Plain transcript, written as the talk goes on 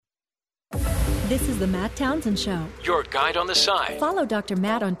This is the Matt Townsend Show. Your guide on the side. Follow Dr.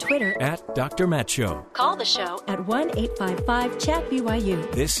 Matt on Twitter at Dr. Matt Show. Call the show at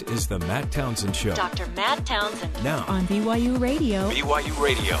 1-855-CHAT-BYU. This is the Matt Townsend Show. Dr. Matt Townsend. Now on BYU Radio. BYU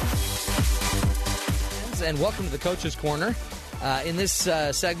Radio. And welcome to the Coach's Corner. In this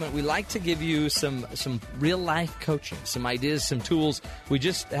segment, we like to give you some real-life coaching, some ideas, some tools. We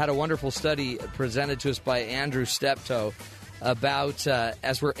just had a wonderful study presented to us by Andrew Steptoe about,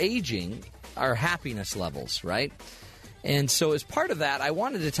 as we're aging, our happiness levels, right? And so as part of that, I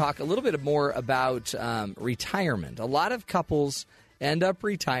wanted to talk a little bit more about retirement. A lot of couples end up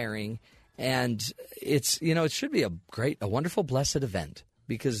retiring, and it should be a wonderful, blessed event,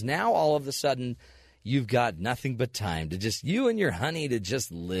 because now all of a sudden you've got nothing but time to just, you and your honey, to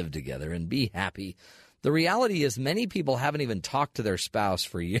just live together and be happy. The reality is many people haven't even talked to their spouse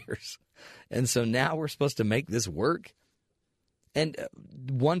for years. And so now we're supposed to make this work. And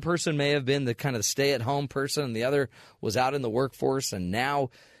one person may have been the kind of stay-at-home person, and the other was out in the workforce, and now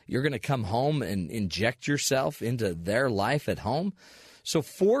you're going to come home and inject yourself into their life at home. So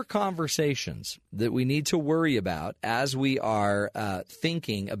 4 conversations that we need to worry about as we are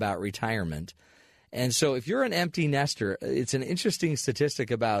thinking about retirement. And so if you're an empty nester, it's an interesting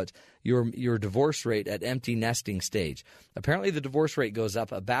statistic about your divorce rate at empty nesting stage. Apparently the divorce rate goes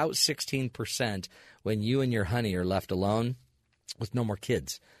up about 16% when you and your honey are left alone with no more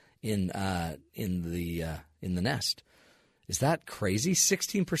kids in the nest. Is that crazy?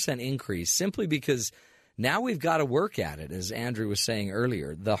 16% increase simply because now we've got to work at it, as Andrew was saying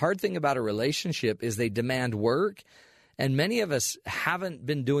earlier. The hard thing about a relationship is they demand work, and many of us haven't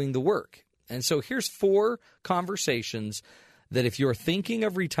been doing the work. And so here's 4 conversations that if you're thinking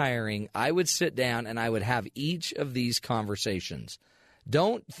of retiring, I would sit down and I would have each of these conversations.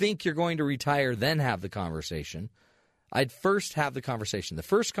 Don't think you're going to retire, then have the conversation. I'd first have the conversation. The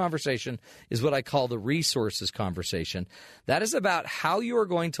first conversation is what I call the resources conversation. That is about how you are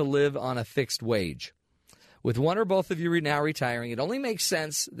going to live on a fixed wage. With one or both of you now retiring, it only makes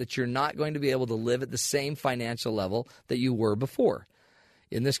sense that you're not going to be able to live at the same financial level that you were before.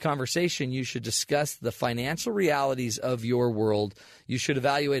 In this conversation, you should discuss the financial realities of your world. You should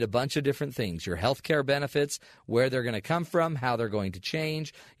evaluate a bunch of different things: your health care benefits, where they're going to come from, how they're going to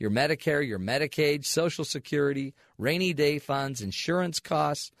change, your Medicare, your Medicaid, Social Security, rainy day funds, insurance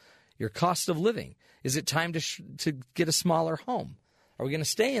costs, your cost of living. Is it time to get a smaller home? Are we going to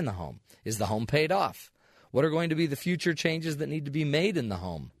stay in the home? Is the home paid off? What are going to be the future changes that need to be made in the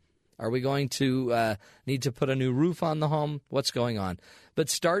home? Are we going to need to put a new roof on the home? What's going on? But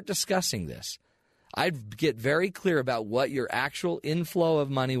start discussing this. I'd get very clear about what your actual inflow of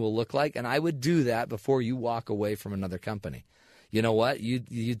money will look like, and I would do that before you walk away from another company. You know what?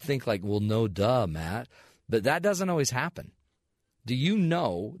 You'd think like, well, no duh, Matt. But that doesn't always happen. Do you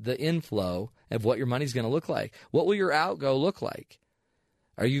know the inflow of what your money's going to look like? What will your outgo look like?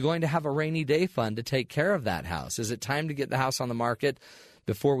 Are you going to have a rainy day fund to take care of that house? Is it time to get the house on the market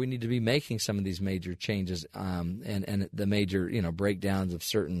before we need to be making some of these major changes and the major breakdowns of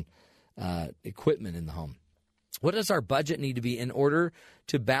certain equipment in the home? What does our budget need to be in order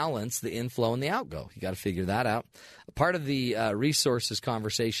to balance the inflow and the outgo? You got to figure that out. Part of the resources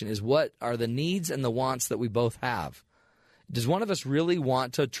conversation is what are the needs and the wants that we both have. Does one of us really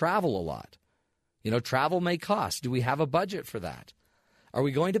want to travel a lot? Travel may cost. Do we have a budget for that? Are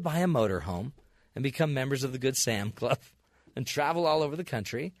we going to buy a motorhome and become members of the Good Sam Club and travel all over the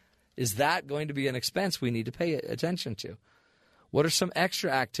country? Is that going to be an expense we need to pay attention to? What are some extra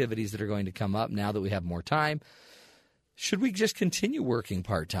activities that are going to come up now that we have more time? Should we just continue working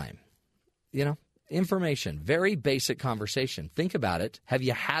part-time? Information, very basic conversation. Think about it. Have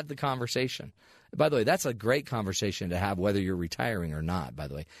you had the conversation? By the way, that's a great conversation to have whether you're retiring or not, by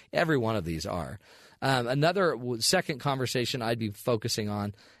the way. Every one of these are. Another second conversation I'd be focusing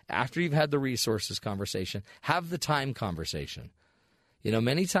on after you've had the resources conversation, have the time conversation.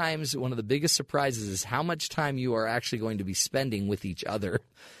 Many times one of the biggest surprises is how much time you are actually going to be spending with each other.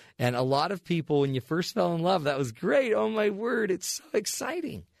 And a lot of people, when you first fell in love, that was great. Oh, my word, it's so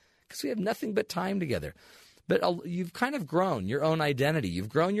exciting because we have nothing but time together. But you've kind of grown your own identity. You've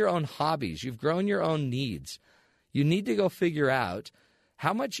grown your own hobbies. You've grown your own needs. You need to go figure out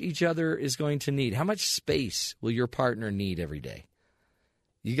how much each other is going to need. How much space will your partner need every day?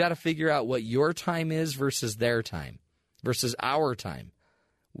 You got to figure out what your time is versus their time versus our time.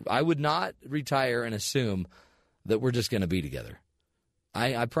 I would not retire and assume that we're just going to be together.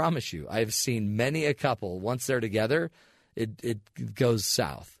 I promise you, I've seen many a couple, once they're together, it goes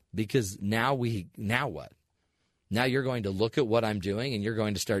south because now what? Now you're going to look at what I'm doing and you're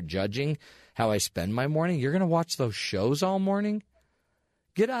going to start judging how I spend my morning. You're going to watch those shows all morning.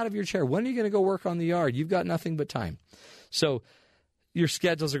 Get out of your chair. When are you going to go work on the yard? You've got nothing but time. So your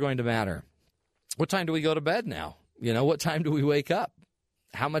schedules are going to matter. What time do we go to bed now? What time do we wake up?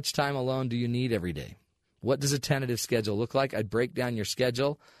 How much time alone do you need every day? What does a tentative schedule look like? I'd break down your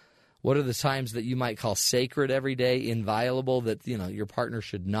schedule. What are the times that you might call sacred every day, inviolable, that your partner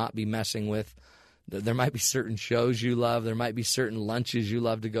should not be messing with? There might be certain shows you love. There might be certain lunches you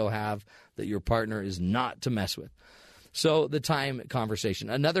love to go have that your partner is not to mess with. So the time conversation.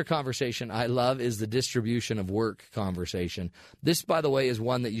 Another conversation I love is the distribution of work conversation. This, by the way, is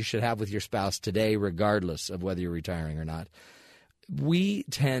one that you should have with your spouse today, regardless of whether you're retiring or not. We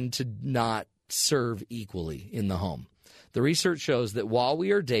tend to not serve equally in the home. The research shows that while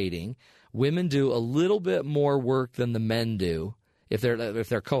we are dating, women do a little bit more work than the men do. If they're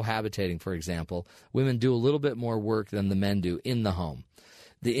cohabitating, for example, women do a little bit more work than the men do in the home.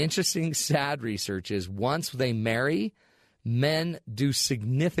 The interesting, sad research is once they marry, men do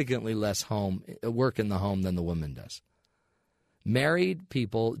significantly less work in the home than the woman does. Married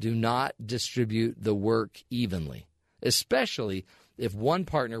people do not distribute the work evenly, especially if one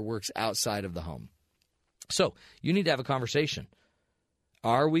partner works outside of the home. So you need to have a conversation.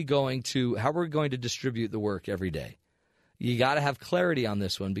 How are we going to distribute the work every day? You got to have clarity on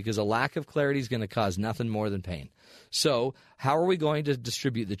this one because a lack of clarity is going to cause nothing more than pain. So how are we going to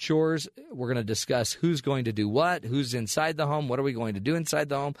distribute the chores? We're going to discuss who's going to do what, who's inside the home, what are we going to do inside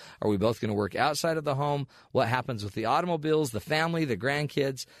the home? Are we both going to work outside of the home? What happens with the automobiles, the family, the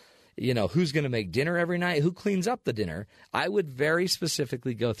grandkids? Who's going to make dinner every night? Who cleans up the dinner? I would very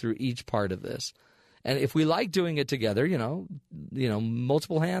specifically go through each part of this. And if we like doing it together,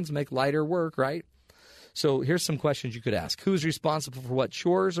 multiple hands make lighter work, right? So here's some questions you could ask. Who's responsible for what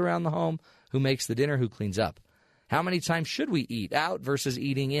chores around the home? Who makes the dinner? Who cleans up? How many times should we eat out versus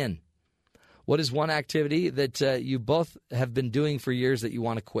eating in? What is one activity that you both have been doing for years that you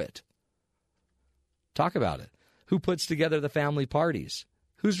want to quit? Talk about it. Who puts together the family parties?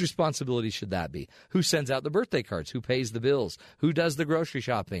 Whose responsibility should that be? Who sends out the birthday cards? Who pays the bills? Who does the grocery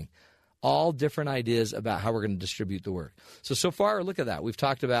shopping? All different ideas about how we're going to distribute the work. So far, look at that. We've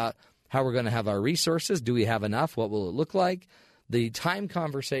talked about how we're going to have our resources. Do we have enough? What will it look like? The time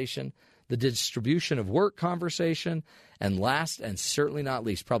conversation, the distribution of work conversation, and last and certainly not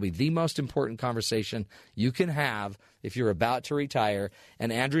least, probably the most important conversation you can have if you're about to retire,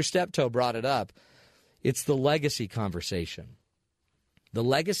 and Andrew Steptoe brought it up, it's the legacy conversation. The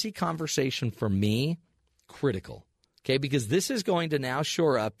legacy conversation for me, critical. Okay, because this is going to now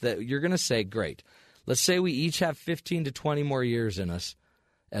shore up that you're going to say, great, let's say we each have 15 to 20 more years in us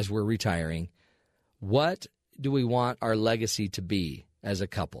as we're retiring. What do we want our legacy to be as a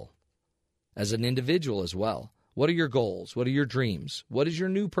couple, as an individual as well? What are your goals? What are your dreams? What is your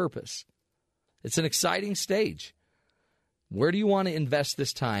new purpose? It's an exciting stage. Where do you want to invest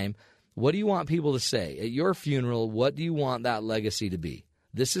this time? What do you want people to say? At your funeral, what do you want that legacy to be?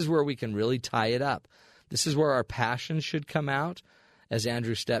 This is where we can really tie it up. This is where our passion should come out, as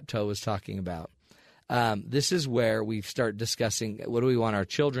Andrew Steptoe was talking about. This is where we start discussing what do we want our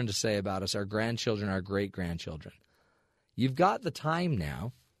children to say about us, our grandchildren, our great-grandchildren. You've got the time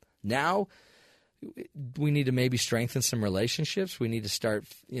now. Now we need to maybe strengthen some relationships. We need to start,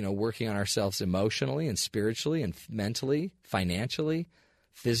 working on ourselves emotionally and spiritually and mentally, financially,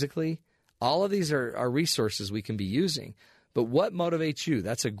 physically. All of these are resources we can be using. But what motivates you?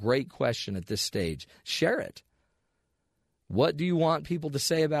 That's a great question at this stage. Share it. What do you want people to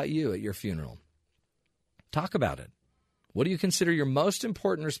say about you at your funeral? Talk about it. What do you consider your most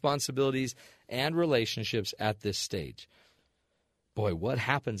important responsibilities and relationships at this stage? Boy, what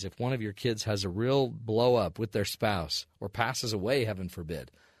happens if one of your kids has a real blow-up with their spouse or passes away, heaven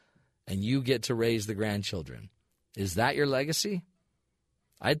forbid, and you get to raise the grandchildren? Is that your legacy?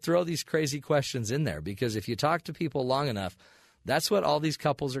 I'd throw these crazy questions in there because if you talk to people long enough, that's what all these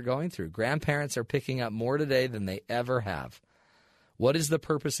couples are going through. Grandparents are picking up more today than they ever have. What is the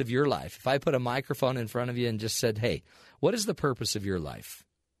purpose of your life? If I put a microphone in front of you and just said, hey, what is the purpose of your life?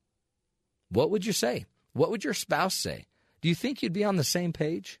 What would you say? What would your spouse say? Do you think you'd be on the same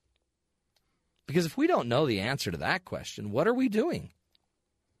page? Because if we don't know the answer to that question, what are we doing?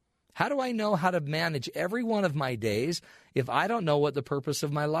 How do I know how to manage every one of my days if I don't know what the purpose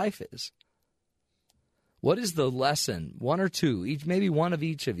of my life is? What is the lesson, one or two, maybe one of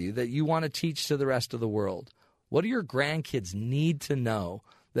each of you, that you want to teach to the rest of the world? What do your grandkids need to know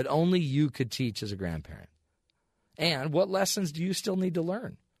that only you could teach as a grandparent? And what lessons do you still need to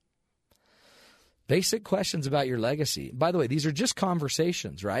learn? Basic questions about your legacy. By the way, these are just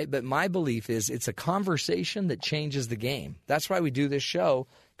conversations, right? But my belief is it's a conversation that changes the game. That's why we do this show,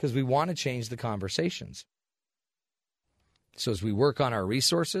 because we want to change the conversations. So as we work on our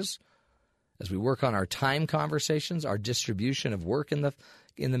resources, as we work on our time conversations, our distribution of work in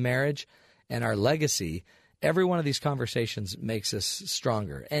the marriage, and our legacy, every one of these conversations makes us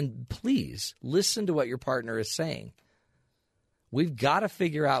stronger. And please listen to what your partner is saying. We've got to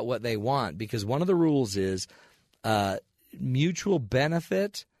figure out what they want, because one of the rules is mutual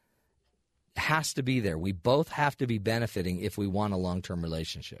benefit has to be there. We both have to be benefiting if we want a long-term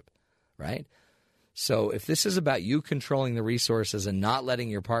relationship, right? So if this is about you controlling the resources and not letting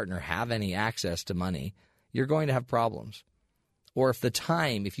your partner have any access to money, you're going to have problems. Or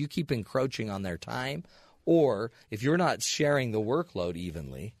if you keep encroaching on their time, or if you're not sharing the workload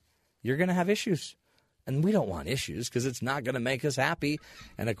evenly, you're going to have issues. And we don't want issues because it's not going to make us happy.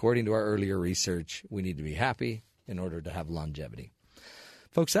 And according to our earlier research, we need to be happy in order to have longevity.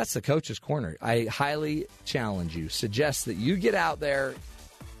 Folks, that's the Coach's Corner. I highly challenge you, suggest that you get out there,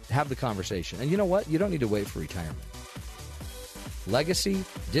 have the conversation. And you know what? You don't need to wait for retirement. Legacy,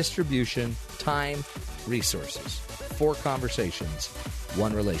 distribution, time, resources. 4 conversations,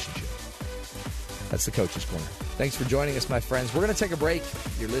 1 relationship. That's the Coach's Corner. Thanks for joining us, my friends. We're going to take a break.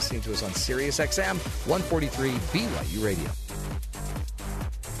 You're listening to us on Sirius XM 143 BYU Radio.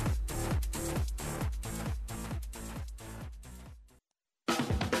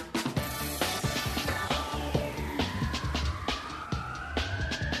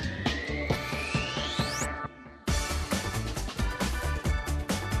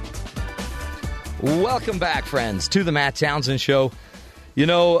 Welcome back, friends, to the Matt Townsend Show. You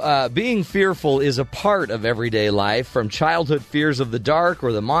know, being fearful is a part of everyday life, from childhood fears of the dark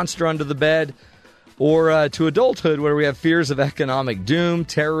or the monster under the bed, or to adulthood where we have fears of economic doom,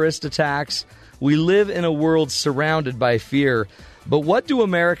 terrorist attacks. We live in a world surrounded by fear. But what do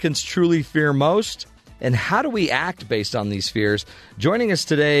Americans truly fear most? And how do we act based on these fears? Joining us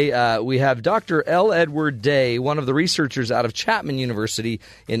today, we have Dr. L. Edward Day, one of the researchers out of Chapman University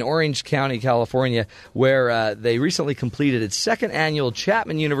in Orange County, California, where they recently completed its 2nd annual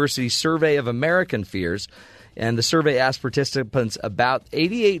Chapman University Survey of American Fears. And the survey asked participants about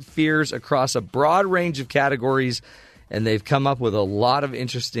 88 fears across a broad range of categories, and they've come up with a lot of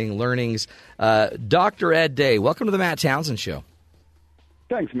interesting learnings. Dr. Ed Day, welcome to the Matt Townsend Show.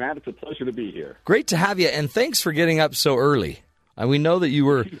 Thanks, Matt. It's a pleasure to be here. Great to have you, and thanks for getting up so early. And we know that you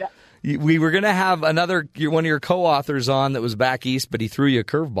were. Yeah. We were going to have one of your co-authors on that was back east, but he threw you a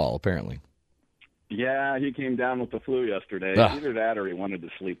curveball, apparently. Yeah, he came down with the flu yesterday. Either that or he wanted to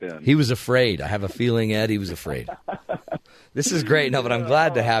sleep in. He was afraid. I have a feeling, Ed, he was afraid. This is great. No, but I'm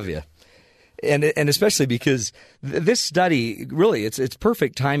glad to have you. And especially because this study, really, it's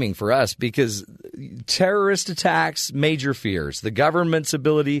perfect timing for us, because terrorist attacks, major fears. The government's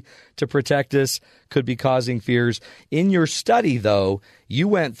ability to protect us could be causing fears. In your study, though, you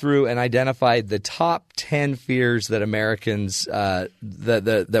went through and identified the top 10 fears that Americans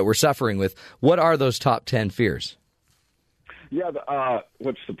that we're suffering with. What are those top 10 fears? Yeah,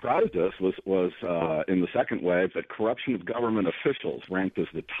 what surprised us was in the second wave that corruption of government officials ranked as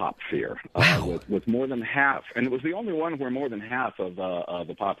the top fear, with more than half, and it was the only one where more than half of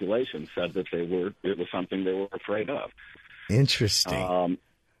the population said that it was something they were afraid of. Interesting.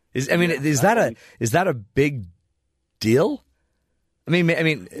 Is that a big deal? I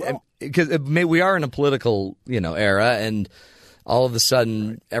mean, because we are in a political era, and all of a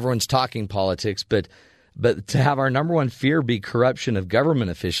sudden everyone's talking politics, but to have our number one fear be corruption of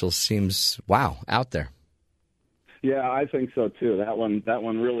government officials seems, out there. Yeah, I think so too. That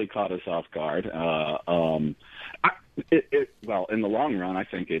one really caught us off guard. Well, in the long run, I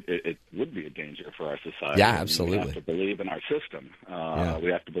think it would be a danger for our society. Yeah, absolutely. We have to believe in our system. We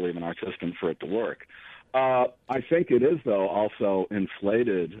have to believe in our system for it to work. I think it is, though, also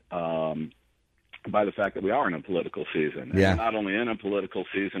inflated by the fact that we are in a political season. Yeah. And not only in a political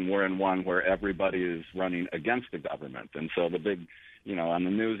season, we're in one where everybody is running against the government. And so the big, on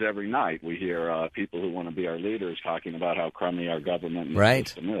the news every night, we hear people who want to be our leaders talking about how crummy our government and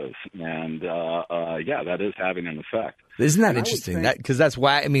system is. And, that is having an effect. Isn't that interesting? Because that's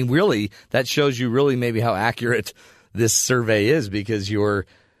why, really, that shows you really maybe how accurate this survey is, because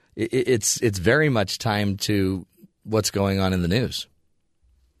it's very much timed to what's going on in the news.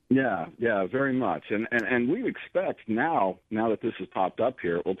 Yeah, very much. And we expect now that this has popped up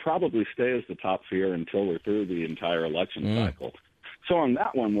here, it will probably stay as the top fear until we're through the entire election cycle. So on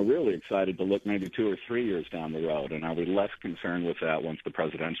that one, we're really excited to look maybe 2 or 3 years down the road, and are we less concerned with that once the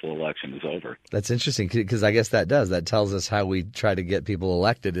presidential election is over? That's interesting, because I guess that tells us how we try to get people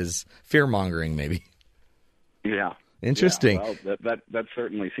elected is fear-mongering, maybe. Yeah. Interesting. Yeah, well, that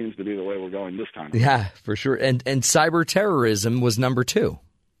certainly seems to be the way we're going this time. Yeah, for sure. And cyber terrorism was number 2.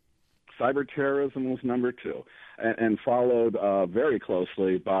 Cyber terrorism was number 2. and followed very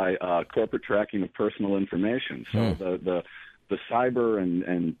closely by corporate tracking of personal information. So the cyber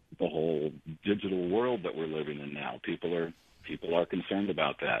and the whole digital world that we're living in now, people are concerned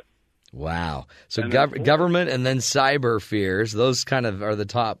about that. Wow. So government and then cyber fears, those kind of are the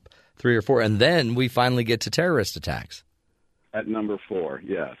top 3 or 4. And then we finally get to terrorist attacks. At number 4,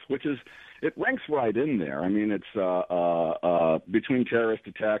 yes, which is, it ranks right in there. I mean, it's between terrorist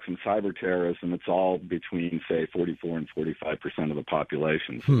attacks and cyber terrorism, it's all between, say, 44 and 45% of the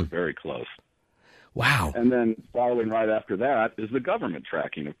population, so very close. Wow. And then following right after that is the government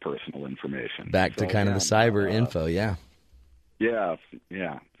tracking of personal information. Back to kind of the cyber info, yeah. Yeah.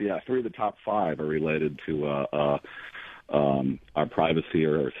 3 of the top 5 are related to our privacy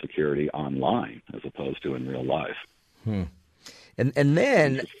or our security online as opposed to in real life. And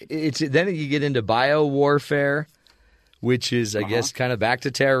then you get into bio warfare, which is, I guess, kind of back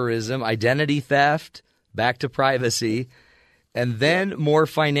to terrorism, identity theft, back to privacy, and then more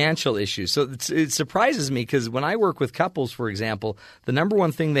financial issues. So it surprises me because when I work with couples, for example, the number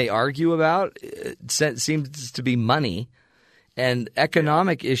one thing they argue about seems to be money. And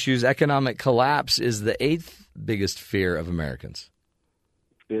economic issues, economic collapse is the 8th biggest fear of Americans.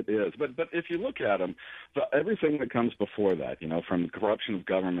 It is. But if you look at them, everything that comes before that, from the corruption of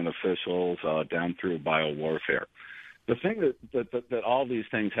government officials down through biowarfare, the thing that all these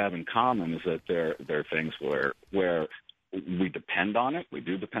things have in common is that they're things where we depend on it. We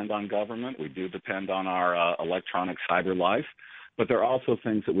do depend on government. We do depend on our electronic cyber life. But there are also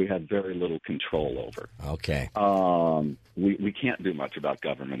things that we have very little control over. Okay. We can't do much about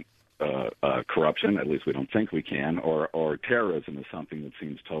government corruption, at least we don't think we can, or terrorism is something that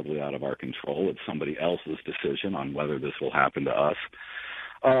seems totally out of our control. It's somebody else's decision on whether this will happen to us.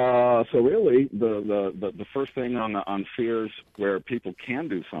 So really, the first thing on fears where people can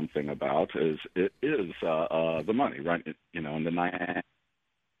do something about is the money, right? In the night.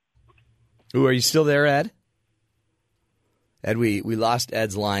 Ooh, are you still there, Ed? Ed, we lost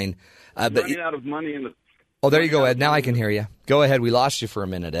Ed's line. Running out of money in the. Oh, there you go, Ed. Now I can hear you. Go ahead. We lost you for a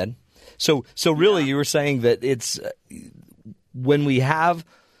minute, Ed. So really, you were saying that it's when we have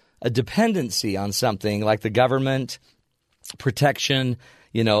a dependency on something like the government, protection,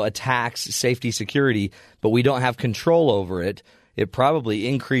 attacks, safety, security, but we don't have control over it, it probably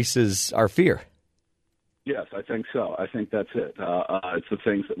increases our fear. Yes, I think so. I think that's it. It's the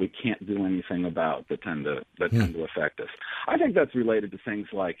things that we can't do anything about that tend to affect us. I think that's related to things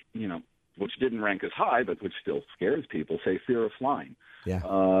like, which didn't rank as high, but which still scares people, say fear of flying. Yeah.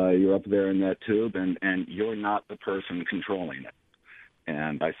 You're up there in that tube, and you're not the person controlling it.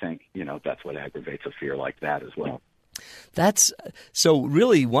 And I think, that's what aggravates a fear like that as well. That's so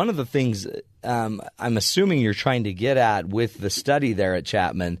really one of the things I'm assuming you're trying to get at with the study there at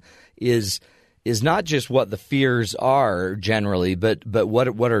Chapman is not just what the fears are generally, but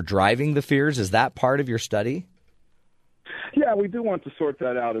what are driving the fears. Is that part of your study? Yeah, we do want to sort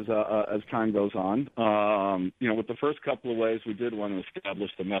that out as time goes on. With the first couple of ways, we did want to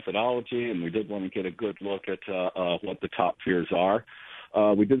establish the methodology, and we did want to get a good look at what the top fears are.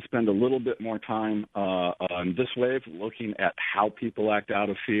 We did spend a little bit more time on this wave looking at how people act out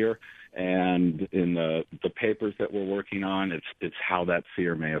of fear, and in the papers that we're working on, it's how that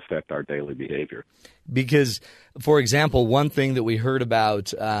fear may affect our daily behavior. Because, for example, one thing that we heard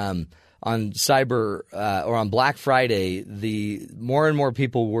about on cyber or on Black Friday, the more and more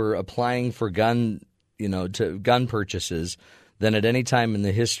people were applying for gun purchases than at any time in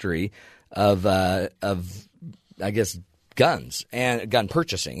the history of I guess guns and gun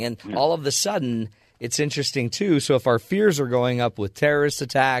purchasing. And all of a sudden, it's interesting too. So if our fears are going up with terrorist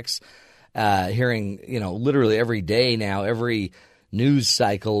attacks, hearing literally every day now, every news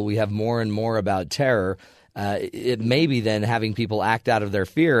cycle, we have more and more about terror. It may be then having people act out of their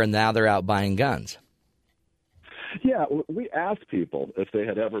fear, and now they're out buying guns. Yeah, we asked people if they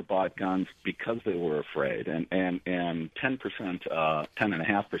had ever bought guns because they were afraid, and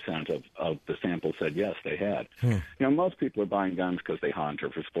 10.5% of the sample said yes, they had. Most people are buying guns because they hunt or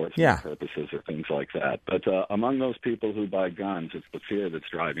for sportsman purposes or things like that. But among those people who buy guns, it's the fear that's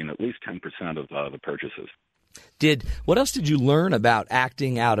driving at least 10% of the purchases. What else did you learn about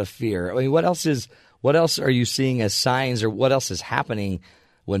acting out of fear? I mean, what else are you seeing as signs, or what else is happening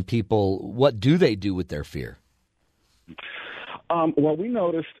when people? What do they do with their fear? Well, we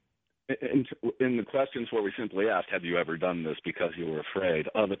noticed in the questions where we simply asked, have you ever done this because you were afraid,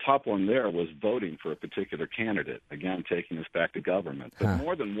 the top one there was voting for a particular candidate, again, taking us back to government. But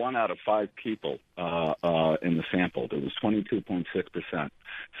more than 1 out of 5 people in the sample, it was 22.6%,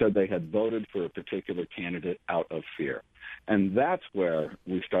 said they had voted for a particular candidate out of fear. And that's where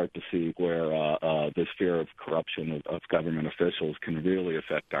we start to see where this fear of corruption of government officials can really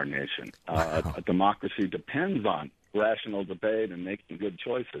affect our nation. A democracy depends on rational debate and making good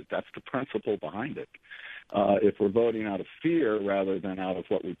choices. That's the principle behind it. If we're voting out of fear rather than out of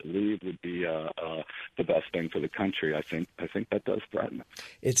what we believe would be the best thing for the country, I think that does threaten it.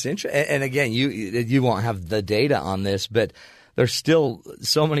 It's interesting. And again, you won't have the data on this, but there's still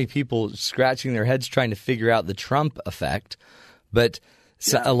so many people scratching their heads trying to figure out the Trump effect. But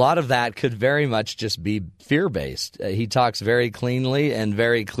a lot of that could very much just be fear-based. He talks very cleanly and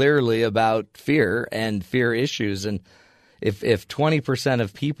very clearly about fear and fear issues. And if 20%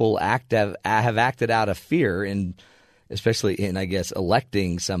 of people have acted out of fear, especially in, I guess,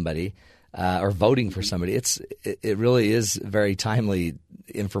 electing somebody or voting for somebody, it really is very timely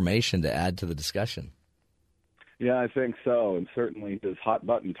information to add to the discussion. Yeah, I think so, and certainly his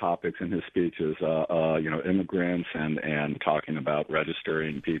hot-button topics in his speeches, immigrants and talking about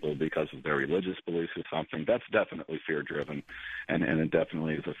registering people because of their religious beliefs or something, that's definitely fear-driven, and it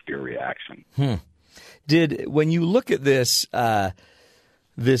definitely is a fear reaction. When you look at this, the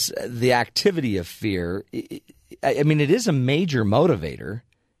activity of fear, I mean, it is a major motivator,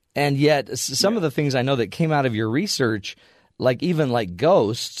 and yet some of the things I know that came out of your research, like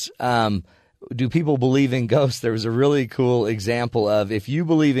ghosts. Do people believe in ghosts? There was a really cool example of, if you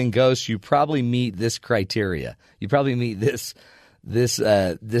believe in ghosts, you probably meet this criteria. You probably meet this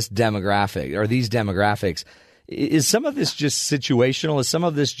demographic or these demographics. Is some of this just situational? Is some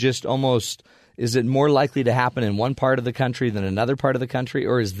of this just almost? Is it more likely to happen in one part of the country than another part of the country,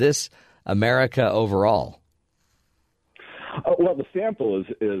 or is this America overall? Well, the sample is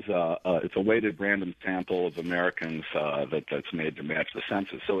it's a weighted random sample of Americans that's made to match the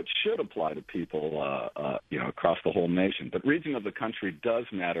census, so it should apply to people across the whole nation. But region of the country does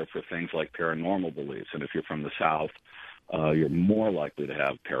matter for things like paranormal beliefs, and if you're from the South, you're more likely to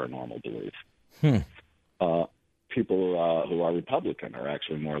have paranormal beliefs. People who are Republican are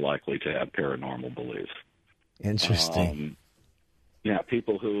actually more likely to have paranormal beliefs. Interesting.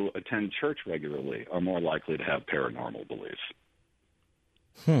 People who attend church regularly are more likely to have paranormal beliefs.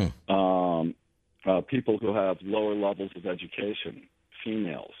 People who have lower levels of education,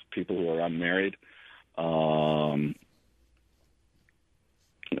 females, people who are unmarried,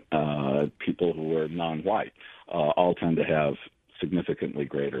 people who are non-white, all tend to have significantly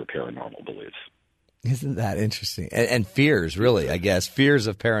greater paranormal beliefs. Isn't that interesting? And fears, really, I guess, fears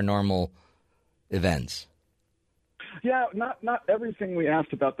of paranormal events. Yeah, not everything we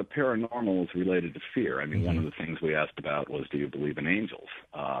asked about the paranormal is related to fear. I mean, one of the things we asked about was, do you believe in angels?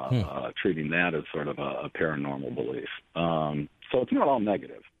 Treating that as sort of a paranormal belief. So it's not all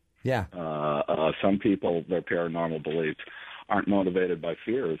negative. Yeah. Some people, their paranormal beliefs aren't motivated by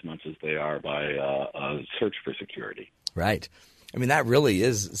fear as much as they are by a search for security. Right. I mean, that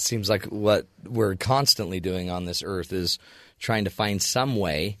really seems like what we're constantly doing on this earth, is trying to find some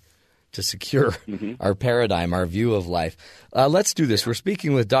way to secure our paradigm, our view of life. Let's do this. We're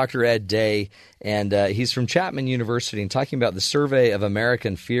speaking with Dr. Ed Day, and he's from Chapman University, and talking about the survey of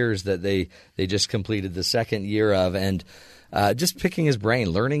American fears that they just completed the second year of, and just picking his brain,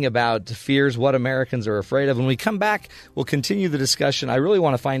 learning about fears, what Americans are afraid of. When we come back, we'll continue the discussion. I really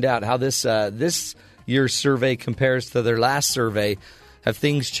want to find out how this year's survey compares to their last survey. Have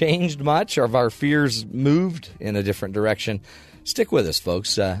things changed much? Or have our fears moved in a different direction? Stick with us,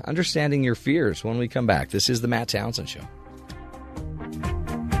 folks. Understanding your fears when we come back. This is the Matt Townsend Show.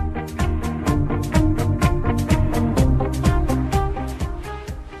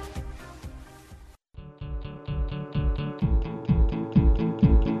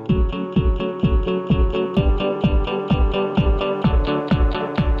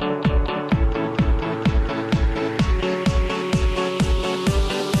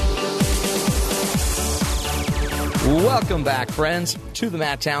 Welcome back, friends, to the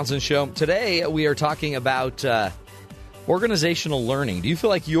Matt Townsend Show. Today, we are talking about organizational learning. Do you feel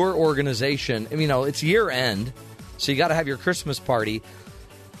like your organization, it's year end, so you got to have your Christmas party,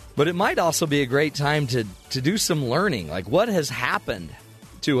 but it might also be a great time to do some learning. Like, what has happened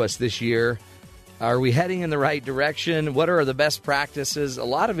to us this year? Are we heading in the right direction? What are the best practices? A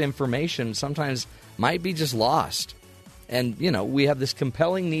lot of information sometimes might be just lost. And, we have this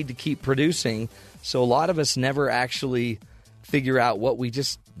compelling need to keep producing, so a lot of us never actually figure out what we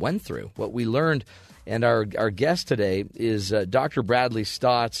just went through, what we learned. And our guest today is Dr. Bradley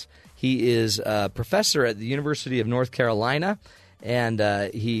Stotts. He is a professor at the University of North Carolina, and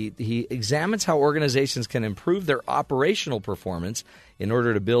he examines how organizations can improve their operational performance in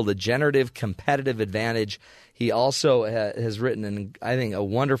order to build a generative competitive advantage. He also has written, I think, a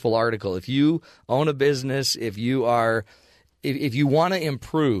wonderful article. If you own a business, if you want to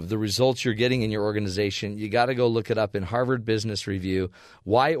improve the results you're getting in your organization, you got to go look it up in Harvard Business Review,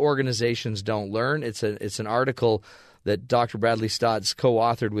 Why Organizations Don't Learn. It's an article that Dr. Bradley Stott's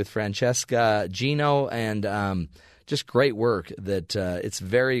co-authored with Francesca Gino, and just great work that it's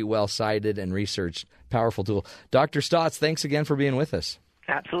very well cited and researched. Powerful tool. Dr. Stotts, thanks again for being with us.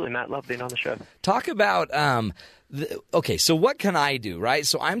 Absolutely, Matt. Love being on the show. Talk about, okay, so what can I do, right?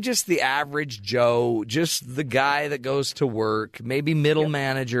 So I'm just the average Joe, just the guy that goes to work, maybe middle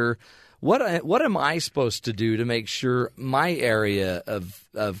manager. What am I supposed to do to make sure my area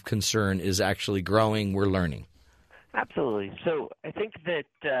of concern is actually growing, we're learning? Absolutely. So I think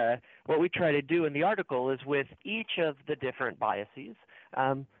that what we try to do in the article is with each of the different biases,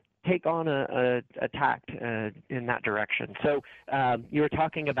 take on a tact in that direction. So you were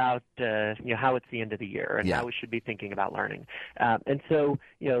talking about how it's the end of the year and how we should be thinking about learning. And so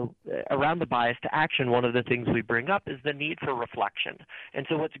around the bias to action, one of the things we bring up is the need for reflection. And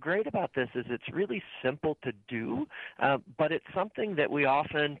so what's great about this is it's really simple to do, but it's something that we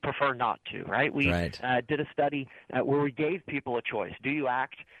often prefer not to, right? We did a study where we gave people a choice. Do you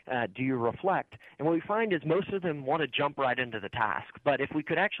act? Do you reflect? And what we find is most of them want to jump right into the task. But if we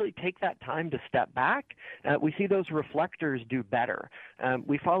could actually take that time to step back, we see those reflectors do better.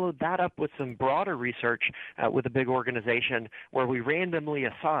 We followed that up with some broader research with a big organization where we randomly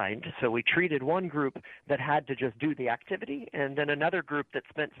assigned. So we treated one group that had to just do the activity, and then another group that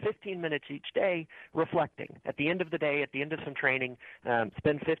spent 15 minutes each day reflecting. At the end of the day, at the end of some training,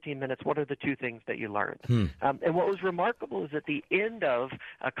 spend 15 minutes. What are the two things that you learned? And what was remarkable is at the end of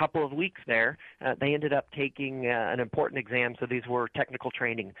a couple of weeks there, they ended up taking an important exam. So these were technical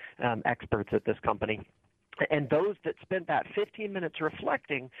training experts at this company. And those that spent that 15 minutes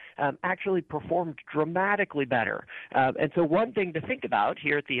reflecting actually performed dramatically better. And so one thing to think about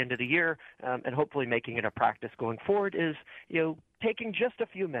here at the end of the year, and hopefully making it a practice going forward, is taking just a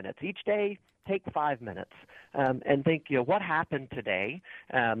few minutes each day. Take 5 minutes and think, what happened today?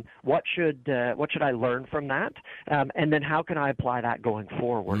 What should I learn from that? And then how can I apply that going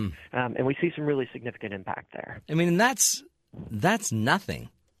forward? And we see some really significant impact there. I mean, that's nothing.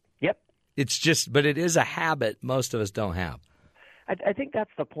 Yep. It's just, but it is a habit most of us don't have. I think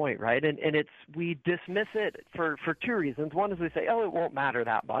that's the point, right? And we dismiss it for two reasons. One is we say, it won't matter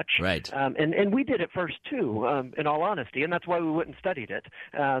that much. Right. And we did it first, too, in all honesty, and that's why we went and studied it,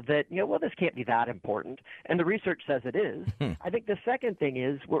 this can't be that important. And the research says it is. I think the second thing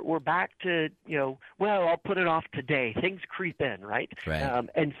is we're back to, I'll put it off today. Things creep in, right?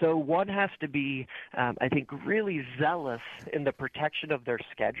 And so one has to be, I think, really zealous in the protection of their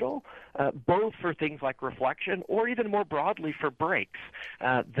schedule, both for things like reflection or even more broadly for breaks.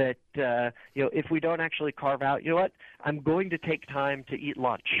 If we don't actually carve out, I'm going to take time to eat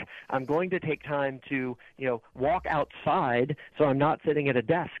lunch. I'm going to take time to, walk outside so I'm not sitting at a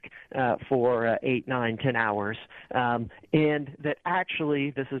desk for 8, 9, 10 hours. And that actually,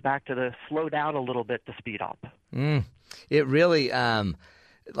 this is back to the slow down a little bit to speed up. It really,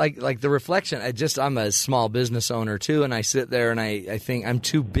 like the reflection, I'm a small business owner too, and I sit there and I think I'm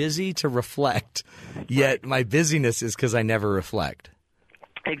too busy to reflect, yet my busyness is because I never reflect.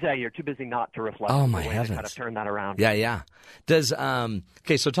 Exactly. You're too busy not to reflect. Oh, my heavens. To kind of turn that around. Yeah. Does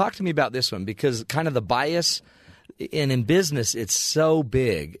okay, so talk to me about this one, because kind of the bias, and in business it's so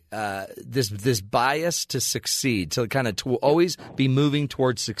big, this bias to succeed, to kind of to always be moving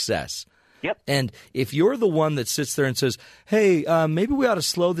towards success. Yep. And if you're the one that sits there and says, hey, maybe we ought to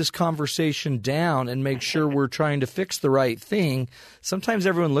slow this conversation down and make sure we're trying to fix the right thing, sometimes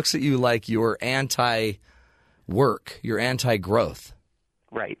everyone looks at you like you're anti-work, you're anti-growth.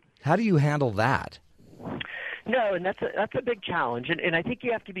 Right. How do you handle that? No, and that's a big challenge. And I think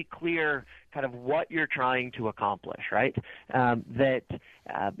you have to be clear kind of what you're trying to accomplish, right? In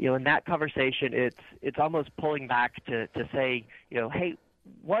that conversation, it's almost pulling back to say, hey,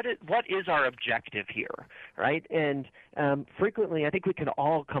 what is our objective here, right? And frequently, I think we can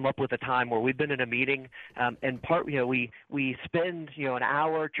all come up with a time where we've been in a meeting, and we spend an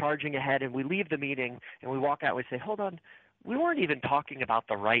hour charging ahead, and we leave the meeting, and we walk out, and we say, hold on, we weren't even talking about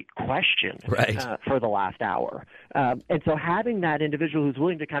the right question for the last hour. And so having that individual who's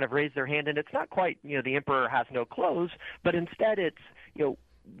willing to kind of raise their hand, and it's not quite, the emperor has no clothes, but instead it's,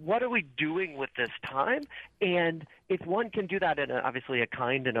 what are we doing with this time? And if one can do that in obviously a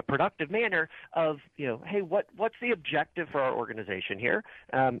kind and a productive manner of, hey, what's the objective for our organization here?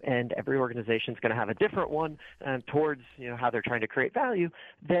 And every organization is going to have a different one towards, how they're trying to create value,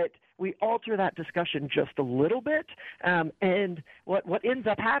 that we alter that discussion just a little bit. And what ends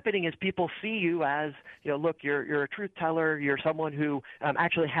up happening is people see you as, look, you're a truth teller. You're someone who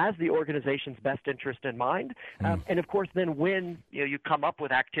actually has the organization's best interest in mind. And, of course, then when you come up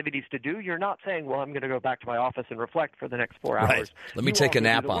with activities to do, you're not saying, well, I'm going to go back to my office and reflect for the next 4 hours. Right. Let me take a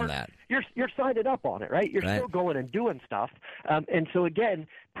nap on that. You're signed up on it, right? You're still going and doing stuff. And so, again,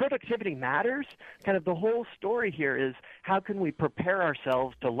 productivity matters. Kind of the whole story here is how can we prepare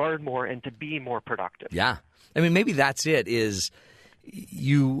ourselves to learn more and to be more productive? Yeah. I mean, maybe that's it is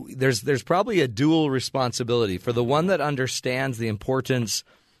there's probably a dual responsibility for the one that understands the importance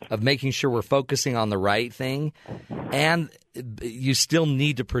of making sure we're focusing on the right thing, and you still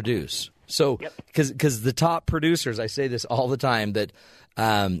need to produce. So, because the top producers, I say this all the time, that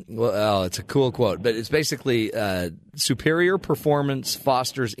it's a cool quote, but it's basically superior performance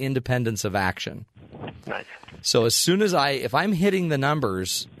fosters independence of action. Nice. So as soon as if I'm hitting the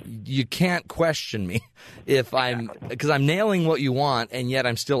numbers, you can't question me because I'm nailing what you want, and yet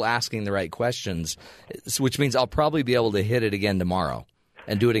I'm still asking the right questions, which means I'll probably be able to hit it again tomorrow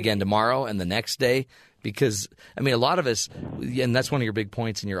and do it again tomorrow and the next day. Because, I mean, a lot of us, and that's one of your big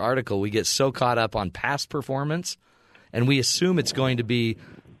points in your article, we get so caught up on past performance, and we assume it's going to be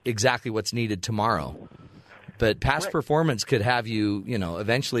exactly what's needed tomorrow. But past performance could have you,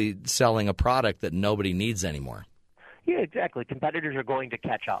 eventually selling a product that nobody needs anymore. Yeah, exactly. Competitors are going to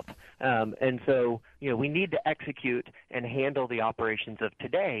catch up. And so, we need to execute and handle the operations of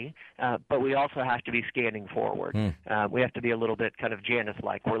today, but we also have to be scanning forward. We have to be a little bit kind of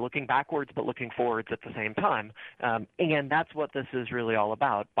Janus-like. We're looking backwards but looking forwards at the same time. And that's what this is really all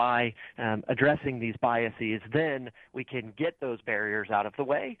about. By addressing these biases, then we can get those barriers out of the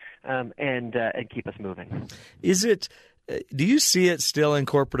way and keep us moving. Do you see it still in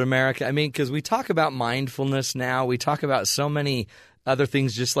corporate America? I mean, because we talk about mindfulness now. We talk about so many other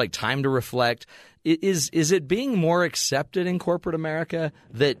things, just like time to reflect. Is it being more accepted in corporate America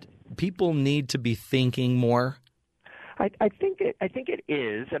that people need to be thinking more? I think it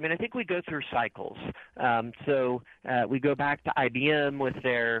is. I mean, I think we go through cycles. So we go back to IBM with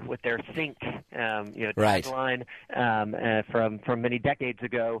their think tagline from many decades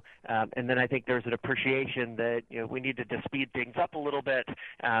ago, and then I think there's an appreciation that we needed to speed things up a little bit,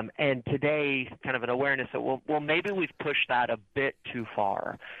 and today kind of an awareness that well maybe we've pushed that a bit too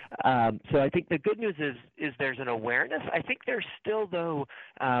far. So I think the good news is there's an awareness. I think there's still though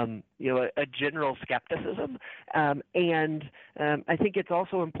a general skepticism. And I think it's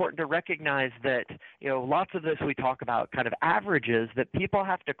also important to recognize that, lots of this we talk about kind of averages, that people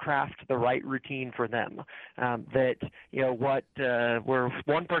have to craft the right routine for them. That, where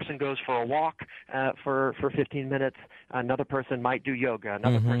one person goes for a walk for 15 minutes, another person might do yoga,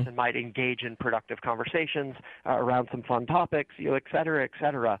 another person might engage in productive conversations around some fun topics, et cetera, et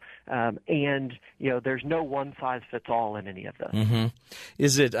cetera. And, there's no one size fits all in any of this.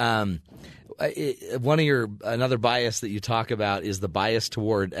 Is it another bias that you talk about is the bias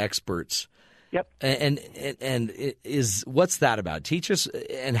toward experts? Yep. And what's that about? Teach us,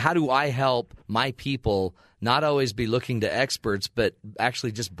 and how do I help my people not always be looking to experts, but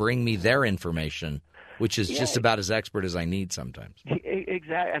actually just bring me their information, which is just about as expert as I need sometimes?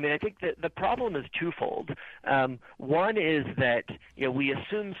 Exactly. I mean, I think that the problem is twofold. One is that we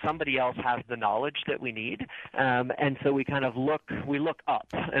assume somebody else has the knowledge that we need, and so we kind of look up,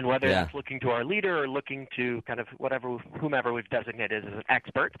 and whether that's looking to our leader or looking to kind of whomever we've designated as an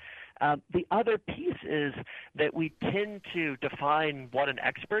expert. The other piece is that we tend to define what an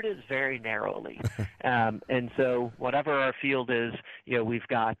expert is very narrowly, and so whatever our field is, we've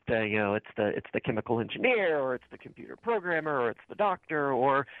got it's the chemical engineer, or it's the computer programmer, or it's the doctor,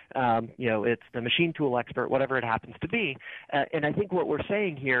 or it's the machine tool expert, whatever it happens to be. And I think what we're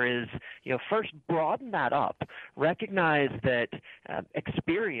saying here is, first broaden that up, recognize that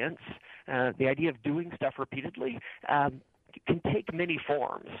experience, the idea of doing stuff repeatedly, can take many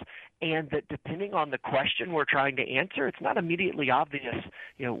forms, and that depending on the question we're trying to answer, it's not immediately obvious,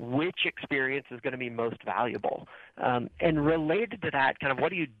 which experience is going to be most valuable. And related to that, kind of what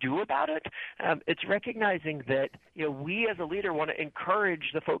do you do about it? It's recognizing that, we as a leader want to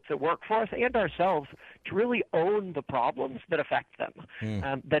encourage the folks that work for us and ourselves to really own the problems that affect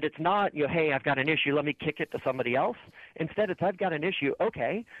them. That it's not, hey, I've got an issue, let me kick it to somebody else. Instead, it's I've got an issue.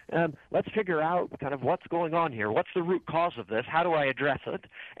 Okay, let's figure out kind of what's going on here. What's the root cause of this? How do I address it?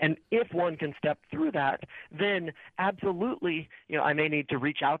 And if one can step through that, then absolutely, I may need to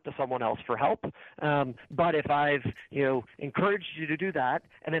reach out to someone else for help. But if I've, encouraged you to do that,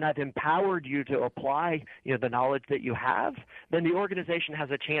 and then I've empowered you to apply, the knowledge that you have, then the organization has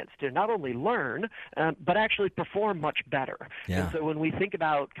a chance to not only learn, but actually perform much better. Yeah. And so when we think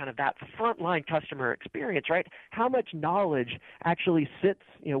about kind of that frontline customer experience, right, how much knowledge actually sits,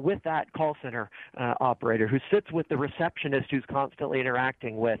 with that call center operator who sits with the receptionist who's constantly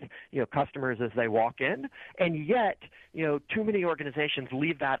interacting with, customers as they walk in, and yet, too many organizations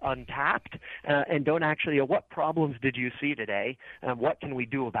leave that untapped and don't actually, what problems did you see today? What can we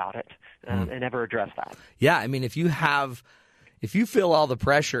do about it? And never address that. Yeah, I mean, if you feel all the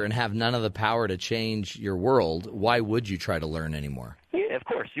pressure and have none of the power to change your world, why would you try to learn anymore? Yeah, of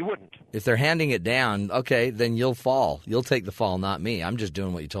course, you wouldn't. If they're handing it down, okay, then you'll fall. You'll take the fall, not me. I'm just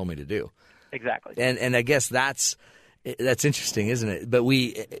doing what you told me to do. Exactly. And I guess that's interesting, isn't it? But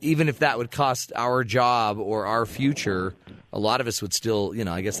even if that would cost our job or our future, a lot of us would still,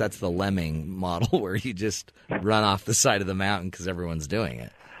 I guess that's the lemming model where you just run off the side of the mountain because everyone's doing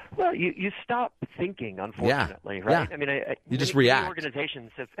it. Well, you stop thinking, unfortunately, right? Yeah. I mean, you just react.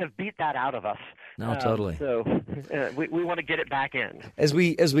 Organizations have beat that out of us. No, totally. So we want to get it back in. As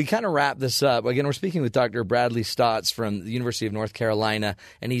we kind of wrap this up, again, we're speaking with Dr. Bradley Stotts from the University of North Carolina,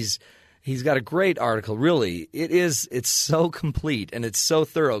 and he's got a great article. Really, it's so complete and it's so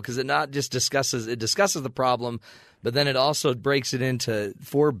thorough because it not just discusses the problem, but then it also breaks it into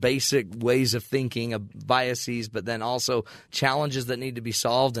 4 basic ways of thinking, of biases, but then also challenges that need to be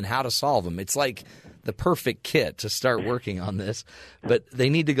solved and how to solve them. It's like the perfect kit to start working on this, but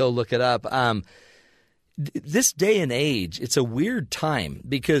they need to go look it up. This day and age, it's a weird time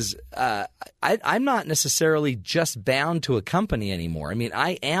because I'm not necessarily just bound to a company anymore. I mean,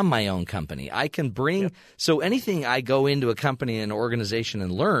 I am my own company. I can bring – so anything I go into a company and an organization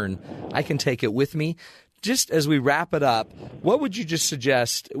and learn, I can take it with me. Just as we wrap it up, what would you just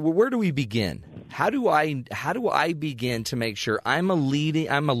suggest? Where do we begin? How do I begin to make sure I'm a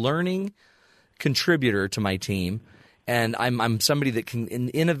learning contributor to my team, and I'm somebody that can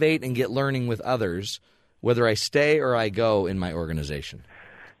innovate and get learning with others, whether I stay or I go in my organization?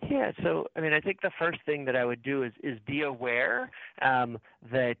 Yeah, so I mean, I think the first thing that I would do is be aware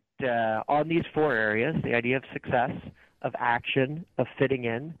that on these 4 areas, the idea of success, of action, of fitting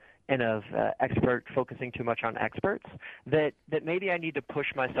in, and of expert focusing too much on experts, that maybe I need to push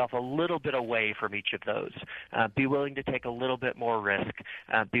myself a little bit away from each of those. Be willing to take a little bit more risk.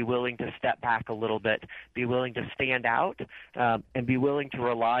 Be willing to step back a little bit. Be willing to stand out, and be willing to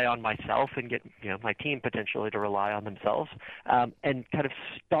rely on myself and get my team potentially to rely on themselves, and kind of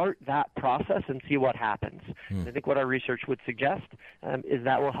start that process and see what happens. I think what our research would suggest is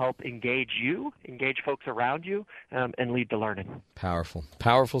that will help engage folks around you, and lead to learning. Powerful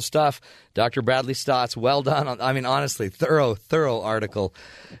stuff. Dr. Bradley Stotts, well done. I mean, honestly, thorough article.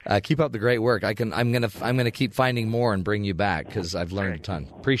 Keep up the great work. I'm gonna keep finding more and bring you back because I've learned a ton.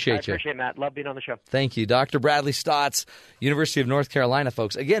 Appreciate you. Appreciate it, Matt. Love being on the show. Thank you, Dr. Bradley Stotts, University of North Carolina,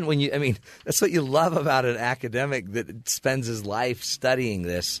 folks. Again, that's what you love about an academic that spends his life studying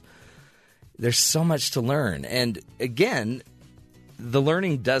this. There's so much to learn, and again, the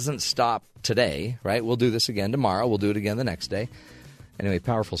learning doesn't stop today. Right? We'll do this again tomorrow. We'll do it again the next day. Anyway,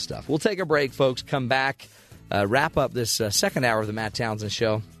 powerful stuff. We'll take a break, folks. Come back, wrap up this second hour of the Matt Townsend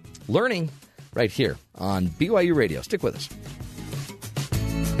Show. Learning right here on BYU Radio. Stick with us.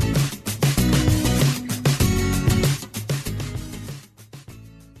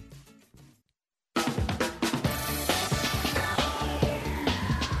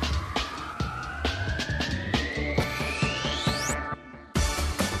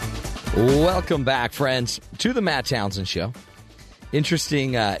 Welcome back, friends, to the Matt Townsend Show.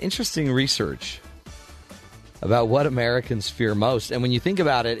 Interesting research about what Americans fear most. And when you think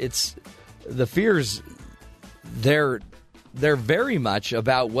about it, it's the fears, they're very much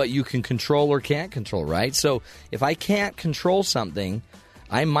about what you can control or can't control, right? So if I can't control something,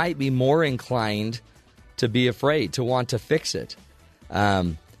 I might be more inclined to be afraid, to want to fix it.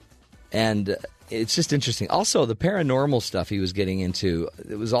 And it's just interesting. Also, the paranormal stuff he was getting into,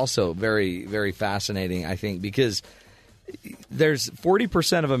 it was also very, very fascinating, I think, because there's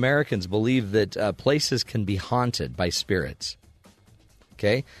 40% of Americans believe that places can be haunted by spirits.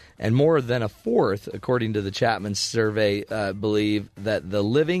 Okay? And more than a fourth, according to the Chapman survey, believe that the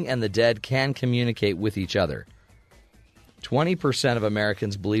living and the dead can communicate with each other. 20% of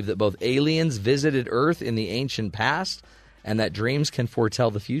Americans believe that both aliens visited Earth in the ancient past and that dreams can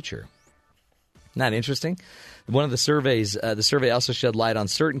foretell the future. Isn't that interesting? One of the surveys, the survey also shed light on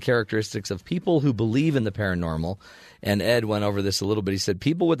certain characteristics of people who believe in the paranormal. And Ed went over this a little bit. He said,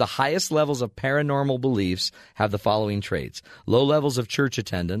 people with the highest levels of paranormal beliefs have the following traits: low levels of church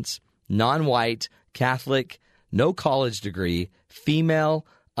attendance, non-white, Catholic, no college degree, female,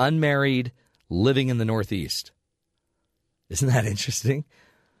 unmarried, living in the Northeast. Isn't that interesting?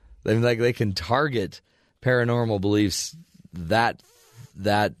 They can target paranormal beliefs that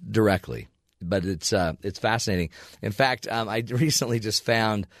directly. But it's fascinating. In fact, I recently just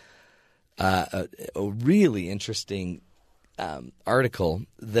found a really interesting article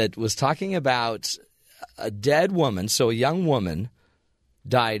that was talking about a dead woman. So a young woman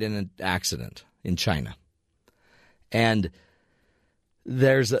died in an accident in China, and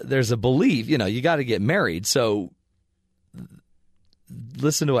there's a belief. You got to get married. So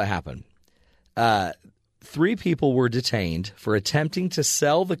listen to what happened. 3 people were detained for attempting to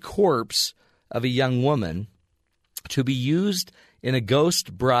sell the corpse of a young woman to be used in a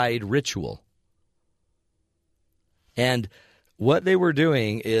ghost bride ritual. And what they were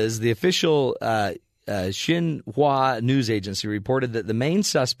doing is the official Xinhua news agency reported that the main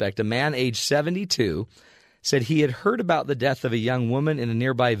suspect, a man aged 72, said he had heard about the death of a young woman in a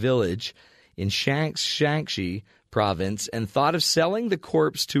nearby village in Shaanxi province and thought of selling the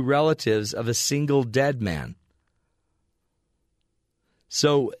corpse to relatives of a single dead man.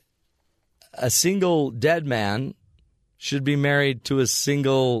 So a single dead man should be married to a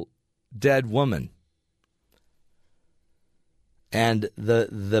single dead woman. And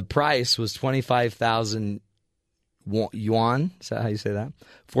the price was 25,000 yuan. Is that how you say that?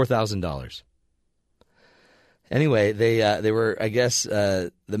 $4,000. Anyway, they were, I guess,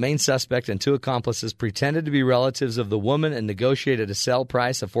 the main suspect and 2 accomplices pretended to be relatives of the woman and negotiated a sell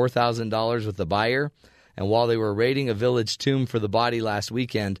price of $4,000 with the buyer. And while they were raiding a village tomb for the body last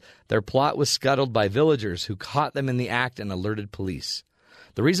weekend, their plot was scuttled by villagers who caught them in the act and alerted police.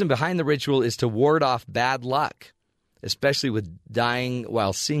 The reason behind the ritual is to ward off bad luck, especially with dying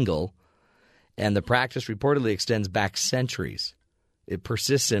while single, and the practice reportedly extends back centuries. It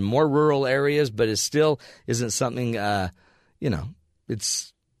persists in more rural areas, but it still isn't something,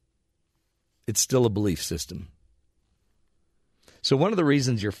 it's still a belief system. So one of the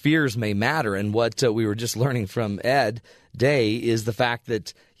reasons your fears may matter, and what we were just learning from Ed Day, is the fact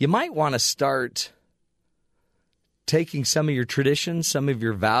that you might want to start taking some of your traditions, some of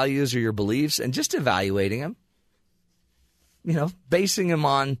your values or your beliefs, and just evaluating them. Basing them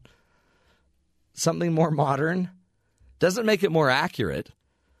on something more modern. Doesn't make it more accurate,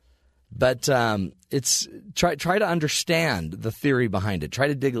 but it's try to understand the theory behind it. Try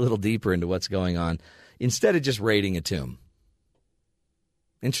to dig a little deeper into what's going on instead of just raiding a tomb.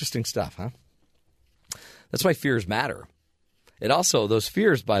 Interesting stuff, huh? That's why fears matter. It also, those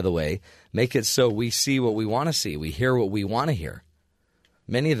fears, by the way, make it so we see what we want to see. We hear what we want to hear.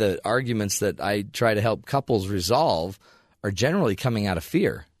 Many of the arguments that I try to help couples resolve are generally coming out of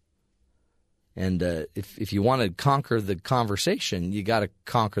fear. And if you want to conquer the conversation, you got to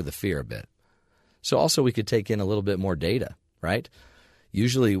conquer the fear a bit. So also we could take in a little bit more data, right?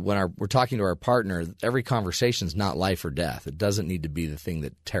 Usually when we're talking to our partner, every conversation is not life or death. It doesn't need to be the thing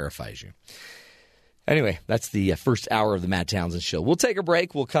that terrifies you. Anyway, that's the first hour of the Matt Townsend Show. We'll take a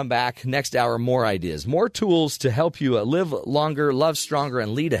break. We'll come back. Next hour, more ideas, more tools to help you live longer, love stronger,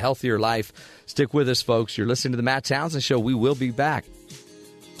 and lead a healthier life. Stick with us, folks. You're listening to the Matt Townsend Show. We will be back.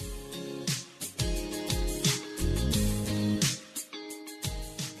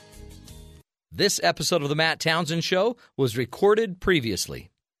 This episode of the Matt Townsend Show was recorded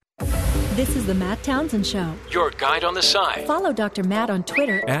previously. This is the Matt Townsend Show. Your guide on the side. Follow Dr. Matt on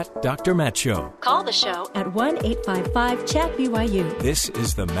Twitter At Dr. Matt Show. Call the show at 1-855-CHAT-BYU. This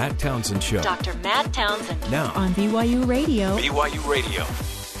is the Matt Townsend Show. Dr. Matt Townsend Now on BYU Radio. BYU Radio.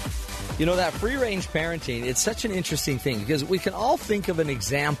 That free-range parenting, it's such an interesting thing because we can all think of an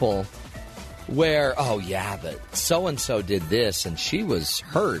example where, but so-and-so did this and she was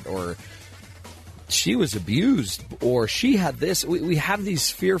hurt, or she was abused, or she had this. We have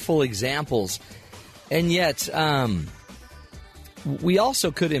these fearful examples, and yet we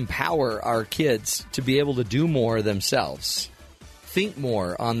also could empower our kids to be able to do more themselves, think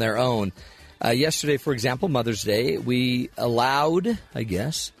more on their own. Yesterday, for example, Mother's Day, we allowed, I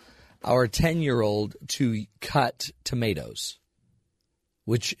guess, our 10-year-old to cut tomatoes,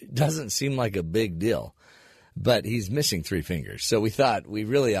 which doesn't seem like a big deal. But he's missing 3 fingers. So we thought we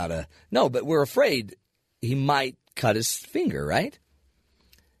really ought to. No, but we're afraid he might cut his finger, right?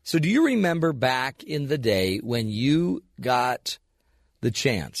 So do you remember back in the day when you got the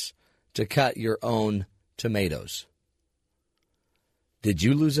chance to cut your own tomatoes? Did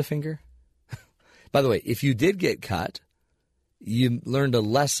you lose a finger? By the way, if you did get cut, you learned a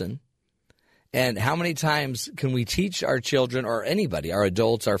lesson. And how many times can we teach our children or anybody, our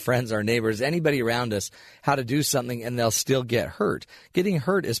adults, our friends, our neighbors, anybody around us, how to do something and they'll still get hurt? Getting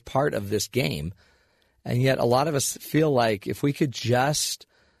hurt is part of this game. And yet a lot of us feel like if we could just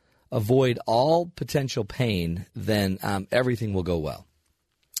avoid all potential pain, then everything will go well.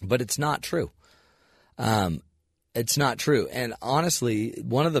 But it's not true. It's not true. And honestly,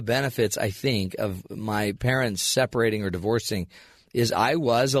 one of the benefits, I think, of my parents separating or divorcing is I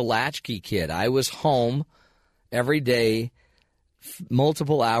was a latchkey kid. I was home every day,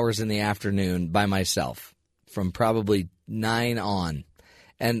 multiple hours in the afternoon by myself from probably 9 on.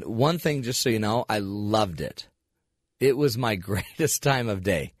 And one thing, just so you know, I loved it. It was my greatest time of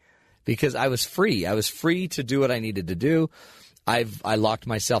day because I was free. I was free to do what I needed to do. I locked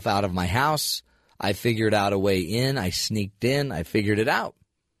myself out of my house. I figured out a way in. I sneaked in. I figured it out.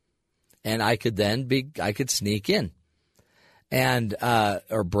 And I could sneak in. And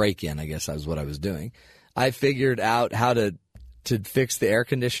or break in, I guess that was what I was doing. I figured out how to fix the air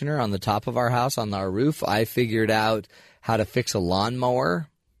conditioner on the top of our house, on our roof. I figured out how to fix a lawnmower.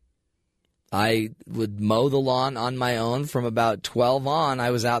 I would mow the lawn on my own from about 12 on.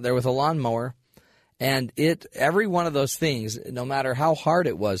 I was out there with a lawnmower. And every one of those things, no matter how hard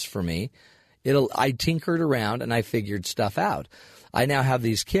it was for me, I tinkered around and I figured stuff out. I now have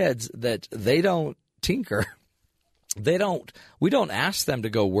these kids that they don't tinker. We don't ask them to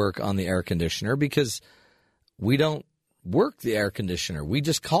go work on the air conditioner because we don't work the air conditioner. We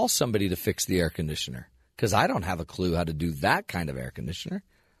just call somebody to fix the air conditioner because I don't have a clue how to do that kind of air conditioner.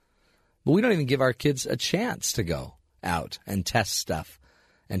 But we don't even give our kids a chance to go out and test stuff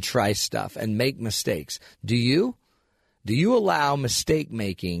and try stuff and make mistakes. Do you? Do you allow mistake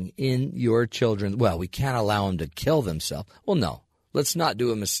making in your children? Well, we can't allow them to kill themselves. Well, no. Let's not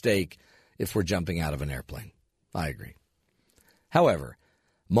do a mistake if we're jumping out of an airplane. I agree. However,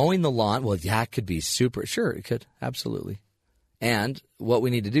 mowing the lawn, well, that could be super. Sure, it could. Absolutely. And what we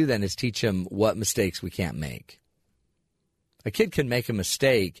need to do then is teach them what mistakes we can't make. A kid can make a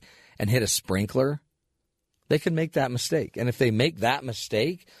mistake and hit a sprinkler. They can make that mistake. And if they make that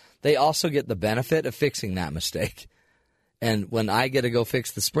mistake, they also get the benefit of fixing that mistake. And when I get to go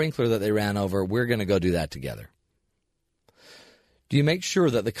fix the sprinkler that they ran over, we're going to go do that together. Do you make sure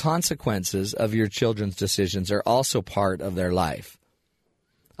that the consequences of your children's decisions are also part of their life?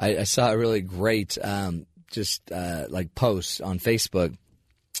 I saw a really great post on Facebook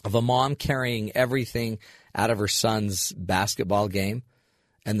of a mom carrying everything out of her son's basketball game,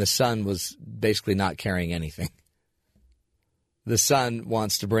 and the son was basically not carrying anything. The son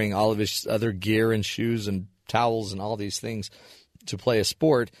wants to bring all of his other gear and shoes and towels and all these things to play a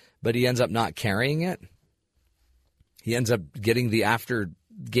sport, but he ends up not carrying it. He ends up getting the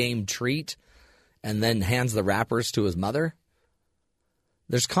after-game treat and then hands the wrappers to his mother.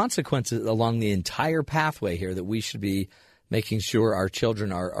 There's consequences along the entire pathway here that we should be making sure our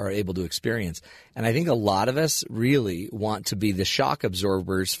children are able to experience. And I think a lot of us really want to be the shock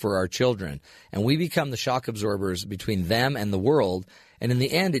absorbers for our children. And we become the shock absorbers between them and the world. And in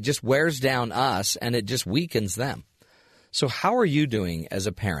the end, it just wears down us and it just weakens them. So how are you doing as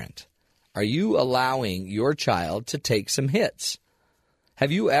a parent? Are you allowing your child to take some hits?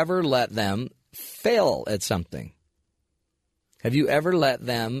 Have you ever let them fail at something? Have you ever let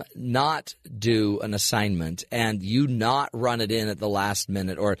them not do an assignment and you not run it in at the last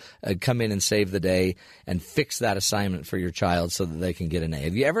minute or come in and save the day and fix that assignment for your child so that they can get an A?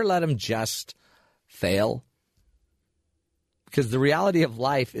 Have you ever let them just fail? Because the reality of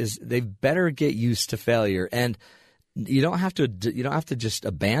life is they better get used to failure. And you don't have to just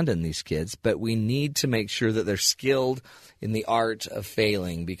abandon these kids, but we need to make sure that they're skilled in the art of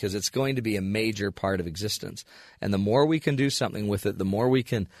failing because it's going to be a major part of existence. And the more we can do something with it, the more we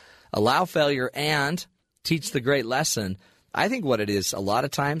can allow failure and teach the great lesson. I think what it is a lot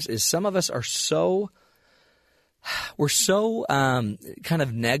of times is some of us are we're so kind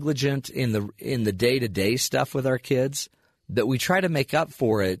of negligent in the day-to-day stuff with our kids that we try to make up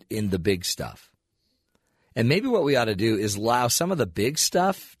for it in the big stuff. And maybe what we ought to do is allow some of the big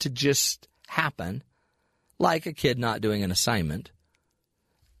stuff to just happen, like a kid not doing an assignment,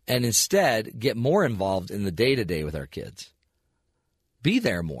 and instead get more involved in the day-to-day with our kids. Be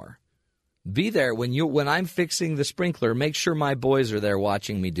there more. Be there when I'm fixing the sprinkler, make sure my boys are there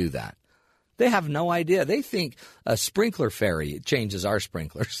watching me do that. They have no idea. They think a sprinkler fairy changes our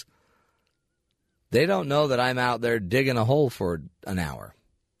sprinklers. They don't know that I'm out there digging a hole for an hour.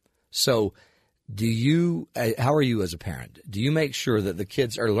 So how are you as a parent? Do you make sure that the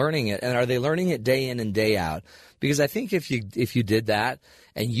kids are learning it, and are they learning it day in and day out? Because I think if you did that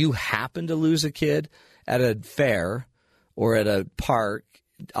and you happen to lose a kid at a fair or at a park,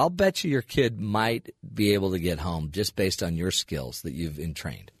 I'll bet you your kid might be able to get home just based on your skills that you've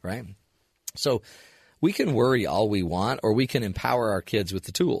entrained, right? So we can worry all we want, or we can empower our kids with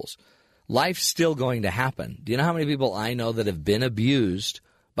the tools. Life's still going to happen. Do you know how many people I know that have been abused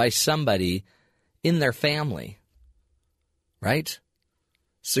by somebody in their family, right?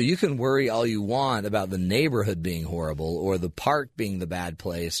 So you can worry all you want about the neighborhood being horrible or the park being the bad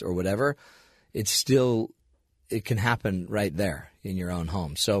place or whatever. It can happen right there in your own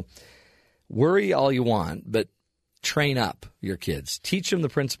home. So worry all you want, but train up your kids. Teach them the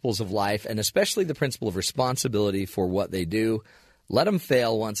principles of life, and especially the principle of responsibility for what they do. Let them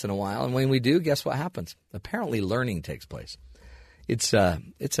fail once in a while, and when we do, guess what happens? Apparently learning takes place. It's a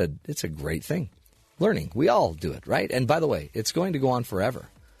great thing. Learning. We all do it, right? And by the way, it's going to go on forever.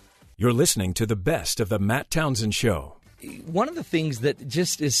 You're listening to the best of the Matt Townsend Show. One of the things that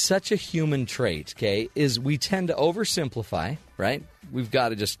just is such a human trait, okay, is we tend to oversimplify, right? We've got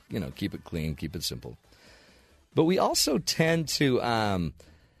to just, keep it clean, keep it simple. But we also tend to, I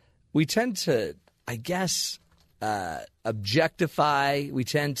guess, objectify. We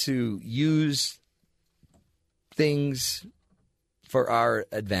tend to use things for our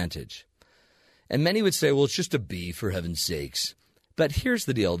advantage. And many would say, well, it's just a bee, for heaven's sakes. But here's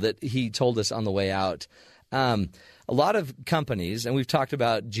the deal that he told us on the way out. A lot of companies, and we've talked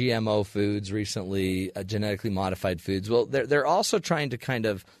about GMO foods recently, genetically modified foods. Well, they're also trying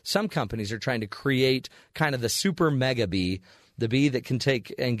to some companies are trying to create kind of the super mega bee, the bee that can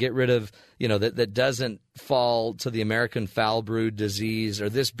take and get rid of, that doesn't fall to the American foul brood disease, or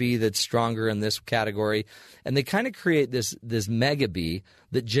this bee that's stronger in this category. And they kind of create this mega bee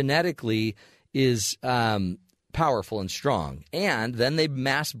that genetically is powerful and strong, and then they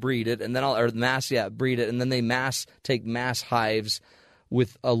mass breed it, and then breed it, and then they take mass hives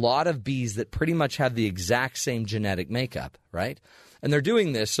with a lot of bees that pretty much have the exact same genetic makeup, right? And they're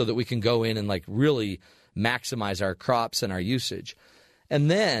doing this so that we can go in and really maximize our crops and our usage.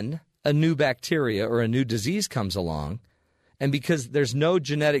 And then a new bacteria or a new disease comes along, and because there's no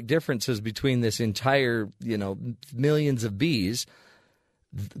genetic differences between this entire, millions of bees,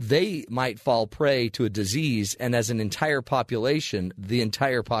 they might fall prey to a disease, and as an entire population, the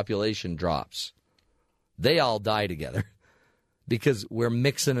entire population drops. They all die together because we're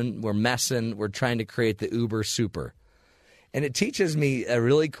mixing and we're messing. We're trying to create the uber super. And it teaches me a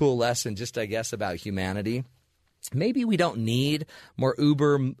really cool lesson just, I guess, about humanity. Maybe we don't need more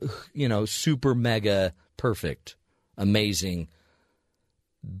uber, super mega perfect, amazing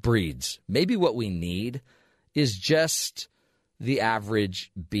breeds. Maybe what we need is just the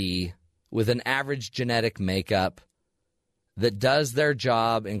average bee with an average genetic makeup that does their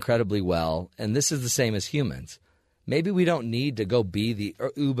job incredibly well, and this is the same as humans. Maybe we don't need to go be the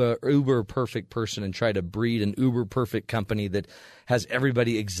uber perfect person and try to breed an uber perfect company that has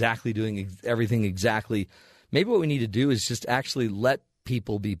everybody exactly doing everything exactly. Maybe what we need to do is just actually let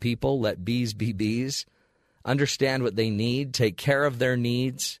people be people, let bees be bees, understand what they need, take care of their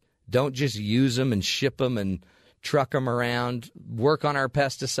needs, don't just use them and ship them and truck them around, work on our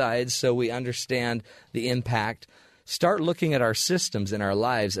pesticides so we understand the impact. Start looking at our systems in our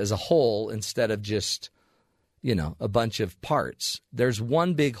lives as a whole instead of just, a bunch of parts. There's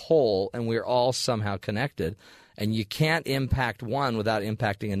one big whole, and we're all somehow connected, and you can't impact one without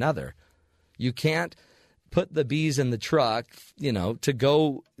impacting another. You can't put the bees in the truck, to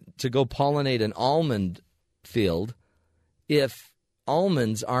go pollinate an almond field if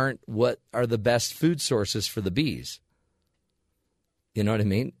almonds aren't what are the best food sources for the bees. You know what I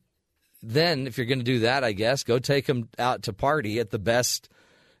mean? Then if you're going to do that, I guess, go take them out to party at the best,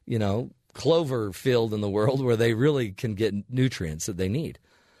 clover field in the world where they really can get nutrients that they need.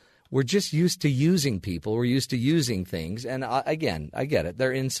 We're just used to using people. We're used to using things. And again, I get it.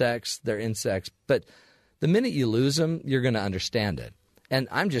 They're insects. But the minute you lose them, you're going to understand it. And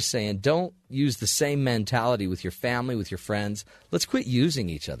I'm just saying, don't use the same mentality with your family, with your friends. Let's quit using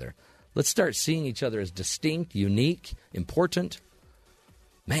each other. Let's start seeing each other as distinct, unique, important.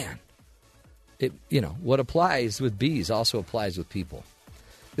 Man, what applies with bees also applies with people.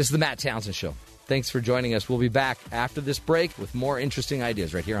 This is the Matt Townsend Show. Thanks for joining us. We'll be back after this break with more interesting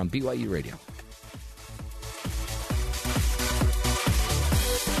ideas right here on BYU Radio.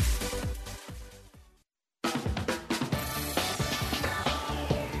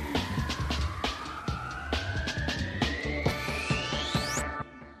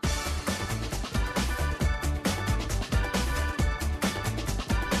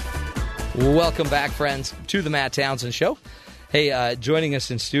 Welcome back, friends, to the Matt Townsend Show. Hey, joining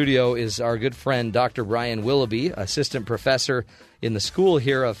us in studio is our good friend, Dr. Brian Willoughby, assistant professor in the School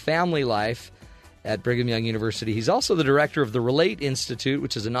here of Family Life at Brigham Young University. He's also the director of the Relate Institute,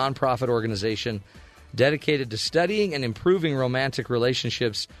 which is a nonprofit organization dedicated to studying and improving romantic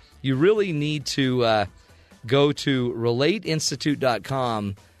relationships. You really need to go to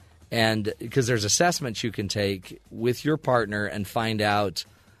relateinstitute.com, and because there's assessments you can take with your partner and find out.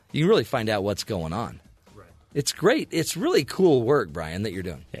 You can really find out what's going on. Right. It's great. It's really cool work, Brian, that you're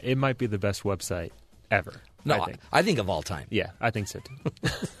doing. Yeah, it might be the best website ever. No, I think of all time. Yeah, I think so too.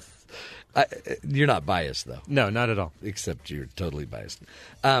 You're not biased, though. No, not at all. Except you're totally biased.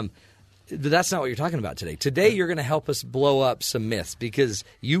 That's not what you're talking about today. Today, you're going to help us blow up some myths because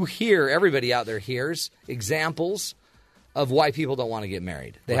everybody out there hears examples of why people don't want to get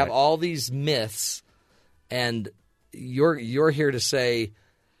married. They have all these myths, and you're here to say,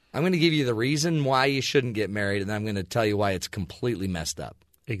 I'm going to give you the reason why you shouldn't get married, and then I'm going to tell you why it's completely messed up.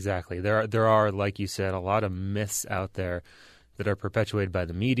 Exactly. There are, like you said, a lot of myths out there that are perpetuated by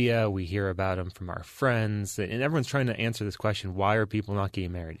the media. We hear about them from our friends, and everyone's trying to answer this question: why are people not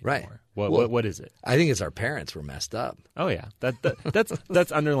getting married anymore? Right. What is it? I think it's our parents were messed up. Oh yeah,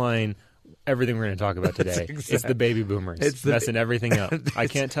 that's underlying everything we're going to talk about today. It's the baby boomers. It's messing everything up. I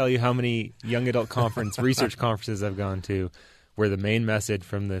can't tell you how many young adult research conferences I've gone to, where the main message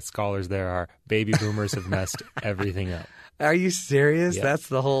from the scholars there are baby boomers have messed everything up. Are you serious? Yeah. That's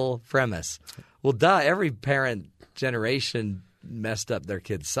the whole premise. Well, every parent generation messed up their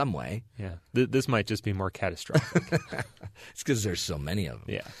kids some way. Yeah. This might just be more catastrophic. It's because there's so many of them.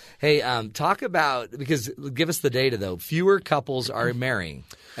 Yeah. Hey, give us the data, though. Fewer couples are marrying,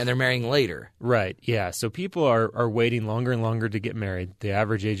 and they're marrying later. Right. Yeah. So people are waiting longer and longer to get married. The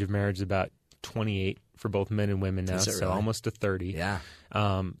average age of marriage is about 28 for both men and women now, so really? almost to 30. Yeah.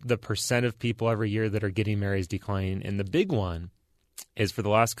 The percent of people every year that are getting married is declining, and the big one is for the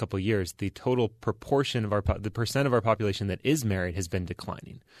last couple of years, the total proportion of the percent of our population that is married has been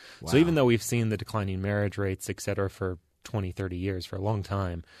declining. Wow. So even though we've seen the declining marriage rates, et cetera, for 20, 30 years, for a long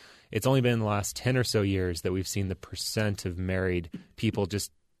time, it's only been in the last 10 or so years that we've seen the percent of married people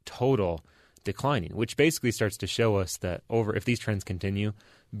just total declining, which basically starts to show us that if these trends continue,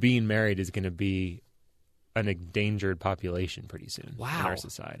 being married is going to be an endangered population pretty soon in our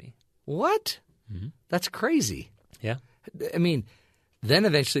society. What? Mm-hmm. That's crazy. Yeah. I mean, then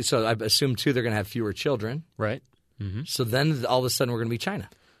eventually, so I assume, too, they're going to have fewer children. Right. Mm-hmm. So then all of a sudden we're going to be China.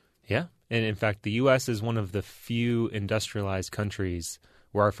 Yeah. And in fact, the U.S. is one of the few industrialized countries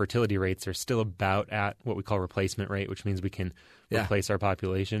where our fertility rates are still about at what we call replacement rate, which means we can replace our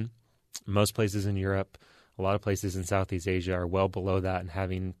population. Most places in Europe, a lot of places in Southeast Asia are well below that and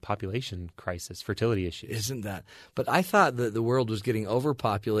having population crisis, fertility issues. Isn't that? But I thought that the world was getting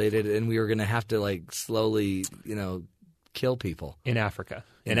overpopulated and we were going to have to slowly, kill people. In Africa.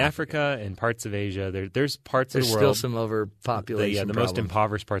 In Africa and parts of Asia, there's parts of the world. There's still some overpopulation the most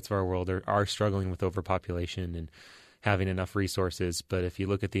impoverished parts of our world are struggling with overpopulation and having enough resources. But if you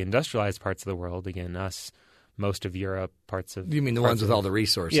look at the industrialized parts of the world, again, us, most of Europe, parts of... You mean the ones with all the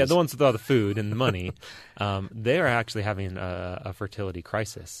resources? Yeah, the ones with all the food and the money. They are actually having a fertility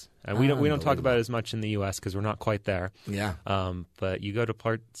crisis. And we don't talk about it as much in the U.S. because we're not quite there. Yeah. But you go to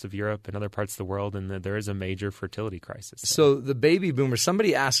parts of Europe and other parts of the world, and there is a major fertility crisis. So the baby boomers,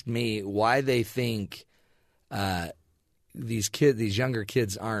 somebody asked me why they think these younger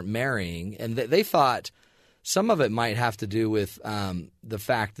kids aren't marrying, and they thought some of it might have to do with the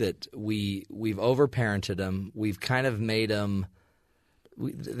fact that we've overparented them. We've kind of made them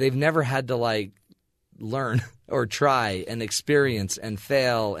they've never had to learn or try and experience and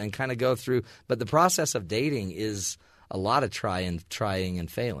fail and kind of go through. But the process of dating is a lot of trying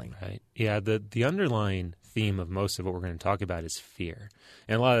and failing. Right. Yeah. The underlying theme of most of what we're going to talk about is fear.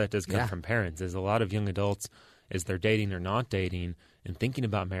 And a lot of that does come from parents. Is a lot of young adults, as they're dating or not dating and thinking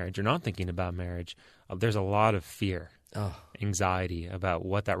about marriage or not thinking about marriage, there's a lot of fear, anxiety about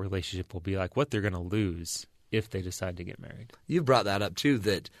what that relationship will be like, what they're going to lose if they decide to get married. You brought that up too,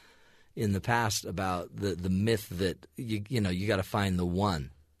 that in the past about the myth that you got to find the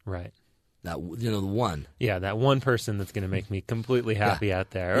one. Right. That the one. Yeah, that one person that's going to make me completely happy out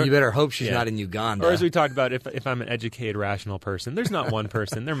there. And you better hope she's not in Uganda. Or as we talked about, if I'm an educated, rational person, there's not one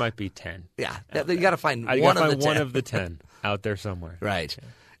person. There might be 10. Yeah, you got to find one of the 10. One of the 10 out there somewhere. Right. Yeah.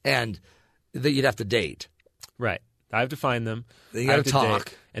 And that you'd have to date. Right. I have to find them. Then you got to talk.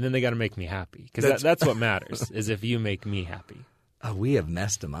 Date, and then they got to make me happy. Because that's what matters, is if you make me happy. Oh, we have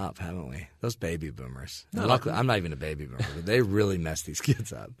messed them up, haven't we? Those baby boomers. No. Luckily, I'm not even a baby boomer, but they really messed these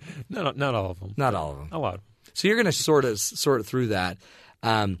kids up. Not all of them. Not all of them. A lot of them. So you're going to sort through that.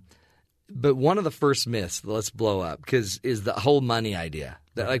 But one of the first myths that let's blow up is the whole money idea.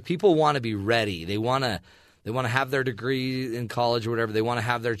 That like people want to be ready. They want to have their degree in college or whatever. They want to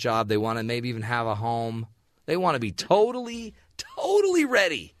have their job. They want to maybe even have a home. They want to be totally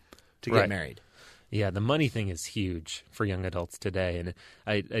ready to get married. Yeah, the money thing is huge for young adults today. And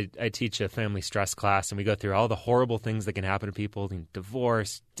I teach a family stress class, and we go through all the horrible things that can happen to people: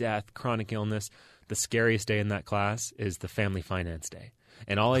 divorce, death, chronic illness. The scariest day in that class is the family finance day.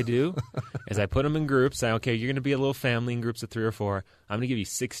 And all I do is I put them in groups. Say, okay, you're going to be a little family in groups of 3 or 4. I'm going to give you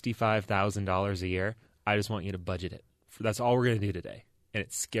 $65,000 a year. I just want you to budget it. That's all we're going to do today. And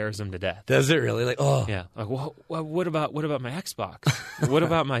it scares them to death. Does it really? Like, oh. Yeah. Like, well, what about my Xbox? What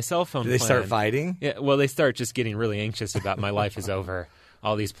about my cell phone Do they plan? start fighting? Yeah. Well, they start just getting really anxious about my life is over,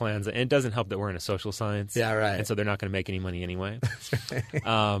 all these plans. And it doesn't help that we're in a social science. Yeah, right. And so they're not going to make any money anyway. That's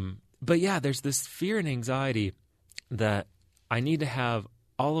right. But yeah, there's this fear and anxiety that I need to have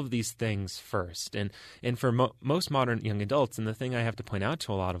all of these things first. And for most modern young adults, and the thing I have to point out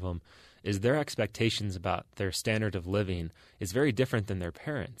to a lot of them is their expectations about their standard of living is very different than their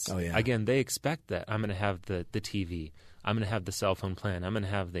parents. Oh, yeah. Again, they expect that I'm going to have the TV. I'm going to have the cell phone plan. I'm going to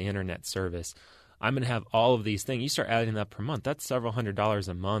have the internet service. I'm going to have all of these things. You start adding that per month. That's several $100s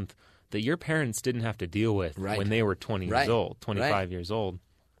a month that your parents didn't have to deal with when they were 20 years old, 25 years old.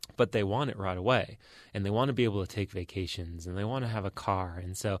 But they want it right away, and they want to be able to take vacations, and they want to have a car.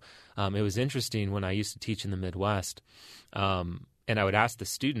 And so it was interesting when I used to teach in the Midwest, and I would ask the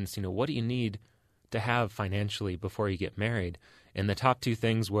students, what do you need to have financially before you get married? And the top 2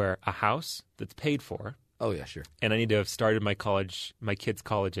 things were a house that's paid for. Oh, yeah, sure. And I need to have started my kids'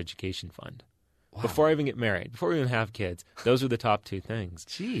 college education fund. Wow. Before I even get married, before we even have kids. Those are the top 2 things.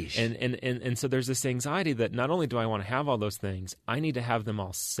 Jeez. And so there's this anxiety that not only do I want to have all those things, I need to have them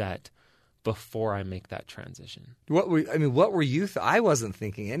all set before I make that transition. What were you I wasn't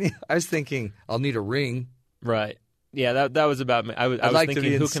thinking any. I was thinking I'll need a ring. Right. Yeah, that was about me. I was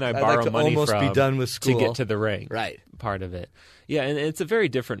thinking, who can I borrow money almost from be done with school to get to the ring? Right. Part of it. Yeah, and it's a very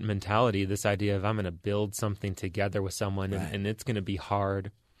different mentality, this idea of I'm going to build something together with someone, and it's going to be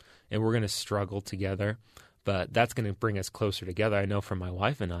hard. And we're going to struggle together, but that's going to bring us closer together. I know for my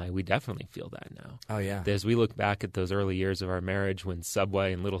wife and I, we definitely feel that now. Oh, yeah. As we look back at those early years of our marriage when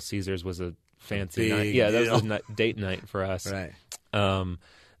Subway and Little Caesars was a fancy night. Yeah, that was a date night for us. Right.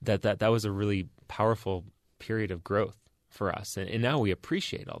 That was a really powerful period of growth for us. And now we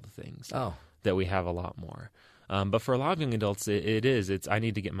appreciate all the things that we have a lot more. But for a lot of young adults, it's I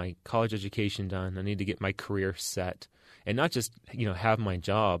need to get my college education done. I need to get my career set. And not just, have my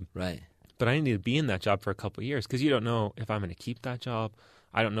job, right? But I need to be in that job for a couple of years because you don't know if I'm going to keep that job.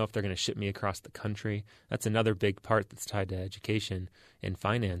 I don't know if they're going to ship me across the country. That's another big part that's tied to education and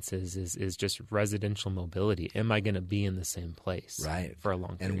finances is just residential mobility. Am I going to be in the same place for a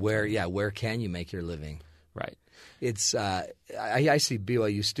long time? And where can you make your living? Right. It's I see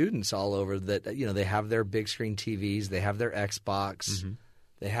BYU students all over that, they have their big screen TVs, they have their Xbox,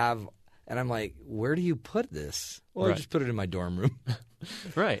 they have. And I'm like, where do you put this? Well, I just put it in my dorm room.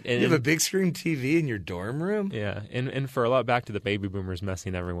 Right. And you have a big screen TV in your dorm room? Yeah. And for a lot, back to the baby boomers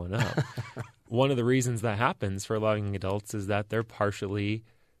messing everyone up, one of the reasons that happens for a lot of young adults is that they're partially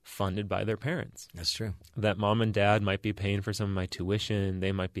funded by their parents. That's true. That mom and dad might be paying for some of my tuition.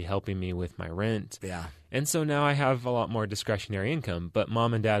 They might be helping me with my rent. Yeah. And so now I have a lot more discretionary income. But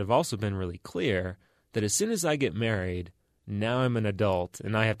mom and dad have also been really clear that as soon as I get married, now I'm an adult,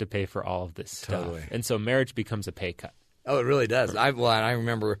 and I have to pay for all of this stuff. Totally. And so marriage becomes a pay cut. Oh, it really does. I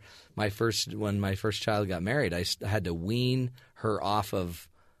remember when my first child got married, I had to wean her off of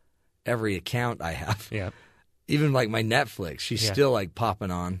every account I have. Yeah. Even like my Netflix, she's still like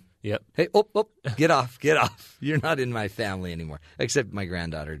popping on. Yep. Hey, get off. You're not in my family anymore. Except my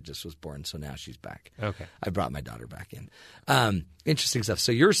granddaughter just was born, so now she's back. Okay. I brought my daughter back in. Interesting stuff.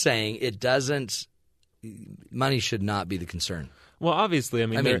 So you're saying money should not be the concern. Well, obviously,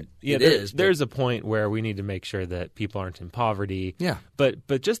 there's a point where we need to make sure that people aren't in poverty. Yeah.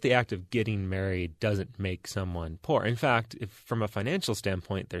 But just the act of getting married doesn't make someone poor. In fact, from a financial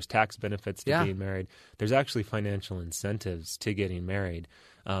standpoint, there's tax benefits to being married. There's actually financial incentives to getting married.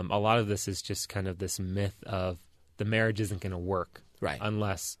 A lot of this is just kind of this myth of the marriage isn't going to work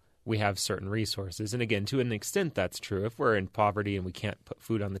unless we have certain resources. And again, to an extent, that's true. If we're in poverty and we can't put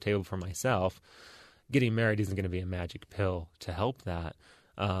food on the table for myself, getting married isn't going to be a magic pill to help that.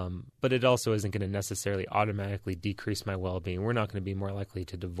 But it also isn't going to necessarily automatically decrease my well-being. We're not going to be more likely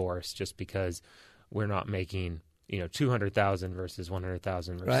to divorce just because we're not making, $200,000 versus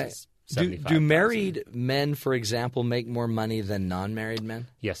 $100,000 versus $75,000. Do married men, for example, make more money than non-married men?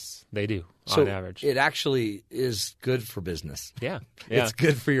 Yes, they do, So on average. it actually is good for business. Yeah. It's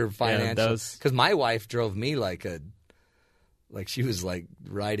good for your Yeah, it financials. does. Because my wife drove me like she was like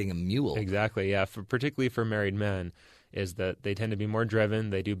riding a mule. Exactly, yeah. Particularly for married men, is that they tend to be more driven.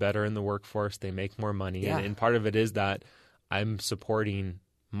 They do better in the workforce. They make more money. Yeah. And part of it is that I'm supporting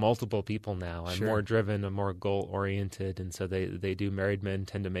multiple people now. I'm Sure. more driven. I'm more goal-oriented. And so they do. Married men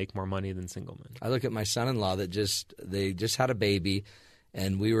tend to make more money than single men. I look at my son-in-law that they just had a baby,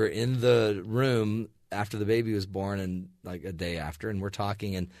 and we were in the room after the baby was born and like a day after, and we're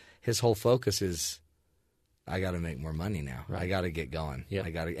talking, and his whole focus is, I got to make more money now. Right. I got to get going. Yeah.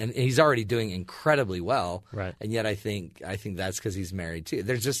 And he's already doing incredibly well. Right. And yet I think that's because he's married too.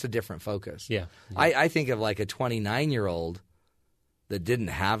 There's just a different focus. Yeah. I think of like a 29-year-old that didn't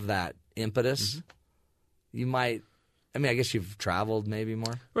have that impetus. Mm-hmm. You might. I mean, I guess you've traveled maybe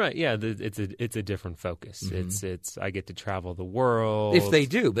more. Right, yeah. It's a different focus. Mm-hmm. It's I get to travel the world. If they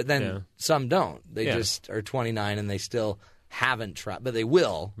do, but then Yeah. some don't. They Yeah. just are 29 and they still haven't traveled, but they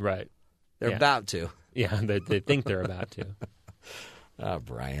will. Right. They're Yeah. about to. Yeah, they think they're about to. Oh,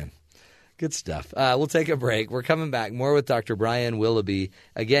 Brian. Good stuff. We'll take a break. We're coming back. More with Dr. Brian Willoughby.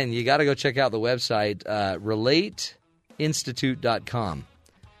 Again, you got to go check out the website, relateinstitute.com.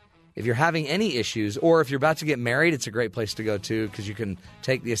 If you're having any issues, or if you're about to get married, it's a great place to go to because you can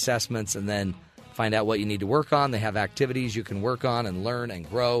take the assessments and then find out what you need to work on. They have activities you can work on and learn and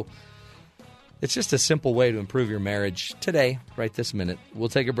grow. It's just a simple way to improve your marriage today, right this minute. We'll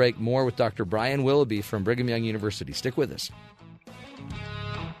take a break. More with Dr. Brian Willoughby from Brigham Young University. Stick with us.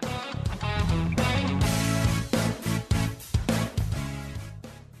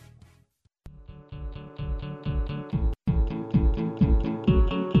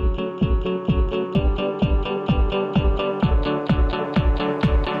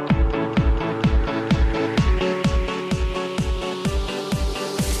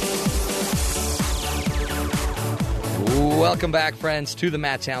 Welcome back, friends, to the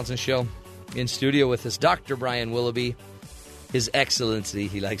Matt Townsend Show. In studio with us, Dr. Brian Willoughby, His Excellency,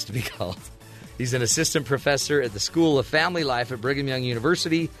 he likes to be called. He's an assistant professor at the School of Family Life at Brigham Young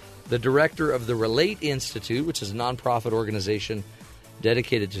University, the director of the Relate Institute, which is a nonprofit organization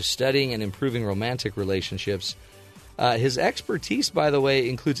dedicated to studying and improving romantic relationships. His expertise, by the way,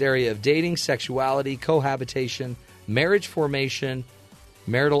 includes area of dating, sexuality, cohabitation, marriage formation,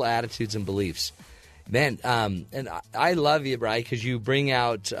 marital attitudes, and beliefs. Man, and I love you, Brian, because you bring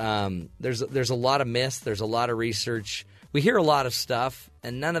out there's a lot of myths, there's a lot of research. We hear a lot of stuff,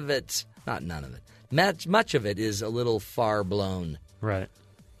 and much of it is a little far blown. Right.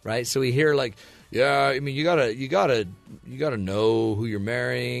 Right? So we hear like, yeah, I mean, you gotta know who you're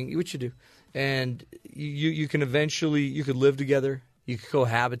marrying, what you do, and you can eventually you could live together, you could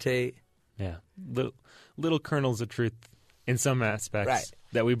cohabitate. Yeah. Little kernels of truth in some aspects. Right.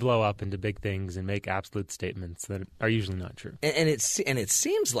 That we blow up into big things and make absolute statements that are usually not true. And it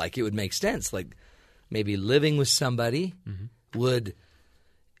seems like it would make sense. Like maybe living with somebody would,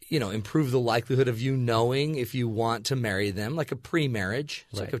 improve the likelihood of you knowing if you want to marry them, like a pre-marriage.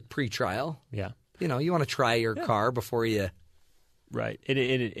 It's like a pre-trial. Yeah. You want to try your car before you. Right. And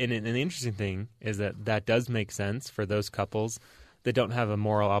the interesting thing is that does make sense for those couples that don't have a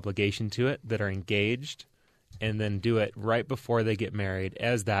moral obligation to it, that are engaged, and then do it right before they get married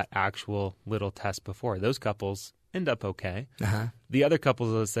as that actual little test before. Those couples end up okay. Uh-huh. The other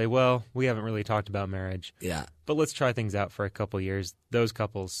couples will say, well, we haven't really talked about marriage. Yeah. But let's try things out for a couple years. Those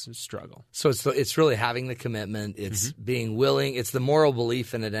couples struggle. So it's really having the commitment. It's being willing. It's the moral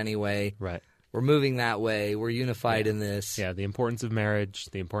belief in it anyway. Right. We're moving that way. We're unified in this. Yeah, the importance of marriage,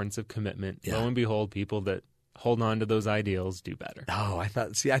 the importance of commitment. Yeah. Lo and behold, people that hold on to those ideals do better. Oh, I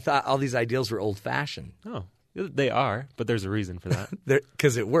thought all these ideals were old-fashioned. Oh, they are, but there's a reason for that.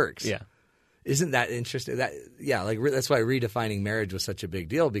 Because it works. Yeah. Isn't that interesting? That's why redefining marriage was such a big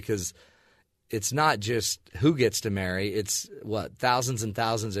deal, because it's not just who gets to marry. It's thousands and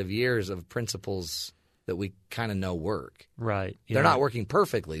thousands of years of principles that we kind of know work. Right. They're not working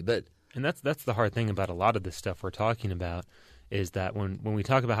perfectly, but and that's the hard thing about a lot of this stuff we're talking about, is that when we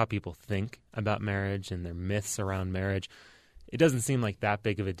talk about how people think about marriage and their myths around marriage, it doesn't seem like that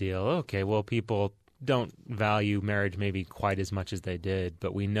big of a deal. Okay, well, people don't value marriage maybe quite as much as they did,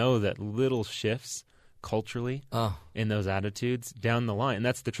 but we know that little shifts culturally in those attitudes down the line, and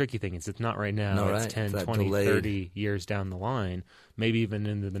that's the tricky thing, is it's not right now. It's 10, 20, delayed 30 years down the line, maybe even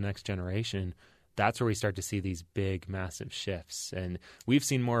into the next generation. That's where we start to see these big, massive shifts. And we've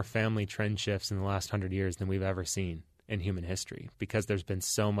seen more family trend shifts in the last 100 years than we've ever seen in human history because there's been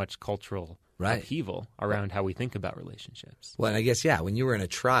so much cultural Right. upheaval around how we think about relationships. Well, and I guess, when you were in a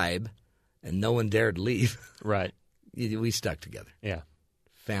tribe and no one dared leave, Right. we stuck together. Yeah.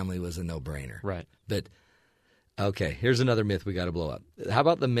 Family was a no-brainer. Right. But, okay, here's another myth we got to blow up. How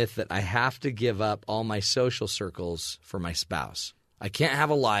about the myth that I have to give up all my social circles for my spouse? I can't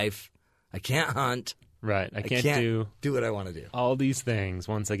have a life. I can't hunt. Right. I can't do what I want to do. all these things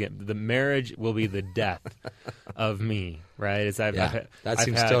once I get the marriage will be the death of me, right? I've that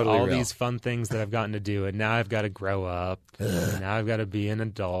seems had totally all real. these fun things that I've gotten to do, and now I've got to grow up. And now I've got to be an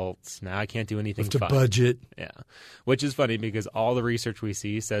adult. Now I can't do anything fun. budget. Yeah, which is funny because all the research we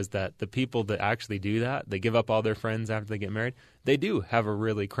see says that the people that actually do that, they give up all their friends after they get married, they do have a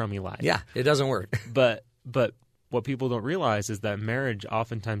really crummy life. Yeah, it doesn't work. But what people don't realize is that marriage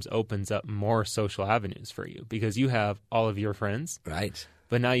oftentimes opens up more social avenues for you because you have all of your friends, Right.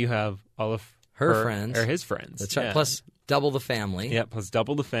 but now you have all of Her friends. or his friends. That's right. Yeah. Plus double the family. Yeah, plus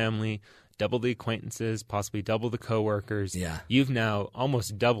double the family, double the acquaintances, possibly double the coworkers. Yeah. You've now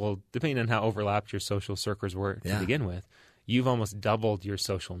almost doubled, depending on how overlapped your social circles were to begin with, you've almost doubled your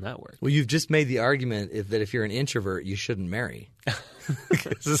social network. Well, you've just made the argument that if you're an introvert, you shouldn't marry.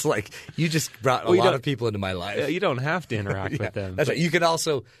 Because it's like you just brought a lot of people into my life. You don't have to interact with them. That's right. You can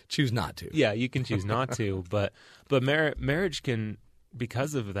also choose not to. Yeah, you can choose not to, but marriage can,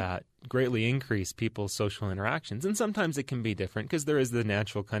 because of that, greatly increase people's social interactions. And sometimes it can be different because there is the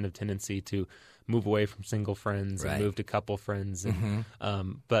natural kind of tendency to move away from single friends and move to couple friends. And,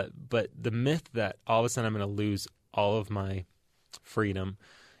 but the myth that all of a sudden I'm going to lose all of my freedom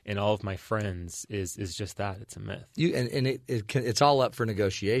and all of my friends is just that. It's a myth. It's all up for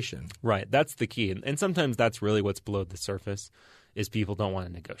negotiation. Right. That's the key. And sometimes that's really what's below the surface is people don't want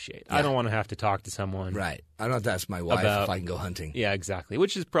to negotiate. Yeah. I don't want to have to talk to someone. Right. I don't have to ask my wife if I can go hunting. Yeah, exactly.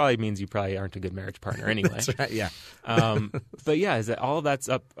 Which probably means you probably aren't a good marriage partner anyway. That's right, yeah. But yeah, is that all of that's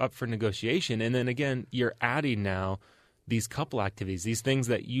up for negotiation. And then again, you're adding now these couple activities, these things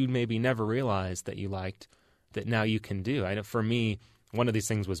that you maybe never realized that you liked that now you can do. I know for me, one of these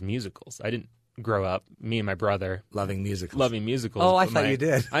things was musicals. I didn't grow up, me and my brother, loving musicals. Oh, I thought you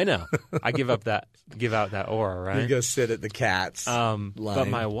did. I know. I give out that aura, right? You go sit at the Cats. But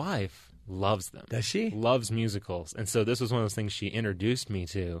my wife loves them. Does she? Loves musicals, and so this was one of those things she introduced me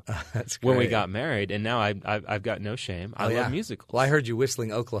to that's great. when we got married, and now I've got no shame. I love musicals. Well, I heard you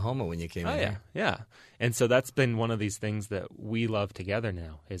whistling Oklahoma when you came in here. Yeah. And so that's been one of these things that we love together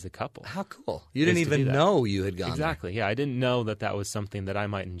now as a couple. How cool! You didn't even know you had gone exactly. there. Yeah, I didn't know that was something that I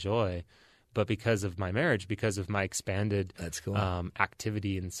might enjoy. But because of my marriage, because of my expanded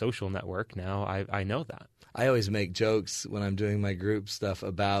activity and social network, now I know that. I always make jokes when I'm doing my group stuff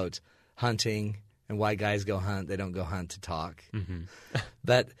about hunting and why guys go hunt. They don't go hunt to talk. Mm-hmm.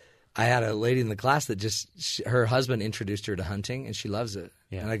 But I had a lady in the class that her husband introduced her to hunting, and she loves it.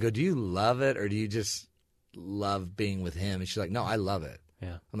 Yeah. And I go, do you love it, or do you just love being with him? And she's like, no, I love it.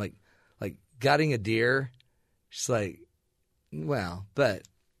 Yeah. I'm like gutting a deer. She's like, well, but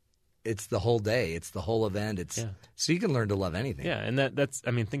it's the whole day. It's the whole event. So you can learn to love anything. Yeah, and that's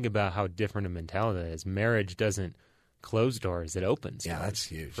think about how different a mentality that is. Marriage doesn't close doors; it opens. Yeah, that's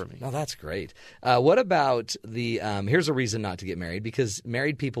huge for me. No, that's great. What about the? Here's a reason not to get married, because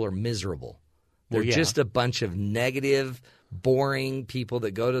married people are miserable. They're just a bunch of negative, boring people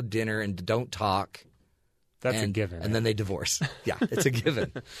that go to dinner and don't talk. That's a given. And then they divorce. Yeah, it's a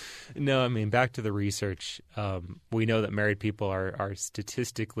given. No, back to the research. We know that married people are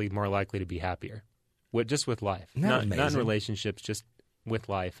statistically more likely to be happier, just with life. Not in relationships, just with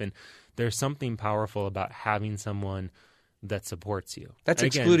life. And there's something powerful about having someone that supports you. That's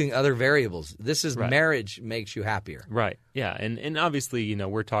excluding other variables. This is marriage makes you happier. Right, yeah. And obviously,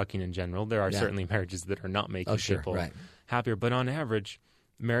 we're talking in general. There are certainly marriages that are not making people happier. But on average,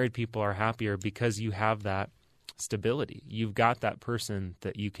 married people are happier because you have that stability. You've got that person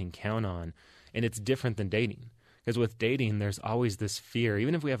that you can count on. And it's different than dating. Because with dating, there's always this fear.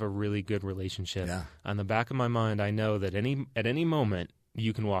 Even if we have a really good relationship, on the back of my mind, I know that at any moment,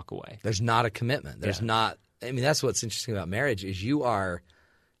 you can walk away. There's not a commitment. There's not. That's what's interesting about marriage is you are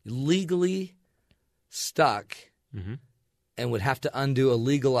legally stuck and would have to undo a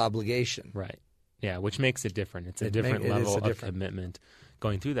legal obligation. Right. Yeah, which makes it different. It's a different level of commitment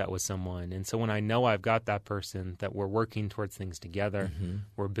going through that with someone. And so when I know I've got that person, that we're working towards things together,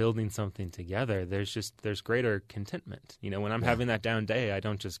 we're building something together, there's greater contentment. When I'm having that down day, I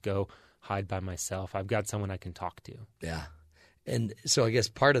don't just go hide by myself. I've got someone I can talk to. Yeah. And so I guess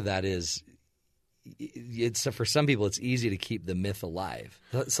part of that is for some people it's easy to keep the myth alive.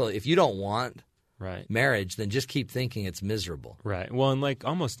 So if you don't want marriage, then just keep thinking it's miserable. Right. Well, and like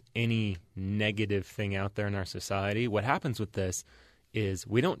almost any negative thing out there in our society, what happens with this is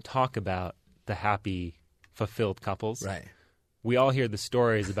we don't talk about the happy, fulfilled couples. Right. We all hear the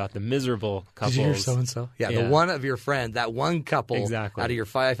stories about the miserable couples. Did you hear so-and-so? Yeah, the one of your friend, that one couple out of your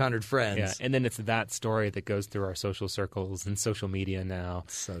 500 friends. Yeah, and then it's that story that goes through our social circles and social media now.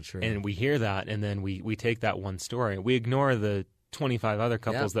 So true. And we hear that, and then we take that one story. We ignore the 25 other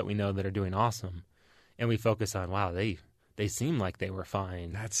couples that we know that are doing awesome. And we focus on, wow, they seem like they were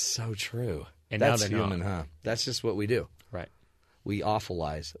fine. That's so true. And that's now they're human, not. huh? That's just what we do. Right. We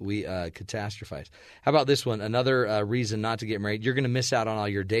awfulize. We catastrophize. How about this one? Another reason not to get married. You're going to miss out on all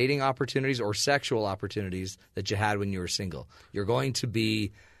your dating opportunities or sexual opportunities that you had when you were single. You're going to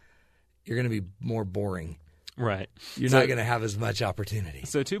be more boring. Right. You're not going to have as much opportunity.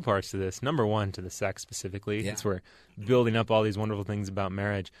 So 2 parts to this. Number 1, to the sex specifically. It's we're building up all these wonderful things about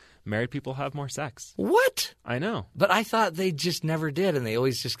marriage. Married people have more sex. What? I know. But I thought they just never did, and they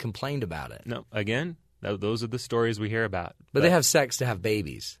always just complained about it. No, again, those are the stories we hear about. But they have sex to have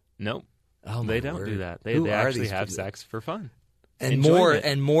babies. Nope. Oh, they don't word. do that. They Who are actually these have people? sex for fun. And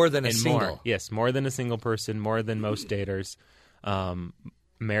Enjoyment. more than a And single. more. Yes, more than a single person, more than most daters.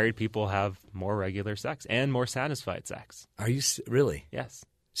 Married people have more regular sex and more satisfied sex. Are you really? Yes.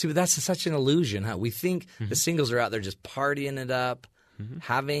 See, but that's such an illusion, huh? We think the singles are out there just partying it up,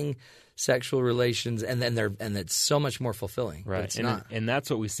 having sexual relations, and it's so much more fulfilling. Right. But it's not. And that's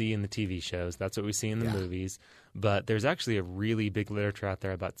what we see in the TV shows. That's what we see in the movies. But there's actually a really big literature out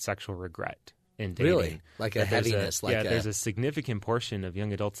there about sexual regret in dating. Really? Like a heaviness? There's a significant portion of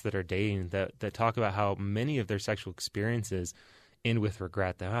young adults that are dating that talk about how many of their sexual experiences end with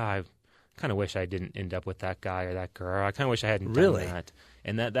regret. That, I kind of wish I didn't end up with that guy or that girl. I kind of wish I hadn't done that.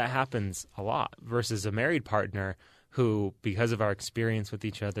 And that happens a lot versus a married partner who, because of our experience with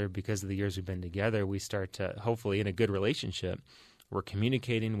each other, because of the years we've been together, we start to, hopefully in a good relationship, we're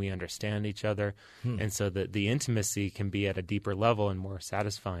communicating, we understand each other, and so that the intimacy can be at a deeper level and more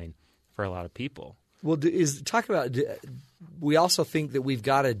satisfying for a lot of people. Well, we also think that we've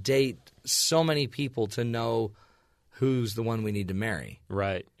got to date so many people to know who's the one we need to marry.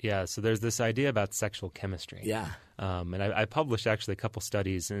 Right, yeah. So there's this idea about sexual chemistry. Yeah. And I published actually a couple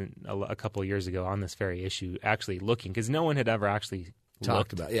studies a couple years ago on this very issue, actually looking, because no one had ever actually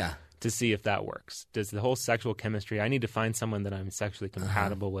talked about to see if that works. Does the whole sexual chemistry, I need to find someone that I'm sexually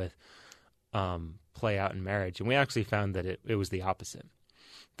compatible with, play out in marriage? And we actually found that it was the opposite,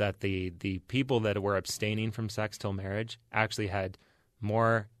 that the people that were abstaining from sex till marriage actually had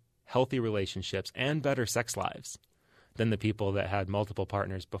more healthy relationships and better sex lives than the people that had multiple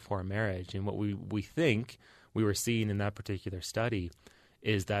partners before marriage. And what we think we were seeing in that particular study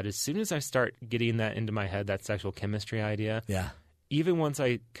is that as soon as I start getting that into my head, that sexual chemistry idea, even once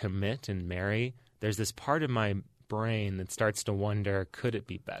I commit and marry, there's this part of my brain that starts to wonder, could it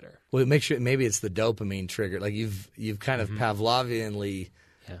be better? Well, make sure maybe it's the dopamine trigger. Like you've kind of Pavlovianly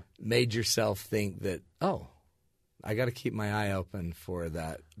made yourself think that, I got to keep my eye open for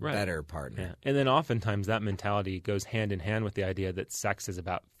that better partner. Yeah. And then oftentimes that mentality goes hand in hand with the idea that sex is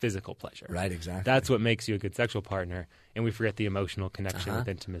about physical pleasure. Right, exactly. That's what makes you a good sexual partner. And we forget the emotional connection with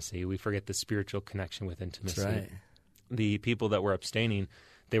intimacy. We forget the spiritual connection with intimacy. That's right. The people that were abstaining,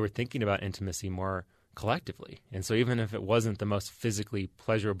 they were thinking about intimacy more collectively. And so even if it wasn't the most physically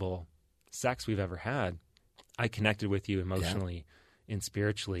pleasurable sex we've ever had, I connected with you emotionally and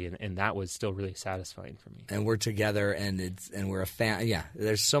spiritually, and that was still really satisfying for me. And we're together, and we're a fan. Yeah,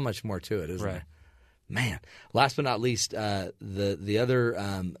 there's so much more to it, isn't there? Man. Last but not least, the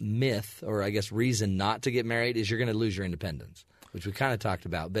other myth, or I guess reason not to get married, is you're going to lose your independence, which we kind of talked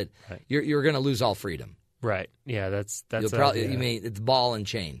about. But you're going to lose all freedom. Right. Yeah, that's you mean it's ball and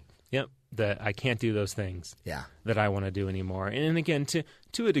chain. Yep. That I can't do those things that I want to do anymore. And again,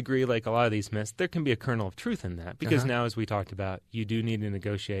 to a degree, like a lot of these myths, there can be a kernel of truth in that. Because now, as we talked about, you do need to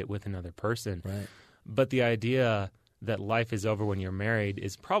negotiate with another person. Right. But the idea that life is over when you're married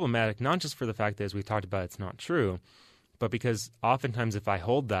is problematic, not just for the fact that, as we talked about, it's not true, but because oftentimes if I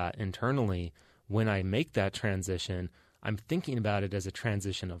hold that internally, when I make that transition, I'm thinking about it as a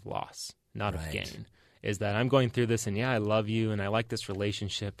transition of loss, not of gain. Is that I'm going through this and I love you and I like this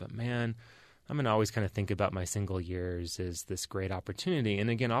relationship, but man, I'm going to always kind of think about my single years as this great opportunity. And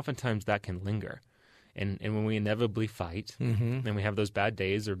again, oftentimes that can linger. And when we inevitably fight and we have those bad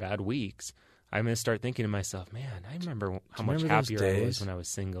days or bad weeks, I'm going to start thinking to myself, man, I remember how much happier I was when I was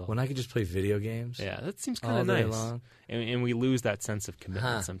single. When I could just play video games. Yeah, that seems kind of nice. And we lose that sense of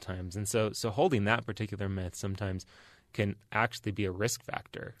commitment sometimes. And so holding that particular myth sometimes can actually be a risk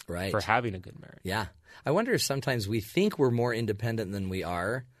factor for having a good marriage. Yeah. I wonder if sometimes we think we're more independent than we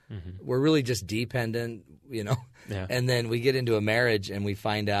are We're really just dependent, Yeah. And then we get into a marriage and we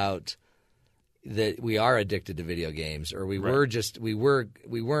find out that we are addicted to video games, or we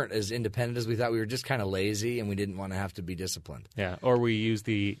weren't as independent as we thought. We were just kind of lazy and we didn't want to have to be disciplined. Yeah, or we use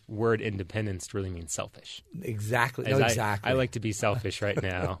the word independence to really mean selfish. Exactly. I like to be selfish right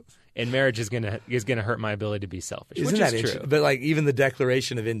now. And marriage is gonna hurt my ability to be selfish, Isn't which that is true. But even the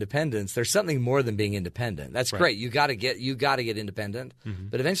Declaration of Independence, there's something more than being independent. That's great. You got to get independent,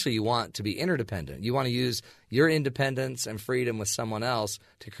 but eventually you want to be interdependent. You want to use your independence and freedom with someone else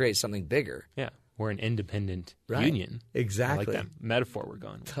to create something bigger. Yeah, we're an independent union. Exactly. I like that metaphor we're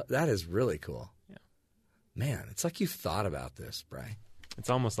going with. That is really cool. Yeah, man, it's like you've thought about this, Bri. It's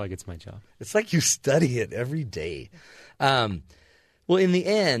almost like it's my job. It's like you study it every day. Well, in the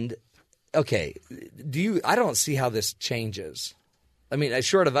end, okay, I don't see how this changes. I mean,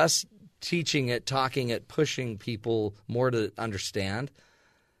 short of us teaching it, talking it, pushing people more to understand,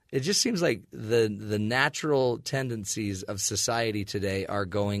 it just seems like the natural tendencies of society today are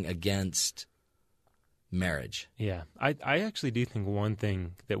going against marriage. Yeah, I actually do think one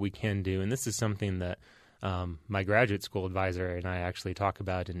thing that we can do, and this is something that my graduate school advisor and I actually talk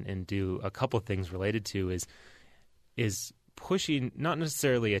about and do a couple things related to, is pushing, not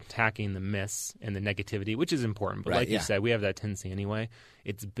necessarily attacking the myths and the negativity, which is important, but you said, we have that tendency anyway.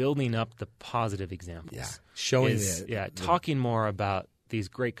 It's building up the positive examples. Yeah, showing talking more about these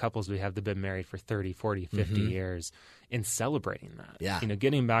great couples we have that have been married for 30, 40, 50 years and celebrating that. Yeah.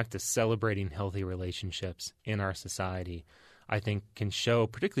 Getting back to celebrating healthy relationships in our society, I think can show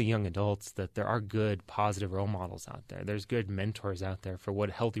particularly young adults that there are good, positive role models out there. There's good mentors out there for what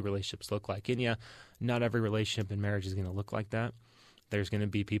healthy relationships look like. And not every relationship in marriage is going to look like that. There's going to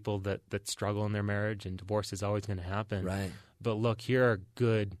be people that struggle in their marriage, and divorce is always going to happen. Right. But look, here are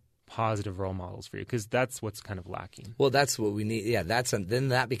good, positive role models for you, because that's what's kind of lacking. Well, that's what we need. Yeah, then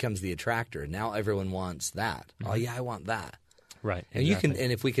that becomes the attractor. Now everyone wants that. Oh, yeah, I want that. Right. And exactly.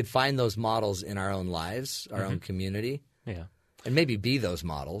 and if we could find those models in our own lives, our own community. Yeah. And maybe be those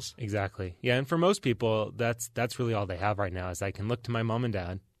models. Exactly. Yeah, and for most people, that's really all they have right now is I can look to my mom and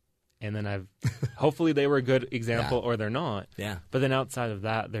dad, and then hopefully they were a good example or they're not. Yeah. But then outside of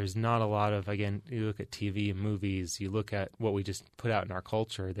that, there's not a lot of, again, you look at TV and movies, you look at what we just put out in our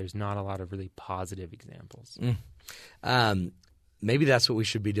culture, there's not a lot of really positive examples. Maybe that's what we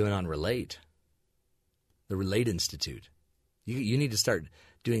should be doing on Relate, the Relate Institute. You need to start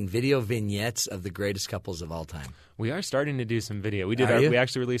doing video vignettes of the greatest couples of all time. We are starting to do some video. We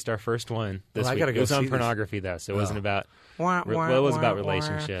actually released our first one this week. It was on pornography, though, so it wasn't about it was about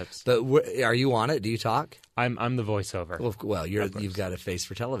relationships. But are you on it? Do you talk? I'm the voiceover. Well, you've got a face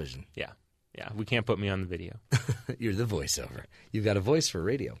for television. Yeah, we can't put me on the video. You're the voiceover. You've got a voice for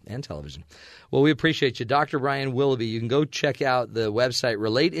radio and television. Well, we appreciate you. Dr. Brian Willoughby, you can go check out the website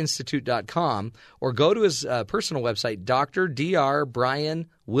relateinstitute.com or go to his personal website,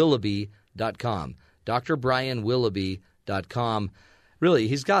 drbrianwilloughby.com. drbrianwilloughby.com. Really,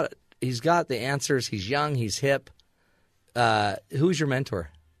 he's got the answers. He's young. He's hip. Who's your mentor?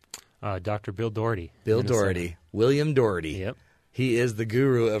 Dr. Bill Doherty. Bill Doherty. William Doherty. Yep. He is the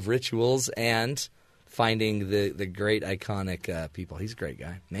guru of rituals and finding the great iconic people. He's a great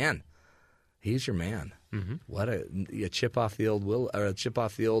guy, man. He's your man. Mm-hmm. What a chip off the old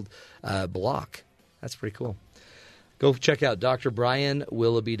block. That's pretty cool. Go check out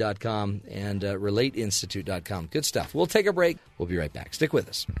drbrianwilloughby.com and relateinstitute.com. Good stuff. We'll take a break. We'll be right back. Stick with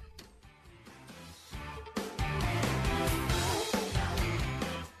us.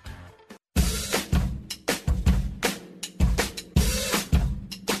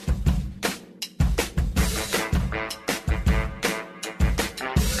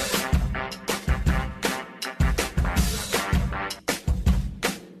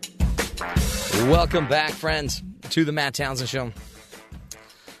 Welcome back, friends, to the Matt Townsend Show.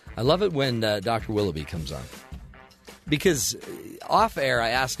 I love it when Dr. Willoughby comes on, because off air I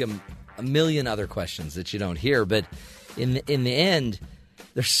ask him a million other questions that you don't hear, but in the end,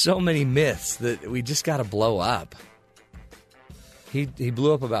 there's so many myths that we just got to blow up. He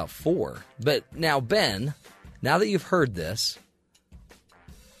blew up about 4. But now, Ben, now that you've heard this,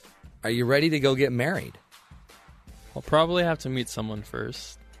 are you ready to go get married? I'll probably have to meet someone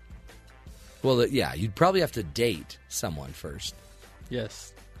first. Well, yeah, you'd probably have to date someone first.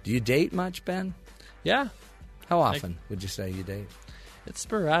 Yes. Do you date much, Ben? Yeah. How often would you say you date? It's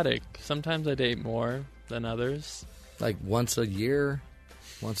sporadic. Sometimes I date more than others. Like once a year,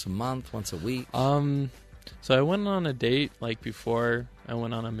 once a month, once a week? So I went on a date before I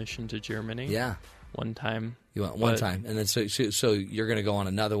went on a mission to Germany. Yeah. One time. You went one time. And then so you're going to go on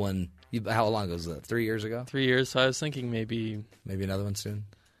another one. How long ago was that? 3 years ago? 3 years. So I was thinking maybe another one soon?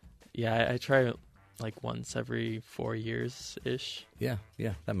 Yeah, I try like once every 4 years-ish. Yeah,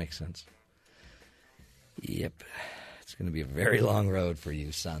 that makes sense. Yep. It's going to be a very long road for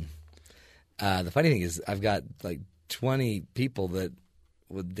you, son. The funny thing is I've got like 20 people that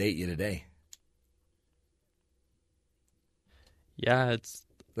would date you today. Yeah,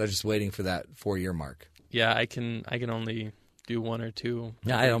 They're just waiting for that 4-year mark. Yeah, I can only do 1 or 2.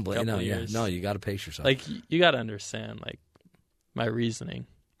 Yeah, I don't blame you. No, years. No, you got to pace yourself. Like, you got to understand, like, my reasoning.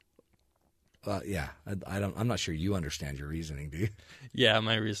 Yeah, I'm not sure you understand your reasoning, do you? Yeah,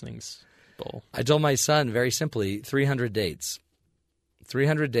 my reasoning's bull. I told my son very simply, 300 dates.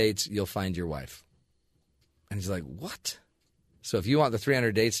 300 dates, you'll find your wife. And he's like, what? So if you want the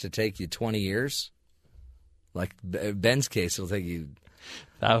 300 dates to take you 20 years, like Ben's case, it'll take you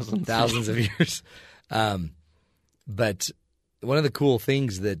thousands of years. But one of the cool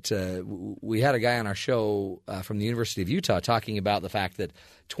things that we had a guy on our show from the University of Utah talking about the fact that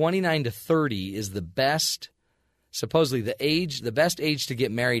 29 to 30 is the best, supposedly the best age to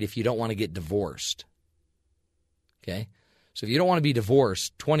get married if you don't want to get divorced. Okay? So if you don't want to be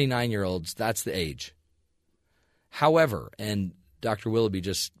divorced, 29-year-olds, that's the age. However, and Dr. Willoughby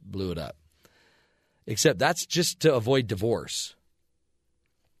just blew it up, except that's just to avoid divorce.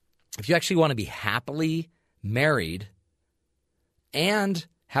 If you actually want to be happily married and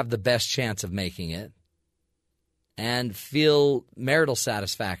have the best chance of making it and feel marital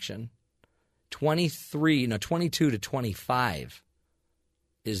satisfaction, 22 to 25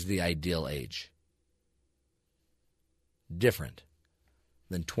 is the ideal age. Different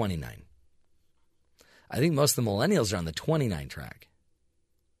than 29. I think most of the millennials are on the 29 track.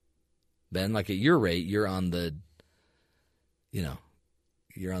 Ben, like at your rate, you're on the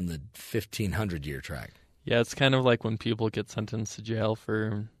 1,500-year track. Yeah, it's kind of like when people get sentenced to jail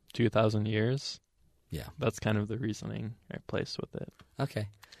for 2,000 years. Yeah. That's kind of the reasoning I placed with it. Okay.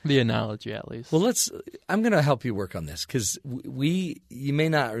 The analogy, at least. Well, I'm going to help you work on this because you may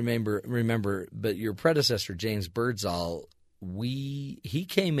not remember, but your predecessor, James Birdsall, he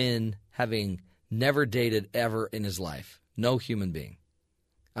came in having never dated ever in his life. No human being.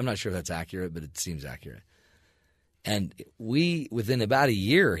 I'm not sure if that's accurate, but it seems accurate. And within about a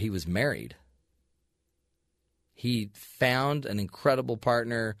year, he was married. He found an incredible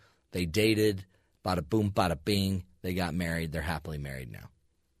partner. They dated. Bada boom, bada bing. They got married. They're happily married now.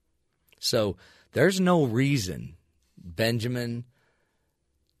 So there's no reason, Benjamin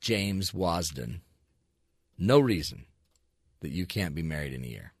James Wasden, no reason that you can't be married in a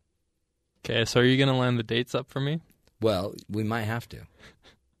year. Okay, so are you going to line the dates up for me? Well, we might have to.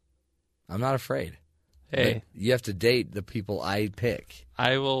 I'm not afraid. Hey. But you have to date the people I pick.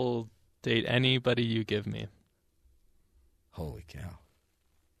 I will date anybody you give me. Holy cow.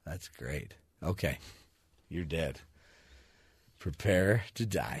 That's great. Okay. You're dead. Prepare to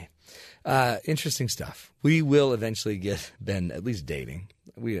die. Interesting stuff. We will eventually get Ben at least dating.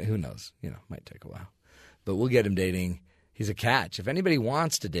 Who knows? Might take a while. But we'll get him dating. He's a catch. If anybody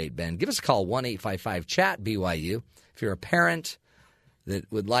wants to date Ben, give us a call, 1-855-CHAT-BYU. If you're a parent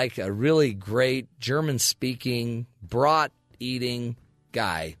that would like a really great German-speaking, brat-eating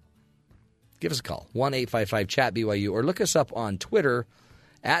guy, give us a call, 1-855-CHAT-BYU, or look us up on Twitter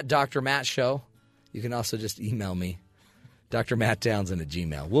at Dr. Matt Show. You can also just email me, Dr. Matt Townsend at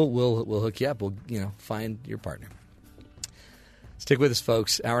Gmail. We'll hook you up. We'll find your partner. Stick with us,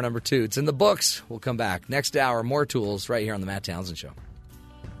 folks. Hour number 2. It's in the books. We'll come back. Next hour, more tools right here on the Matt Townsend Show.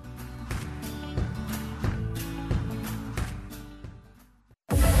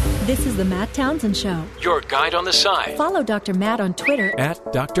 This is the Matt Townsend Show. Your guide on the side. Follow Dr. Matt on Twitter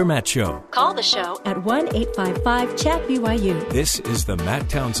At Dr. Matt Show. Call the show at 1-855-CHAT-BYU. This is the Matt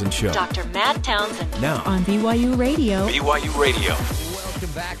Townsend Show. Dr. Matt Townsend. Now On BYU Radio. BYU Radio.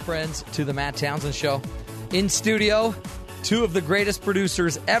 Welcome back, friends, to the Matt Townsend Show. In studio, 2 of the greatest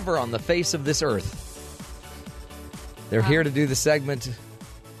producers ever on the face of this earth. They're here to do the segment.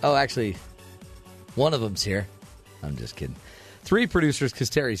 Oh, actually, one of them's here. I'm just kidding. 3 producers, because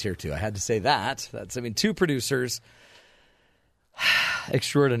Terry's here too. I had to say that. 2 producers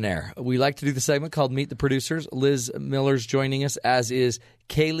extraordinaire. We like to do the segment called Meet the Producers. Liz Miller's joining us, as is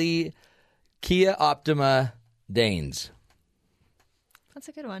Kaylee Kia Optima Danes. That's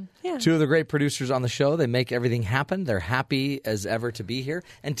a good one. Yeah. 2 of the great producers on the show. They make everything happen. They're happy as ever to be here.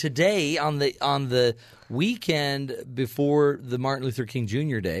 And today, on the weekend before the Martin Luther King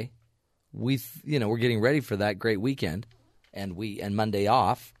Jr. Day, we're getting ready for that great weekend, and Monday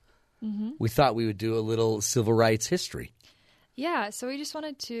off. Mm-hmm. We thought we would do a little civil rights history. Yeah, so we just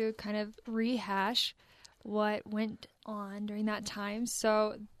wanted to kind of rehash what went on during that time.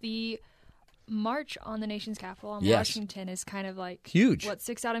 So the march on the nation's capital on Yes. Washington is kind of like Huge. what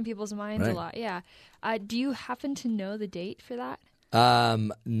sticks out in people's minds Right. a lot. Yeah. Do you happen to know the date for that?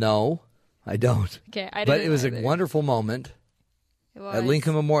 No, I don't. Okay, I didn't. But it was a either. wonderful moment It was. at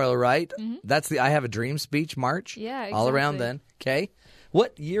Lincoln Memorial, right? That's the I Have a Dream speech march. Yeah, all around exactly. then. Okay,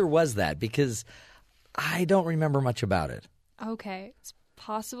 what year was that? Because I don't remember much about it. Okay, it's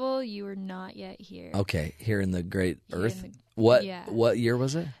possible you were not yet here. Okay, here in the Great Here Earth. in the- What yeah. what year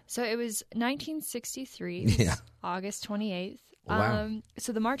was it? So it was 1963, Yeah. August 28th. Wow.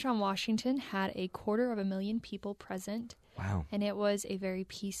 So the March on Washington had 250,000 people present, Wow. and it was a very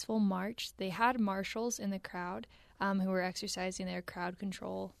peaceful march. They had marshals in the crowd who were exercising their crowd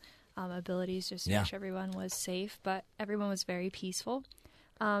control abilities just to Yeah. make sure everyone was safe, but everyone was very peaceful.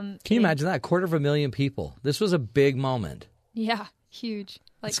 Can you imagine that? 250,000 people. This was a big moment. Yeah, huge.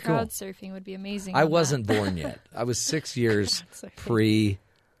 Like That's cool. crowd surfing would be amazing. I on that. wasn't born yet. I was 6 years Crowd surfing.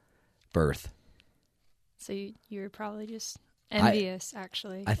 pre-birth. So you were probably just envious,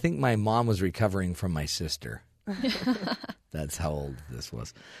 actually. I think my mom was recovering from my sister. That's how old this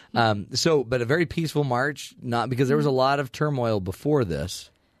was. But a very peaceful march, not because there was a lot of turmoil before this.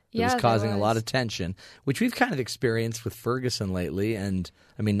 It Yeah, was there causing a lot was. of tension, which we've kind of experienced with Ferguson lately. And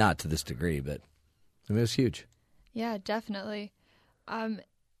I mean, not to this degree, but I mean, it was huge. Yeah, definitely.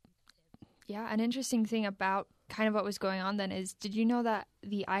 Yeah, an interesting thing about kind of what was going on then is, did you know that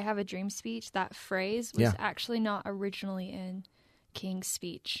the I Have a Dream speech, that phrase, was Yeah. actually not originally in King's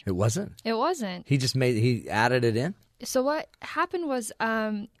speech? It wasn't. It wasn't. He added it in? So what happened was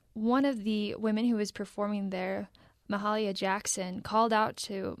one of the women who was performing there, Mahalia Jackson, called out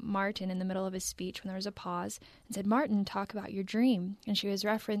to Martin in the middle of his speech when there was a pause and said, "Martin, talk about your dream." And she was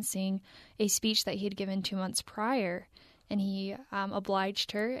referencing a speech that he had given 2 months prior. And he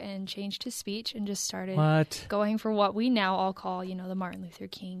obliged her and changed his speech and just started going for what we now all call, the Martin Luther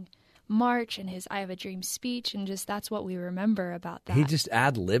King March and his I Have a Dream speech. And just that's what we remember about that. He just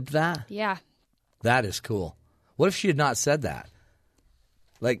ad-libbed that? Yeah. That is cool. What if she had not said that?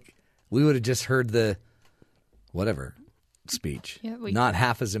 Like, we would have just heard the whatever speech. Yeah, not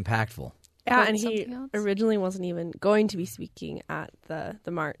half as impactful. Yeah, and he something else? originally wasn't even going to be speaking at the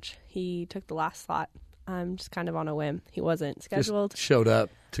march. He took the last slot, just kind of on a whim. He wasn't scheduled. Just showed up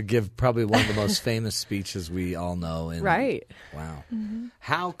to give probably one of the most famous speeches we all know. Right. Wow. Mm-hmm.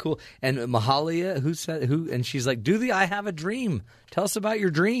 How cool. And Mahalia, and she's like, do the I Have a Dream. Tell us about your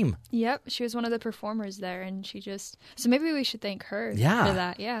dream. Yep. She was one of the performers there. And she just, so maybe we should thank her Yeah. for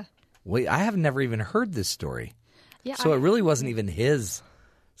that. Yeah. Wait, I have never even heard this story. Yeah. So it really wasn't even his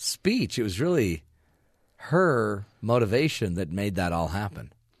speech. It was really her motivation that made that all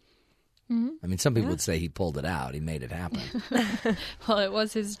happen. Mm-hmm. I mean, some people would say he pulled it out. He made it happen. Well, it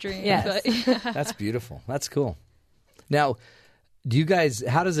was his dream. Yes. But, That's beautiful. That's cool. Now, do you guys,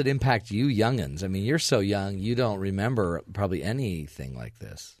 how does it impact you youngins? I mean, you're so young, you don't remember probably anything like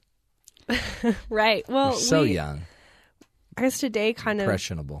this. Right. Well, You're so young, I guess today kind of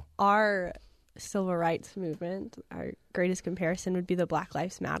impressionable. our civil rights movement, our greatest comparison would be the Black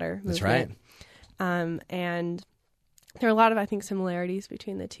Lives Matter movement. That's right. And there are a lot of, I think, similarities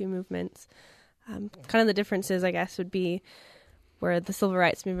between the two movements. Kind of the differences, I guess, would be where the civil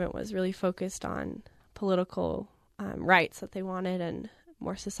rights movement was really focused on political rights that they wanted and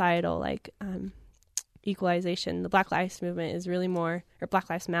more societal, like equalization. The Black Lives Movement is really more, or Black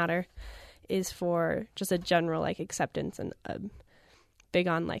Lives Matter is for just a general like acceptance and big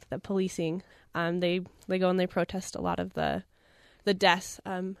on like the policing. They go and they protest a lot of the deaths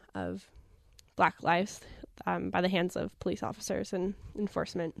of Black lives by the hands of police officers and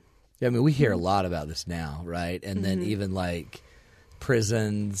enforcement. Yeah, I mean, we hear a lot about this now, right? And then even like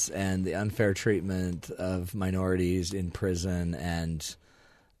prisons and the unfair treatment of minorities in prison and,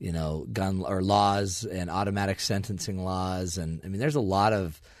 gun or laws and automatic sentencing laws. And I mean, there's a lot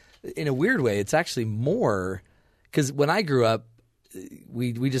of, in a weird way, it's actually more, because when I grew up,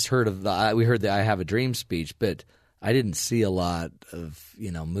 we just heard of we heard the I Have a Dream speech, but I didn't see a lot of,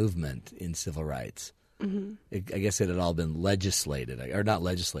 movement in civil rights. Mm-hmm. I guess it had all been legislated, or not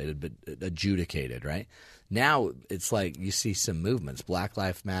legislated, but adjudicated, right? Now it's like you see some movements. Black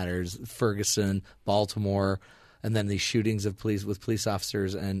Lives Matters, Ferguson, Baltimore, and then these shootings of police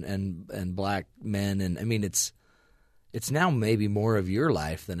officers and black men. And I mean, it's now maybe more of your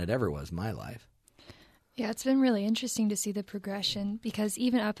life than it ever was my life. yeah, it's been really interesting to see the progression because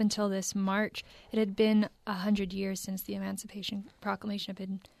even up until this March, it had been 100 years since the Emancipation Proclamation had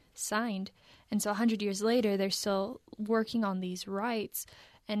been signed. And so 100 years later, they're still working on these rights.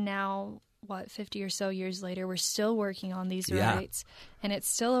 And now 50 or so years later, we're still working on these Yeah. rights, and it's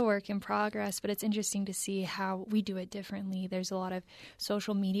still a work in progress, but it's interesting to see how we do it differently. There's a lot of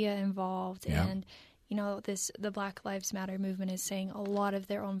social media involved, Yeah. and the Black Lives Matter movement is saying a lot of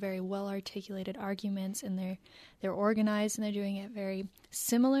their own very well articulated arguments, and they're organized, and they're doing it very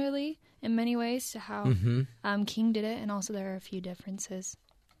similarly in many ways to how King did it, and also there are a few differences.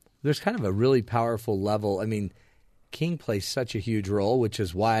 There's kind of a really powerful level. I mean, King plays such a huge role, which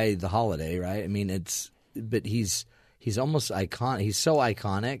is why the holiday, right? I mean, but he's almost iconic. He's so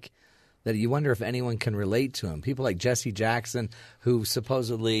iconic that you wonder if anyone can relate to him. People like Jesse Jackson, who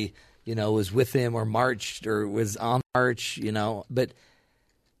supposedly, was with him or marched or was on march, but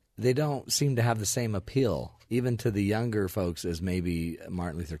they don't seem to have the same appeal, even to the younger folks, as maybe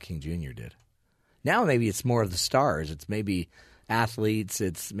Martin Luther King Jr. did. Now maybe it's more of the stars. It's maybe athletes.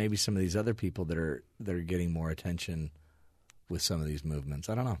 It's maybe some of these other people that are getting more attention with some of these movements.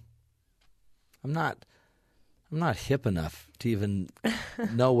 I don't know. I'm not hip enough to even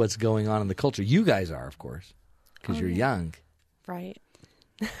know what's going on in the culture. You guys are, of course, because you're young. Right.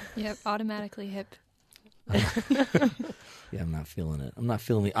 Yep, automatically hip. Yeah, I'm not feeling it. I'm not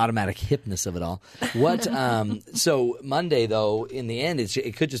feeling the automatic hipness of it all. What? So Monday, though, in the end,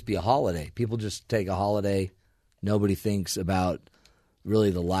 it could just be a holiday. People just take a holiday. Nobody thinks about really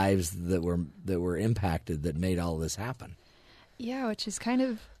the lives that were impacted that made all this happen. Yeah, which is kind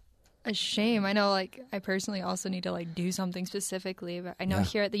of a shame. I know, I personally also need to do something specifically, but I know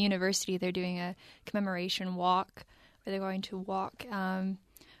here at the university they're doing a commemoration walk where they're going to walk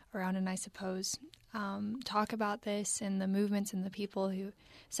around and I suppose talk about this and the movements and the people who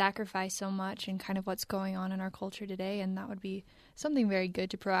sacrifice so much and kind of what's going on in our culture today. And that would be something very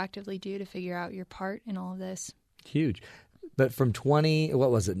good to proactively do to figure out your part in all of this. Huge. But from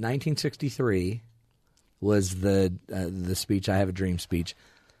 1963 was the speech, I Have a Dream speech,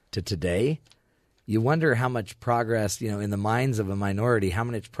 to today, you wonder how much progress, in the minds of a minority, how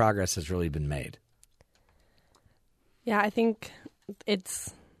much progress has really been made. Yeah, I think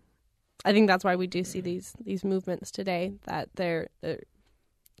that's why we do see these movements today, that they're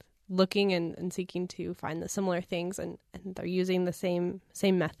looking and seeking to find the similar things, and they're using the same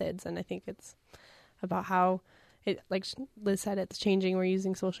methods. And I think it's about how it, like Liz said, it's changing. We're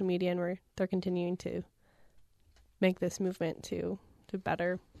using social media, and they're continuing to make this movement to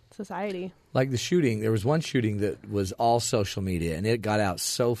better society. Like the shooting, there was one shooting that was all social media, and it got out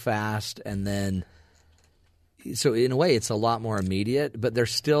so fast, and then so in a way it's a lot more immediate, but there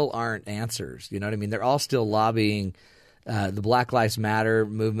still aren't answers. You know what I mean? They're all still lobbying. The Black Lives Matter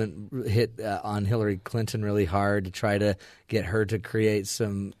movement hit on Hillary Clinton really hard to try to get her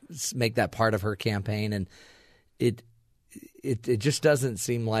to make that part of her campaign, and it just doesn't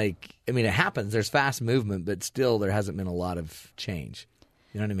seem like, I mean, it happens. There's fast movement, but still there hasn't been a lot of change.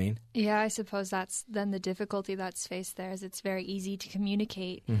 You know what I mean? Yeah, I suppose that's then the difficulty that's faced there is it's very easy to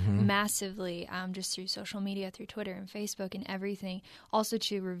communicate massively just through social media, through Twitter and Facebook and everything. Also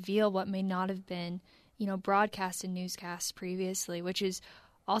to reveal what may not have been, broadcast in newscasts previously, which is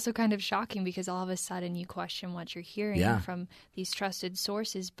also kind of shocking because all of a sudden you question what you're hearing from these trusted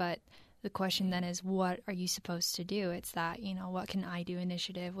sources. But the question then is, what are you supposed to do? It's that, what can I do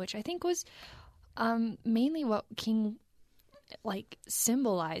initiative, which I think was mainly what King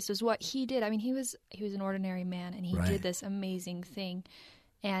symbolized, was what he did. I mean, he was an ordinary man, and he did this amazing thing,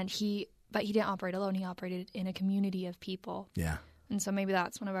 but he didn't operate alone. He operated in a community of people. Yeah. And so maybe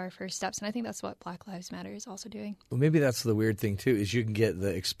that's one of our first steps, and I think that's what Black Lives Matter is also doing. Well, maybe that's the weird thing too, is you can get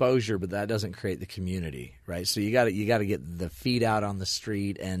the exposure, but that doesn't create the community, right? So you got to get the feet out on the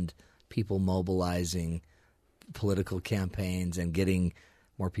street and people mobilizing political campaigns and getting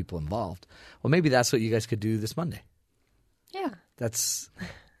more people involved. Well, maybe that's what you guys could do this Monday. Yeah. Let's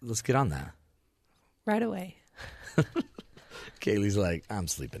get on that. Right away. Kaylee's like, I'm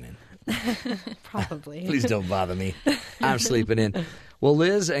sleeping in. Probably. Please don't bother me. I'm sleeping in. Well,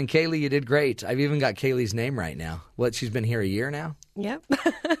 Liz and Kaylee, you did great. I've even got Kaylee's name right now. She's been here a year now? Yep.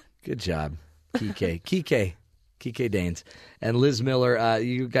 Good job. Kike Danes. And Liz Miller,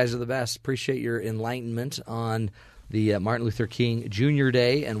 you guys are the best. Appreciate your enlightenment on the Martin Luther King Jr.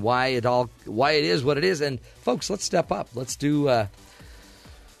 Day and why it is what it is. And folks, let's step up. Let's do our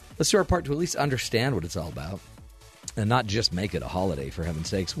part to at least understand what it's all about and not just make it a holiday, for heaven's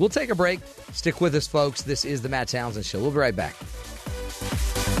sakes. We'll take a break. Stick with us, folks. This is the Matt Townsend Show. We'll be right back.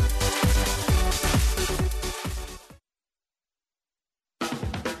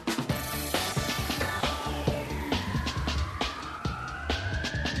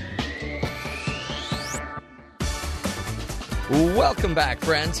 Welcome back,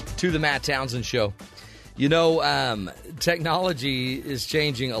 friends, to the Matt Townsend Show. Technology is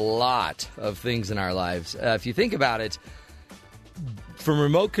changing a lot of things in our lives. If you think about it, from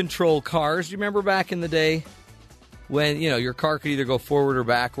remote control cars, do you remember back in the day when, your car could either go forward or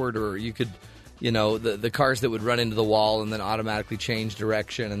backward, or you could, the cars that would run into the wall and then automatically change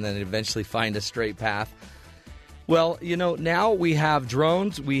direction and then eventually find a straight path? Well, now we have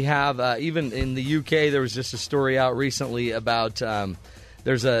drones. We have, even in the UK, there was just a story out recently about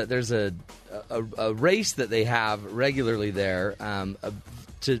there's a race that they have regularly there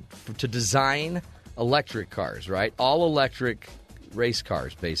to design electric cars, right? All electric race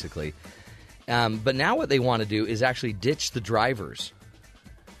cars, basically. But now what they want to do is actually ditch the drivers.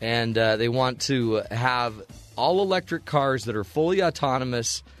 And they want to have all electric cars that are fully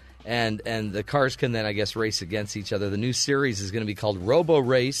autonomous, and the cars can then, I guess, race against each other. The new series is going to be called Robo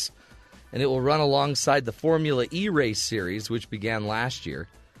Race, and it will run alongside the Formula E race series, which began last year,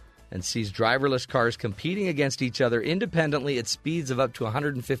 and sees driverless cars competing against each other independently at speeds of up to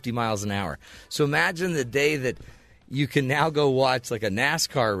 150 miles an hour. So imagine the day that you can now go watch like a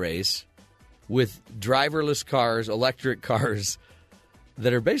NASCAR race with driverless cars, electric cars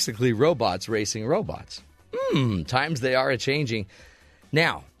that are basically robots racing robots. Times they are a-changing.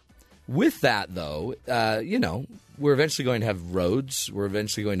 Now, with that, though, we're eventually going to have roads. We're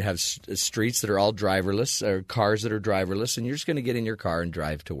eventually going to have streets that are all driverless, or cars that are driverless, and you're just going to get in your car and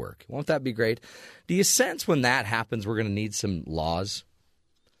drive to work. Won't that be great? Do you sense when that happens we're going to need some laws?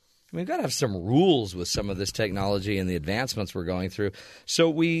 I mean, we've got to have some rules with some of this technology and the advancements we're going through. So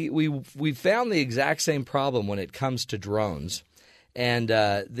we found the exact same problem when it comes to drones and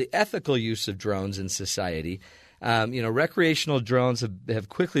the ethical use of drones in society. Recreational drones have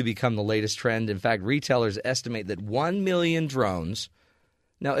quickly become the latest trend. In fact, retailers estimate that 1 million drones –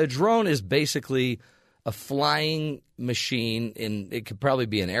 now, a drone is basically a flying machine. It could probably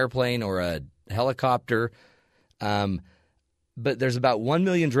be an airplane or a helicopter. But there's about 1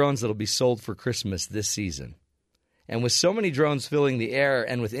 million drones that will be sold for Christmas this season. And with so many drones filling the air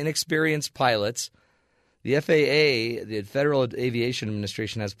and with inexperienced pilots, the FAA, the Federal Aviation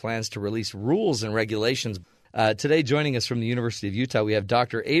Administration, has plans to release rules and regulations. Today, joining us from the University of Utah, we have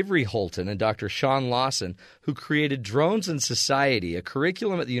Dr. Avery Holton and Dr. Sean Lawson, who created Drones in Society, a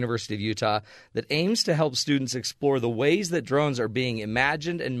curriculum at the University of Utah that aims to help students explore the ways that drones are being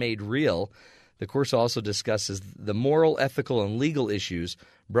imagined and made real. The course also discusses the moral, ethical, and legal issues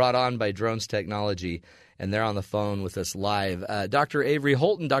brought on by drones technology, and they're on the phone with us live. Dr. Avery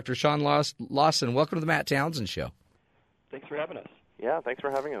Holton, Dr. Sean Lawson, welcome to the Matt Townsend Show. Thanks for having us. Yeah, thanks for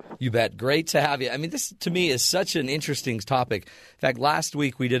having us. You bet. Great to have you. I mean, this, to me, is such an interesting topic. In fact, last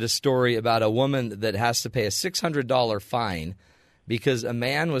week we did a story about a woman that has to pay a $600 fine because a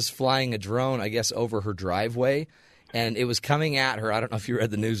man was flying a drone, I guess, over her driveway, and it was coming at her. I don't know if you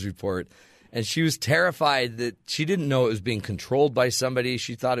read the news report. And she was terrified that she didn't know it was being controlled by somebody.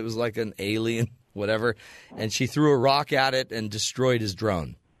 She thought it was like an alien, whatever. And she threw a rock at it and destroyed his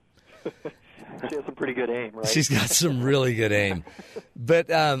drone. She has some pretty good aim, right? She's got some really good aim. But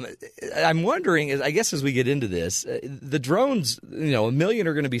I'm wondering, I guess as we get into this, the drones, 1 million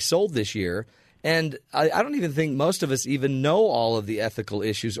are going to be sold this year. And I don't even think most of us even know all of the ethical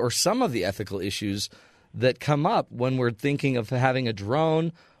issues or some of the ethical issues that come up when we're thinking of having a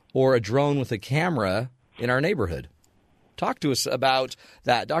drone or a drone with a camera in our neighborhood. Talk to us about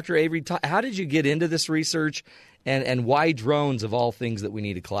that. Dr. Avery, how did you get into this research and why drones of all things that we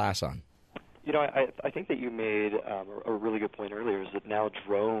need a class on? I think that you made a really good point earlier, is that now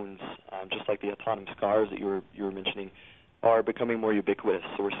drones, just like the autonomous cars that you were mentioning, are becoming more ubiquitous.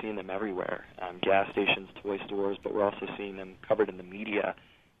 So we're seeing them everywhere, gas stations, toy stores, but we're also seeing them covered in the media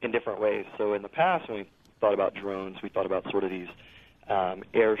in different ways. So in the past, when we thought about drones, we thought about sort of these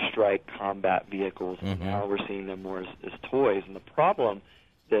airstrike combat vehicles, and now we're seeing them more as toys. And the problem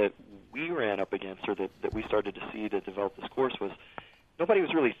that we ran up against, or that we started to see to develop this course, was nobody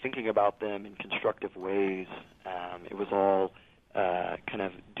was really thinking about them in constructive ways. It was all kind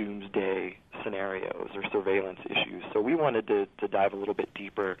of doomsday scenarios or surveillance issues. So we wanted to dive a little bit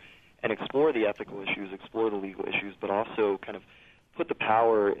deeper and explore the ethical issues, explore the legal issues, but also kind of put the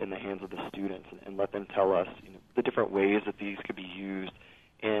power in the hands of the students and let them tell us the different ways that these could be used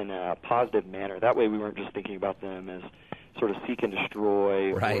in a positive manner. That way we weren't just thinking about them as sort of seek and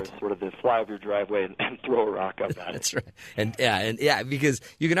destroy, right, or sort of the fly over your driveway and throw a rock up at it. That's right. And because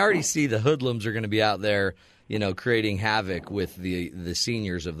you can already see the hoodlums are going to be out there, creating havoc with the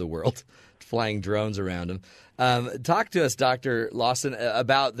seniors of the world, flying drones around them. Talk to us, Dr. Lawson,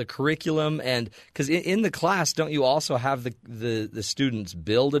 about the curriculum, and because in the class, don't you also have the students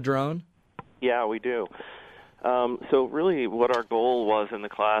build a drone? Yeah, we do. So really what our goal was in the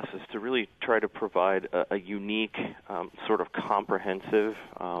class is to really try to provide a unique sort of comprehensive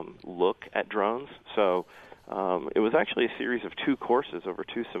look at drones. So it was actually a series of 2 courses over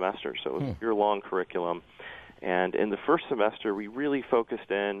 2 semesters, so it was a year-long curriculum. And in the first semester, we really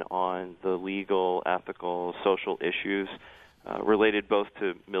focused in on the legal, ethical, social issues related both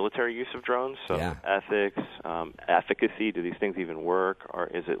to military use of drones, so ethics, efficacy, do these things even work, or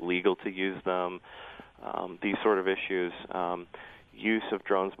is it legal to use them, these sort of issues, use of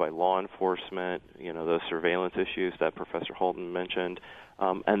drones by law enforcement, those surveillance issues that Professor Holton mentioned,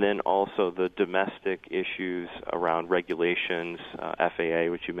 and then also the domestic issues around regulations, FAA,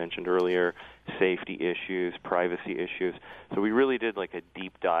 which you mentioned earlier, safety issues, privacy issues. So we really did like a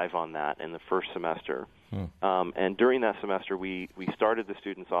deep dive on that in the first semester. And during that semester, we started the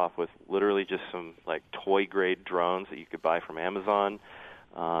students off with literally just some like toy-grade drones that you could buy from Amazon.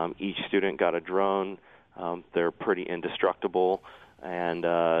 Each student got a drone. They're pretty indestructible. And,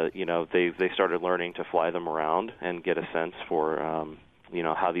 they started learning to fly them around and get a sense for,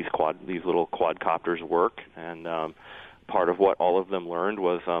 how these little quadcopters work. And part of what all of them learned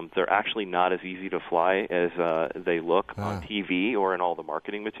was they're actually not as easy to fly as they look on TV or in all the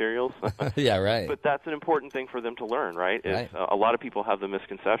marketing materials. Yeah, right. But that's an important thing for them to learn, right? A lot of people have the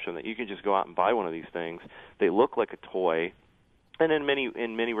misconception that you can just go out and buy one of these things. They look like a toy, and in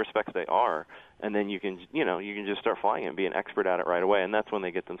many respects they are. And then you can just start flying and be an expert at it right away, and that's when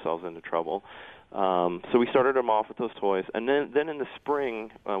they get themselves into trouble. So we started them off with those toys, and then in the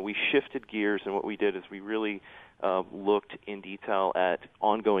spring we shifted gears, and what we did is we really looked in detail at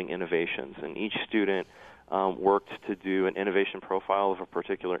ongoing innovations, and each student worked to do an innovation profile of a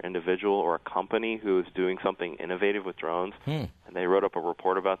particular individual or a company who is doing something innovative with drones, and they wrote up a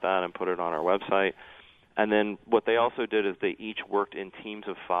report about that and put it on our website. And then what they also did is they each worked in teams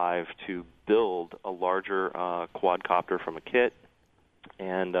of 5 to build a larger quadcopter from a kit,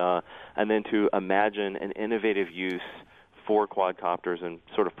 and then to imagine an innovative use for quadcopters and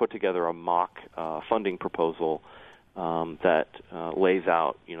sort of put together a mock funding proposal that lays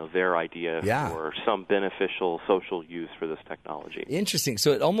out, their idea for some beneficial social use for this technology. Interesting.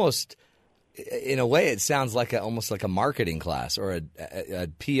 So it almost, in a way, it sounds like almost like a marketing class or a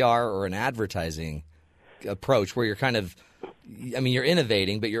PR or an advertising approach where you're kind of, you're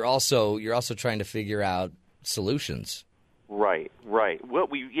innovating, but you're also trying to figure out solutions. Right. Well,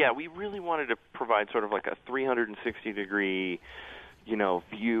 we really wanted to provide sort of like a 360-degree,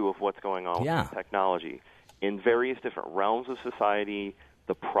 view of what's going on with the technology in various different realms of society,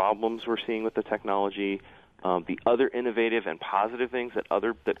 the problems we're seeing with the technology, the other innovative and positive things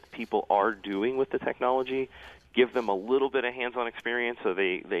that people are doing with the technology. Give them a little bit of hands-on experience so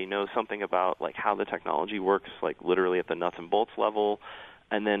they know something about like how the technology works, like literally at the nuts and bolts level,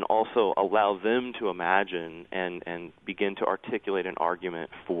 and then also allow them to imagine and begin to articulate an argument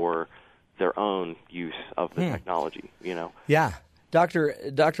for their own use of the technology, Yeah.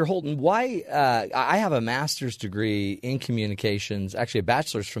 Dr. Holton, why I have a master's degree in communications, actually a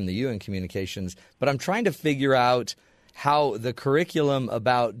bachelor's from the U in communications, but I'm trying to figure out how the curriculum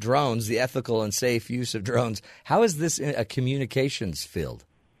about drones, the ethical and safe use of drones, how is this a communications field?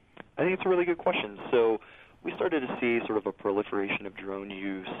 I think it's a really good question. So we started to see sort of a proliferation of drone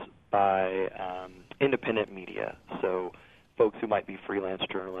use by independent media. So folks who might be freelance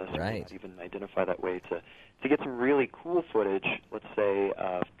journalists, or might even identify that way, to get some really cool footage, let's say,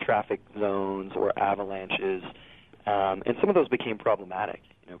 of traffic zones or avalanches. And some of those became problematic,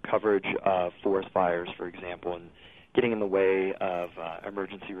 coverage of forest fires, for example, and getting in the way of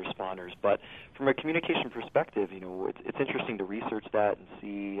emergency responders. But from a communication perspective, it's interesting to research that and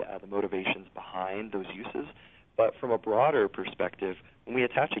see the motivations behind those uses. But from a broader perspective, when we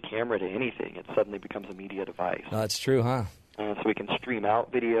attach a camera to anything, it suddenly becomes a media device. Oh, that's true, huh? So we can stream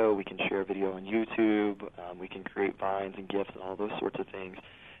out video, we can share video on YouTube, we can create vines and GIFs and all those sorts of things.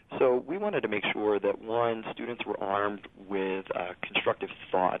 So we wanted to make sure that, one, students were armed with constructive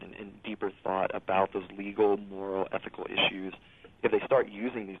thought and deeper thought about those legal, moral, ethical issues if they start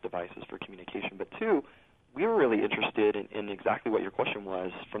using these devices for communication. But two, we were really interested in exactly what your question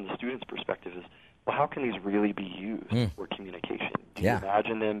was from the student's perspective is, well, how can these really be used for communication? Do you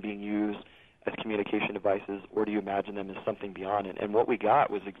imagine them being used as communication devices, or do you imagine them as something beyond it? And what we got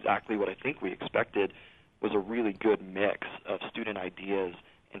was exactly what I think we expected, was a really good mix of student ideas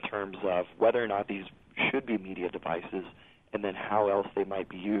in terms of whether or not these should be media devices and then how else they might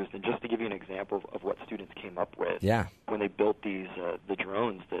be used. And just to give you an example of what students came up with when they built these the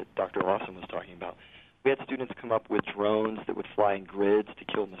drones that Dr. Lawson was talking about, we had students come up with drones that would fly in grids to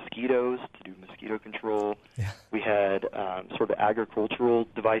kill mosquitoes, to do mosquito control. We had sort of agricultural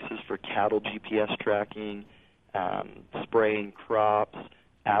devices for cattle GPS tracking, spraying crops,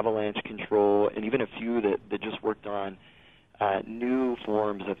 avalanche control, and even a few that just worked on new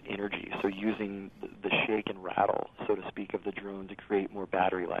forms of energy, so using the shake and rattle, so to speak, of the drone to create more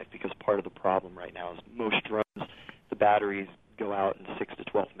battery life, because part of the problem right now is most drones, the batteries go out in 6 to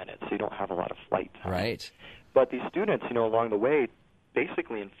 12 minutes, so you don't have a lot of flight time. Right. But these students, along the way,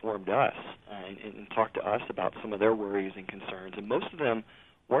 basically informed us and talked to us about some of their worries and concerns, and most of them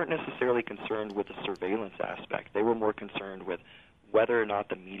weren't necessarily concerned with the surveillance aspect. They were more concerned with whether or not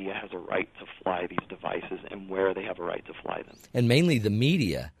the media has a right to fly these devices and where they have a right to fly them. And mainly the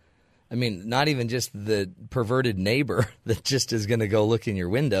media. I mean, not even just the perverted neighbor that just is going to go look in your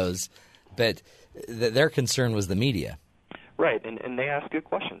windows, but their concern was the media. Right, and they ask good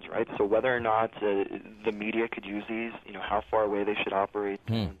questions, right? So whether or not the media could use these, how far away they should operate,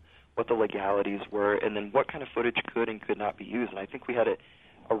 what the legalities were, and then what kind of footage could and could not be used. And I think we had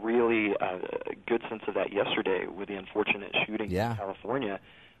a really good sense of that yesterday with the unfortunate shooting in California.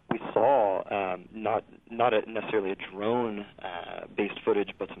 We saw not necessarily a drone-based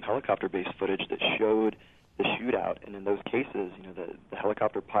footage, but some helicopter-based footage that showed the shootout. And in those cases, the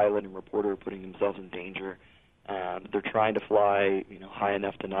helicopter pilot and reporter are putting themselves in danger. They're trying to fly, high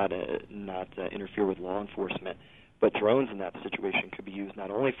enough to not interfere with law enforcement. But drones in that situation could be used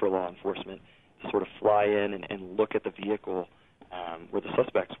not only for law enforcement to sort of fly in and look at the vehicle where the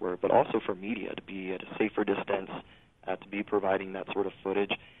suspects were, but also for media to be at a safer distance, to be providing that sort of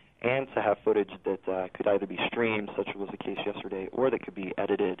footage, and to have footage that could either be streamed, such as was the case yesterday, or that could be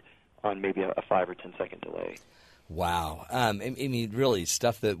edited on maybe a 5 or 10 second delay. Wow. I mean, really,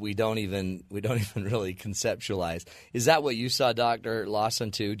 stuff that we don't even really conceptualize. Is that what you saw, Dr.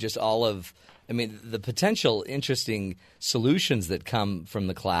 Lawson, too? Just all of, the potential interesting solutions that come from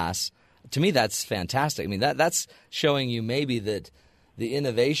the class. To me, that's fantastic. That's showing you maybe that the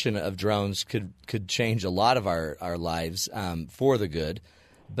innovation of drones could change a lot of our lives for the good.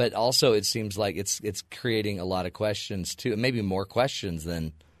 But also, it seems like it's creating a lot of questions too, maybe more questions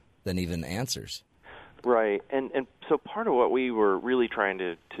than even answers. Right, and so part of what we were really trying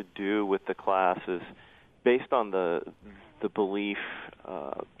to do with the class is based on the belief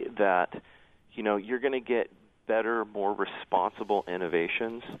that you're going to get better, more responsible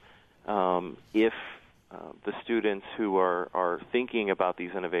innovations if the students who are thinking about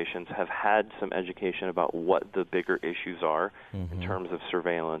these innovations have had some education about what the bigger issues are in terms of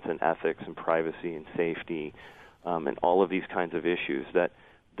surveillance and ethics and privacy and safety and all of these kinds of issues, that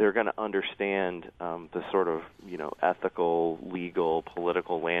they're going to understand the sort of ethical, legal,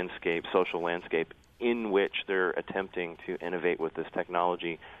 political landscape, social landscape in which they're attempting to innovate with this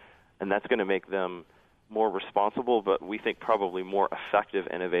technology. And that's going to make them more responsible, but we think probably more effective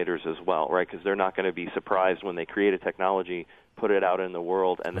innovators as well, right? Because they're not going to be surprised when they create a technology, put it out in the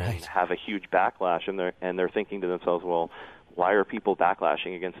world, and then have a huge backlash, and they're thinking to themselves, well, why are people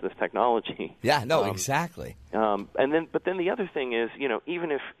backlashing against this technology? Yeah, no, exactly. But then the other thing is,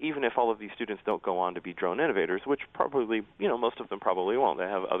 even if all of these students don't go on to be drone innovators, which probably, most of them probably won't, they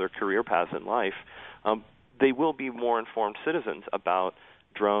have other career paths in life, they will be more informed citizens about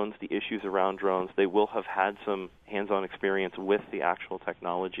drones, the issues around drones. They will have had some hands-on experience with the actual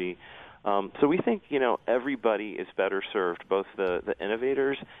technology. So we think, everybody is better served, both the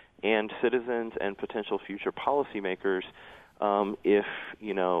innovators and citizens and potential future policymakers, if,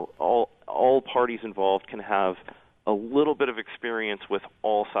 all parties involved can have a little bit of experience with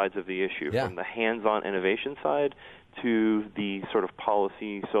all sides of the issue, from the hands-on innovation side to the sort of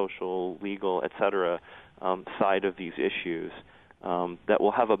policy, social, legal, et cetera, side of these issues. That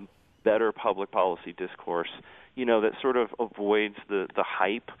will have a better public policy discourse, that sort of avoids the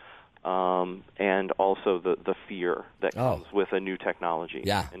hype and also the fear that comes with a new technology.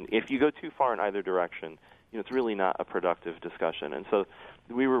 Yeah. And if you go too far in either direction, it's really not a productive discussion. And so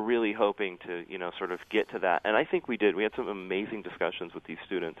we were really hoping to, sort of get to that. And I think we did. We had some amazing discussions with these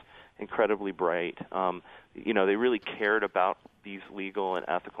students, incredibly bright. They really cared about these legal and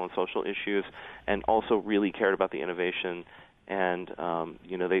ethical and social issues, and also really cared about the innovation. And,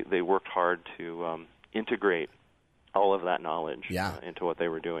 they worked hard to integrate all of that knowledge into what they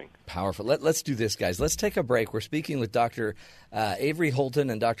were doing. Powerful. Let's do this, guys. Let's take a break. We're speaking with Dr. Avery Holton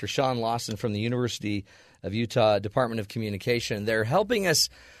and Dr. Sean Lawson from the University of Utah Department of Communication. They're helping us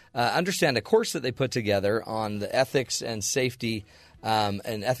understand a course that they put together on the ethics and safety and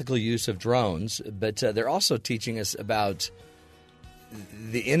ethical use of drones, but they're also teaching us about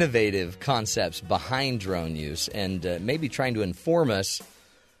the innovative concepts behind drone use and maybe trying to inform us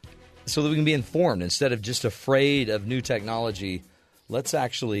so that we can be informed instead of just afraid of new technology let's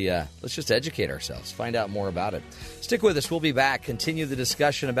just educate ourselves, find out more about it. Stick with us. We'll be back. Continue the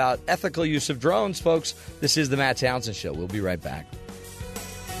discussion about ethical use of drones, folks. This is the Matt Townsend Show. We'll be right back.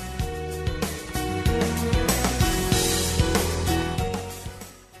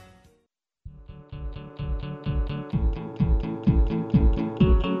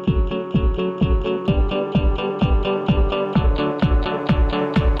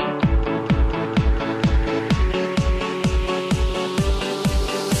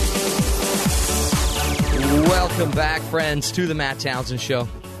 Welcome back, friends, to the Matt Townsend Show.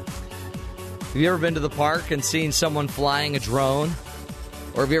 Have you ever been to the park and seen someone flying a drone?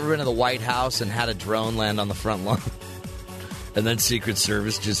 Or have you ever been to the White House and had a drone land on the front lawn? And then Secret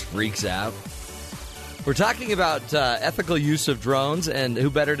Service just freaks out? We're talking about ethical use of drones, and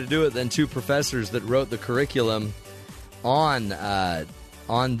who better to do it than two professors that wrote the curriculum on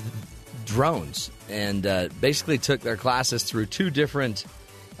drones, and basically took their classes through two different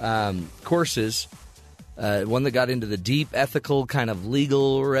courses. One that got into the deep ethical kind of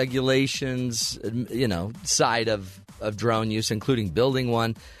legal regulations, side of drone use, including building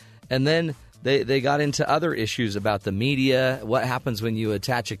one. And then they got into other issues about the media, what happens when you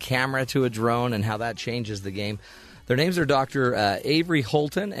attach a camera to a drone and how that changes the game. Their names are Dr. Avery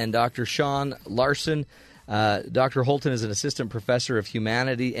Holton and Dr. Sean Lawson. Dr. Holton is an assistant professor of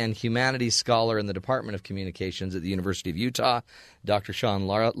humanity and humanities scholar in the Department of Communications at the University of Utah. Dr. Sean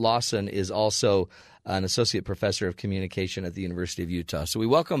Lawson is also an associate professor of communication at the University of Utah. So we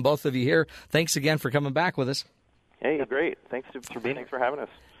welcome both of you here. Thanks again for coming back with us. Hey, great. Thanks for having us.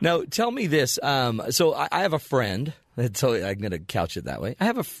 Now, tell me this. So I have a friend. So I'm going to couch it that way. I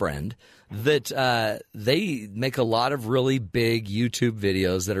have a friend that they make a lot of really big YouTube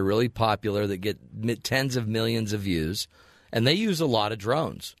videos that are really popular, that get tens of millions of views, and they use a lot of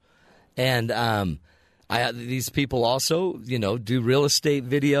drones. And these people also, do real estate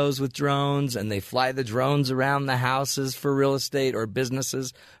videos with drones, and they fly the drones around the houses for real estate or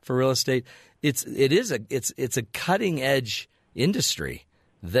businesses for real estate. It's a cutting edge industry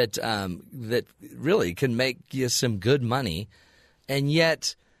that really can make you some good money, and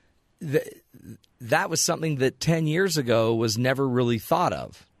yet that was something that 10 years ago was never really thought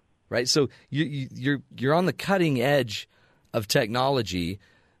of, right? So you're on the cutting edge of technology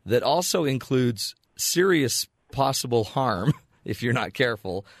that also includes serious possible harm if you're not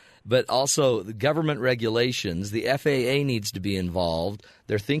careful, but also the government regulations. The FAA needs to be involved.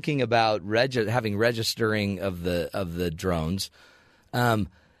 They're thinking about having registering of the drones.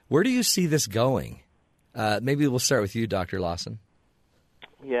 Where do you see this going? Maybe we'll start with you, Dr. Lawson.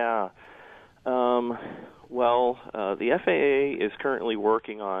 Yeah. Well, the FAA is currently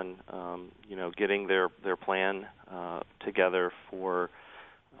working on, getting their plan together for,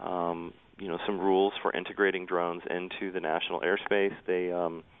 some rules for integrating drones into the national airspace. They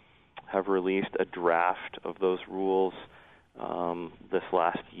have released a draft of those rules this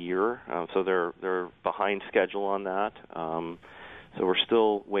last year, so they're behind schedule on that. So we're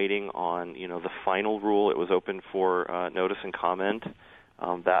still waiting on, the final rule. It was open for notice and comment.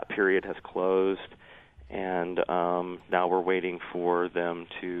 That period has closed, and now we're waiting for them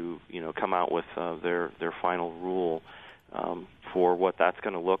to, come out with their final rule for what that's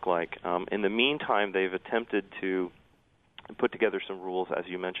going to look like. In the meantime, they've attempted to put together some rules, as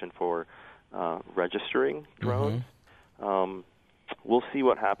you mentioned, for registering drones. Mm-hmm. We'll see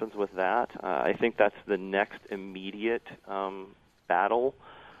what happens with that. I think that's the next immediate battle.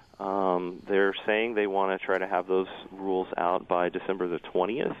 They're saying they want to try to have those rules out by December the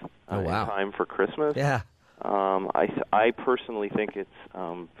 20th, in time for Christmas. Yeah. I personally think it's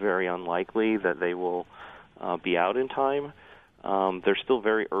very unlikely that they will be out in time. They're still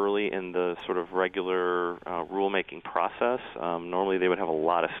very early in the sort of regular rulemaking process. Normally they would have a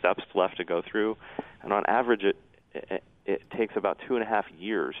lot of steps left to go through, and on average it takes about 2.5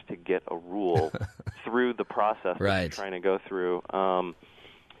 years to get a rule through the process that they're trying to go through.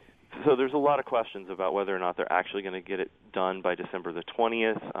 So there's a lot of questions about whether or not they're actually going to get it done by December the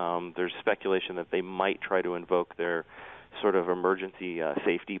 20th. There's speculation that they might try to invoke their sort of emergency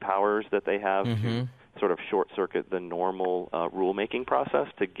safety powers that they have to sort of short-circuit the normal rulemaking process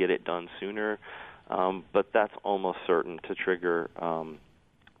to get it done sooner. But that's almost certain to trigger,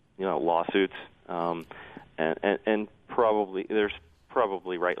 lawsuits, and there's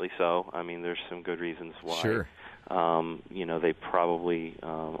probably rightly so. I mean, there's some good reasons why. Sure. They probably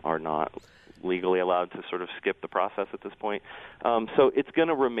are not legally allowed to sort of skip the process at this point. So it's going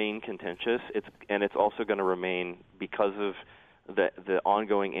to remain contentious. It's also going to remain, because of the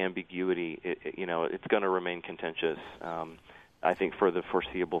ongoing ambiguity. It's going to remain contentious. I think for the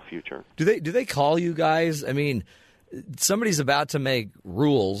foreseeable future. Do they call you guys? I mean, somebody's about to make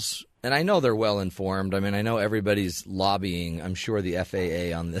rules, and I know they're well informed. I mean, I know everybody's lobbying, I'm sure, the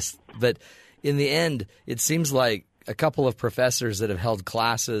FAA on this. But in the end, it seems like a couple of professors that have held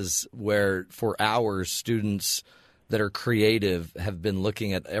classes where for hours students that are creative have been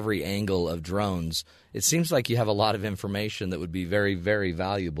looking at every angle of drones. It seems like you have a lot of information that would be very, very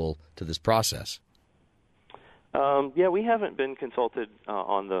valuable to this process. Yeah, we haven't been consulted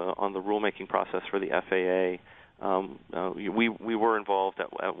on the rulemaking process for the FAA. We were involved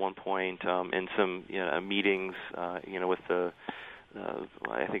at one point in some meetings, with the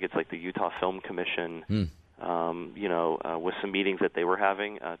I think it's like the Utah Film Commission. With some meetings that they were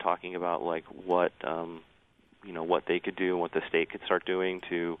having, talking about like what they could do and what the state could start doing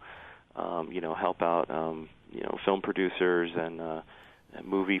to help out film producers and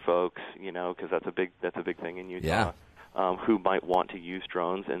movie folks, because that's a big thing in Utah. Who might want to use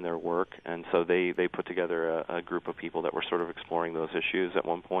drones in their work, and so they put together a group of people that were sort of exploring those issues at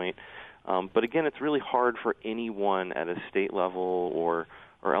one point. But again, it's really hard for anyone at a state level or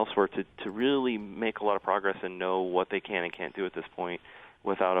elsewhere to really make a lot of progress and know what they can and can't do at this point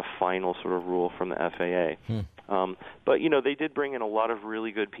without a final sort of rule from the FAA. But they did bring in a lot of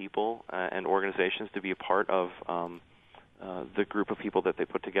really good people and organizations to be a part of the group of people that they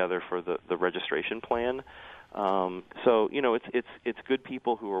put together for the registration plan. So it's good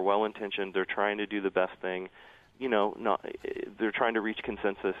people who are well intentioned. They're trying to do the best thing. They're trying to reach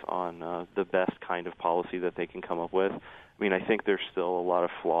consensus on the best kind of policy that they can come up with. I mean, I think there's still a lot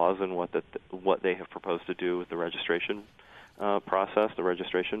of flaws in what they have proposed to do with the registration process, the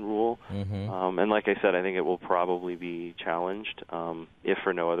registration rule. And like I said, I think it will probably be challenged, if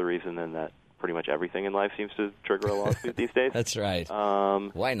for no other reason than that pretty much everything in life seems to trigger a lawsuit these days. That's right.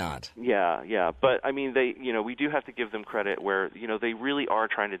 Why not? Yeah. But I mean, we do have to give them credit where, they really are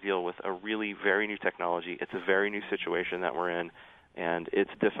trying to deal with a really very new technology. It's a very new situation that we're in, and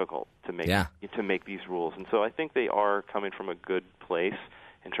it's difficult to make these rules. And so I think they are coming from a good place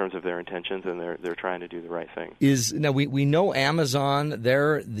in terms of their intentions, and they're trying to do the right thing. Now we know Amazon,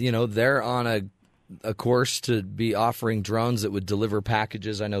 they're on a course to be offering drones that would deliver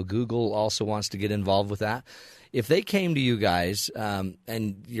packages. I know Google also wants to get involved with that. If they came to you guys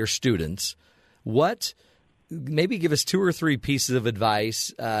and your students, maybe give us 2 or 3 pieces of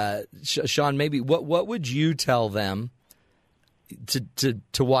advice. Sean, maybe what would you tell them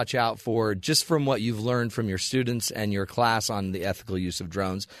to watch out for, just from what you've learned from your students and your class on the ethical use of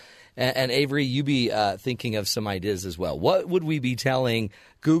drones? And Avery, you be thinking of some ideas as well. What would we be telling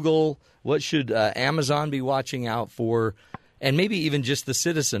Google? What should Amazon be watching out for? And maybe even just the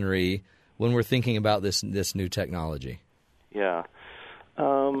citizenry when we're thinking about this new technology? Yeah.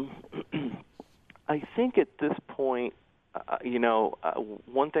 I think at this point,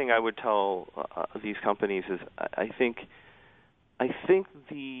 one thing I would tell these companies is I think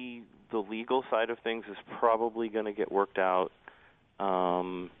the legal side of things is probably going to get worked out.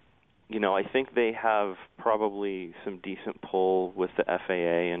 I think they have probably some decent pull with the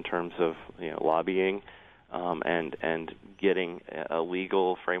FAA in terms of lobbying and getting a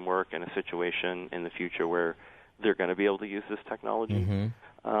legal framework and a situation in the future where they're going to be able to use this technology.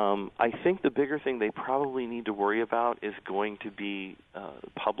 I think the bigger thing they probably need to worry about is going to be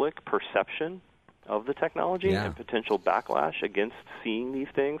public perception of the technology and potential backlash against seeing these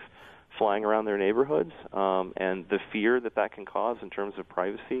things flying around their neighborhoods, and the fear that can cause in terms of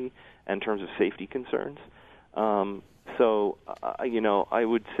privacy and in terms of safety concerns. So I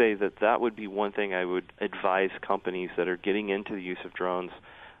would say that would be one thing I would advise companies that are getting into the use of drones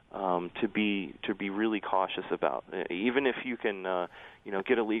to be really cautious about. Even if you can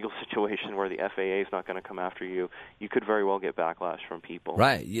get a legal situation where the FAA is not going to come after you, you could very well get backlash from people.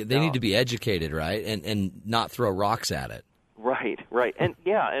 Right. They need to be educated, right, and not throw rocks at it. Right. And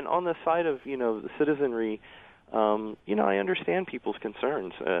and on the side of the citizenry, I understand people's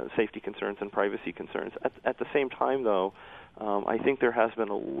concerns, safety concerns and privacy concerns. At the same time, though, I think there has been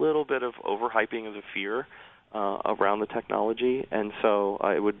a little bit of overhyping of the fear around the technology, and so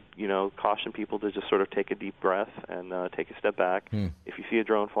I would caution people to just sort of take a deep breath and take a step back. If you see a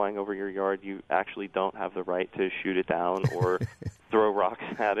drone flying over your yard, you actually don't have the right to shoot it down or throw rocks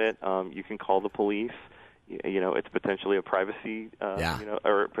at it. You can call the police. It's potentially a privacy,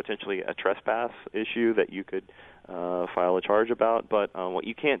 or potentially a trespass issue that you could file a charge about. But what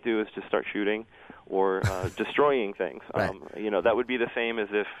you can't do is just start shooting or destroying things. Right. That would be the same as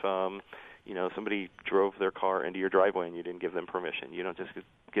if somebody drove their car into your driveway and you didn't give them permission. You don't just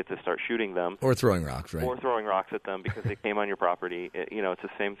get to start shooting them. Or throwing rocks, right? Or throwing rocks at them because they came on your property. It's the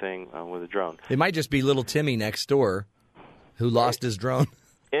same thing with a drone. It might just be little Timmy next door who lost his drone.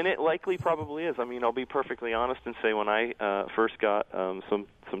 And it likely probably is. I mean, I'll be perfectly honest and say when I first got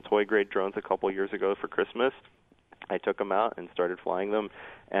some toy-grade drones a couple years ago for Christmas, I took them out and started flying them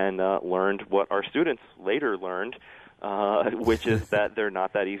and learned what our students later learned, which is that they're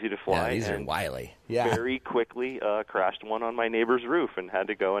not that easy to fly. Yeah, these are wily. Yeah. Very quickly crashed one on my neighbor's roof and had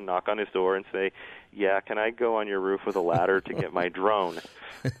to go and knock on his door and say, yeah, can I go on your roof with a ladder to get my drone?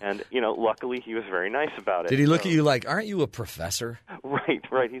 And, luckily he was very nice about it. Did he look at you like, aren't you a professor?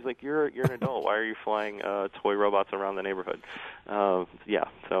 Right. He's like, you're an adult. Why are you flying toy robots around the neighborhood? So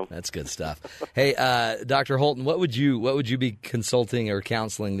that's good stuff. Hey, Dr. Holton, what would you be consulting or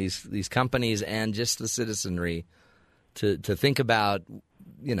counseling these companies and just the citizenry to think about,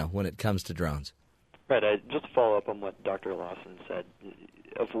 when it comes to drones? Right. Just to follow up on what Dr. Lawson said,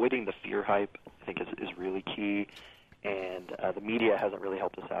 avoiding the fear hype, I think, is really key. And the media hasn't really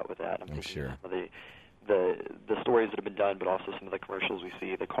helped us out with that. I'm sure. Some of the stories that have been done, but also some of the commercials we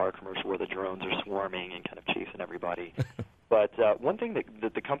see, the car commercial where the drones are swarming and kind of chasing everybody. But one thing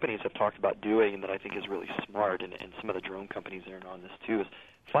that the companies have talked about doing and that I think is really smart, and some of the drone companies that are on this too, is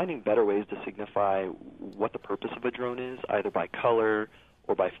finding better ways to signify what the purpose of a drone is, either by color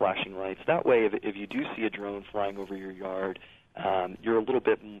or by flashing lights. That way, if you do see a drone flying over your yard, you're a little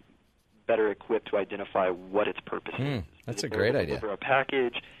bit better equipped to identify what its purpose is. That's a great idea. Deliver a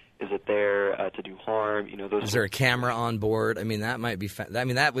package? Is it there to do harm? Is there a camera on board? I mean, that might be.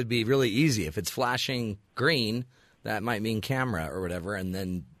 That would be really easy. If it's flashing green, that might mean camera or whatever, and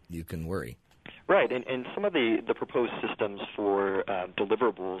then you can worry. Right, and some of the proposed systems for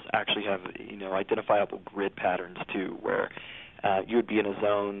deliverables actually have identifiable grid patterns too, where you would be in a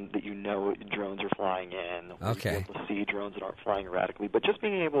zone that drones are flying in. Okay. You'd be able to see drones that aren't flying erratically. But just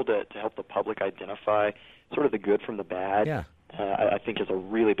being able to help the public identify sort of the good from the bad, I think is a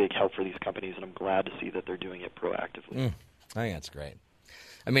really big help for these companies, and I'm glad to see that they're doing it proactively. I think that's great.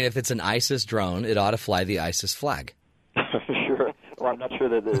 I mean, if it's an ISIS drone, it ought to fly the ISIS flag. Sure. Well, I'm not sure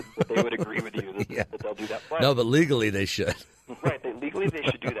that they would agree with you that they'll do that flag. No, but legally they should. Right. Legally they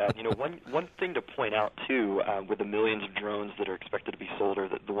should do that. One thing to point out, too, with the millions of drones that are expected to be sold, or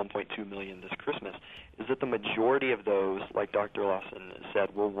the 1.2 million this Christmas, is that the majority of those, like Dr. Lawson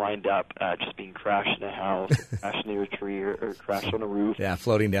said, will wind up just being crashed in a house, crashed near a tree, or crashed on a roof. Yeah,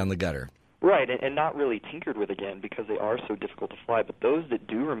 floating down the gutter. Right, and not really tinkered with again because they are so difficult to fly. But those that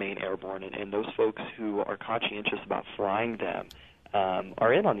do remain airborne, and those folks who are conscientious about flying them,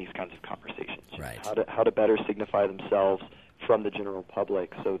 are in on these kinds of conversations. Right. How to better signify themselves from the general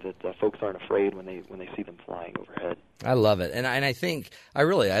public so that folks aren't afraid when they see them flying overhead. I love it, and I think I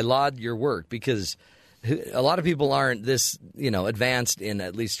laud your work because a lot of people aren't this advanced in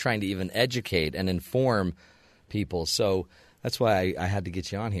at least trying to even educate and inform people. So that's why I had to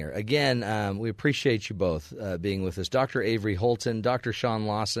get you on here. Again, we appreciate you both being with us. Dr. Avery Holton, Dr. Sean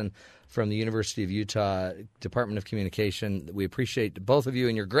Lawson from the University of Utah Department of Communication. We appreciate both of you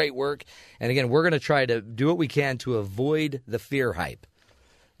and your great work. And again, we're going to try to do what we can to avoid the fear hype.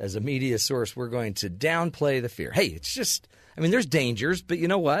 As a media source, we're going to downplay the fear. Hey, it's just, there's dangers, but you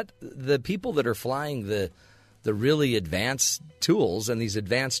know what? The people that are flying the really advanced tools and these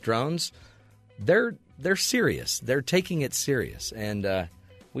advanced drones, they're serious. They're taking it serious, and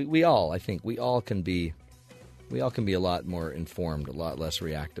we all can be a lot more informed, a lot less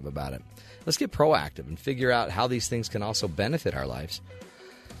reactive about it. Let's get proactive and figure out how these things can also benefit our lives.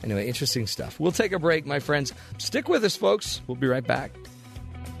 Anyway, interesting stuff. We'll take a break, my friends. Stick with us, folks. We'll be right back.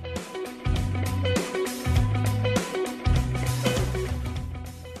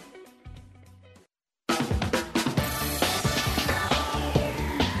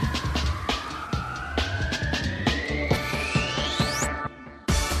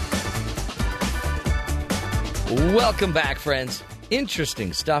 Welcome back, friends.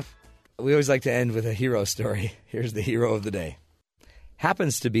 Interesting stuff. We always like to end with a hero story. Here's the hero of the day.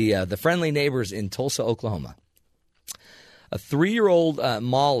 Happens to be the friendly neighbors in Tulsa, Oklahoma. A 3-year-old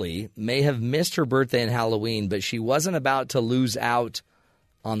Molly may have missed her birthday and Halloween, but she wasn't about to lose out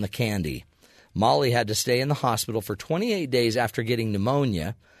on the candy. Molly had to stay in the hospital for 28 days after getting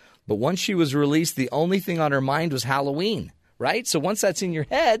pneumonia, but once she was released, the only thing on her mind was Halloween, right? So once that's in your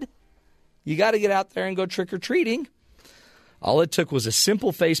head, you got to get out there and go trick-or-treating. All it took was a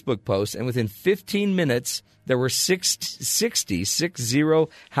simple Facebook post, and within 15 minutes, there were 60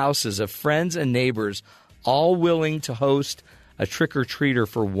 houses of friends and neighbors all willing to host a trick-or-treater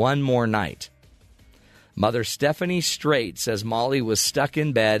for one more night. Mother Stephanie Strait says Molly was stuck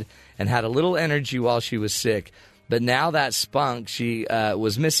in bed and had a little energy while she was sick, but now that spunk she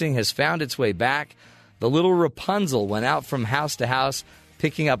was missing has found its way back. The little Rapunzel went out from house to house,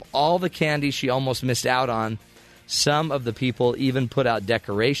 picking up all the candy she almost missed out on. Some of the people even put out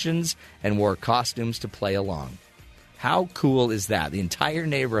decorations and wore costumes to play along. How cool is that? The entire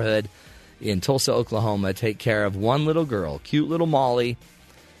neighborhood in Tulsa, Oklahoma, take care of one little girl, cute little Molly.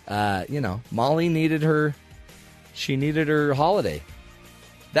 Molly needed her holiday.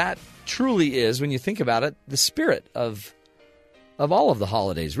 That truly is, when you think about it, the spirit of all of the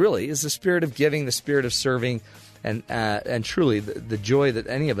holidays, really, is the spirit of giving, the spirit of serving, and truly the joy that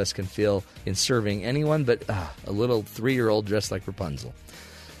any of us can feel in serving anyone but a little 3-year-old dressed like Rapunzel.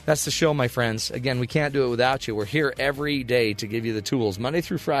 That's the show, my friends. Again, we can't do it without you. We're here every day to give you the tools, Monday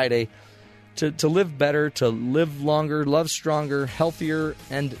through Friday, to live better, to live longer, love stronger, healthier,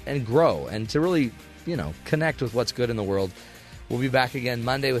 and grow, and to really, connect with what's good in the world. We'll be back again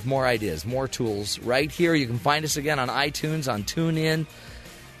Monday with more ideas, more tools right here. You can find us again on iTunes, on TuneIn.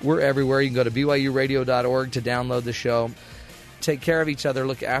 We're everywhere. You can go to byuradio.org to download the show. Take care of each other,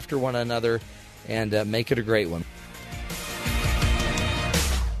 look after one another, and make it a great one.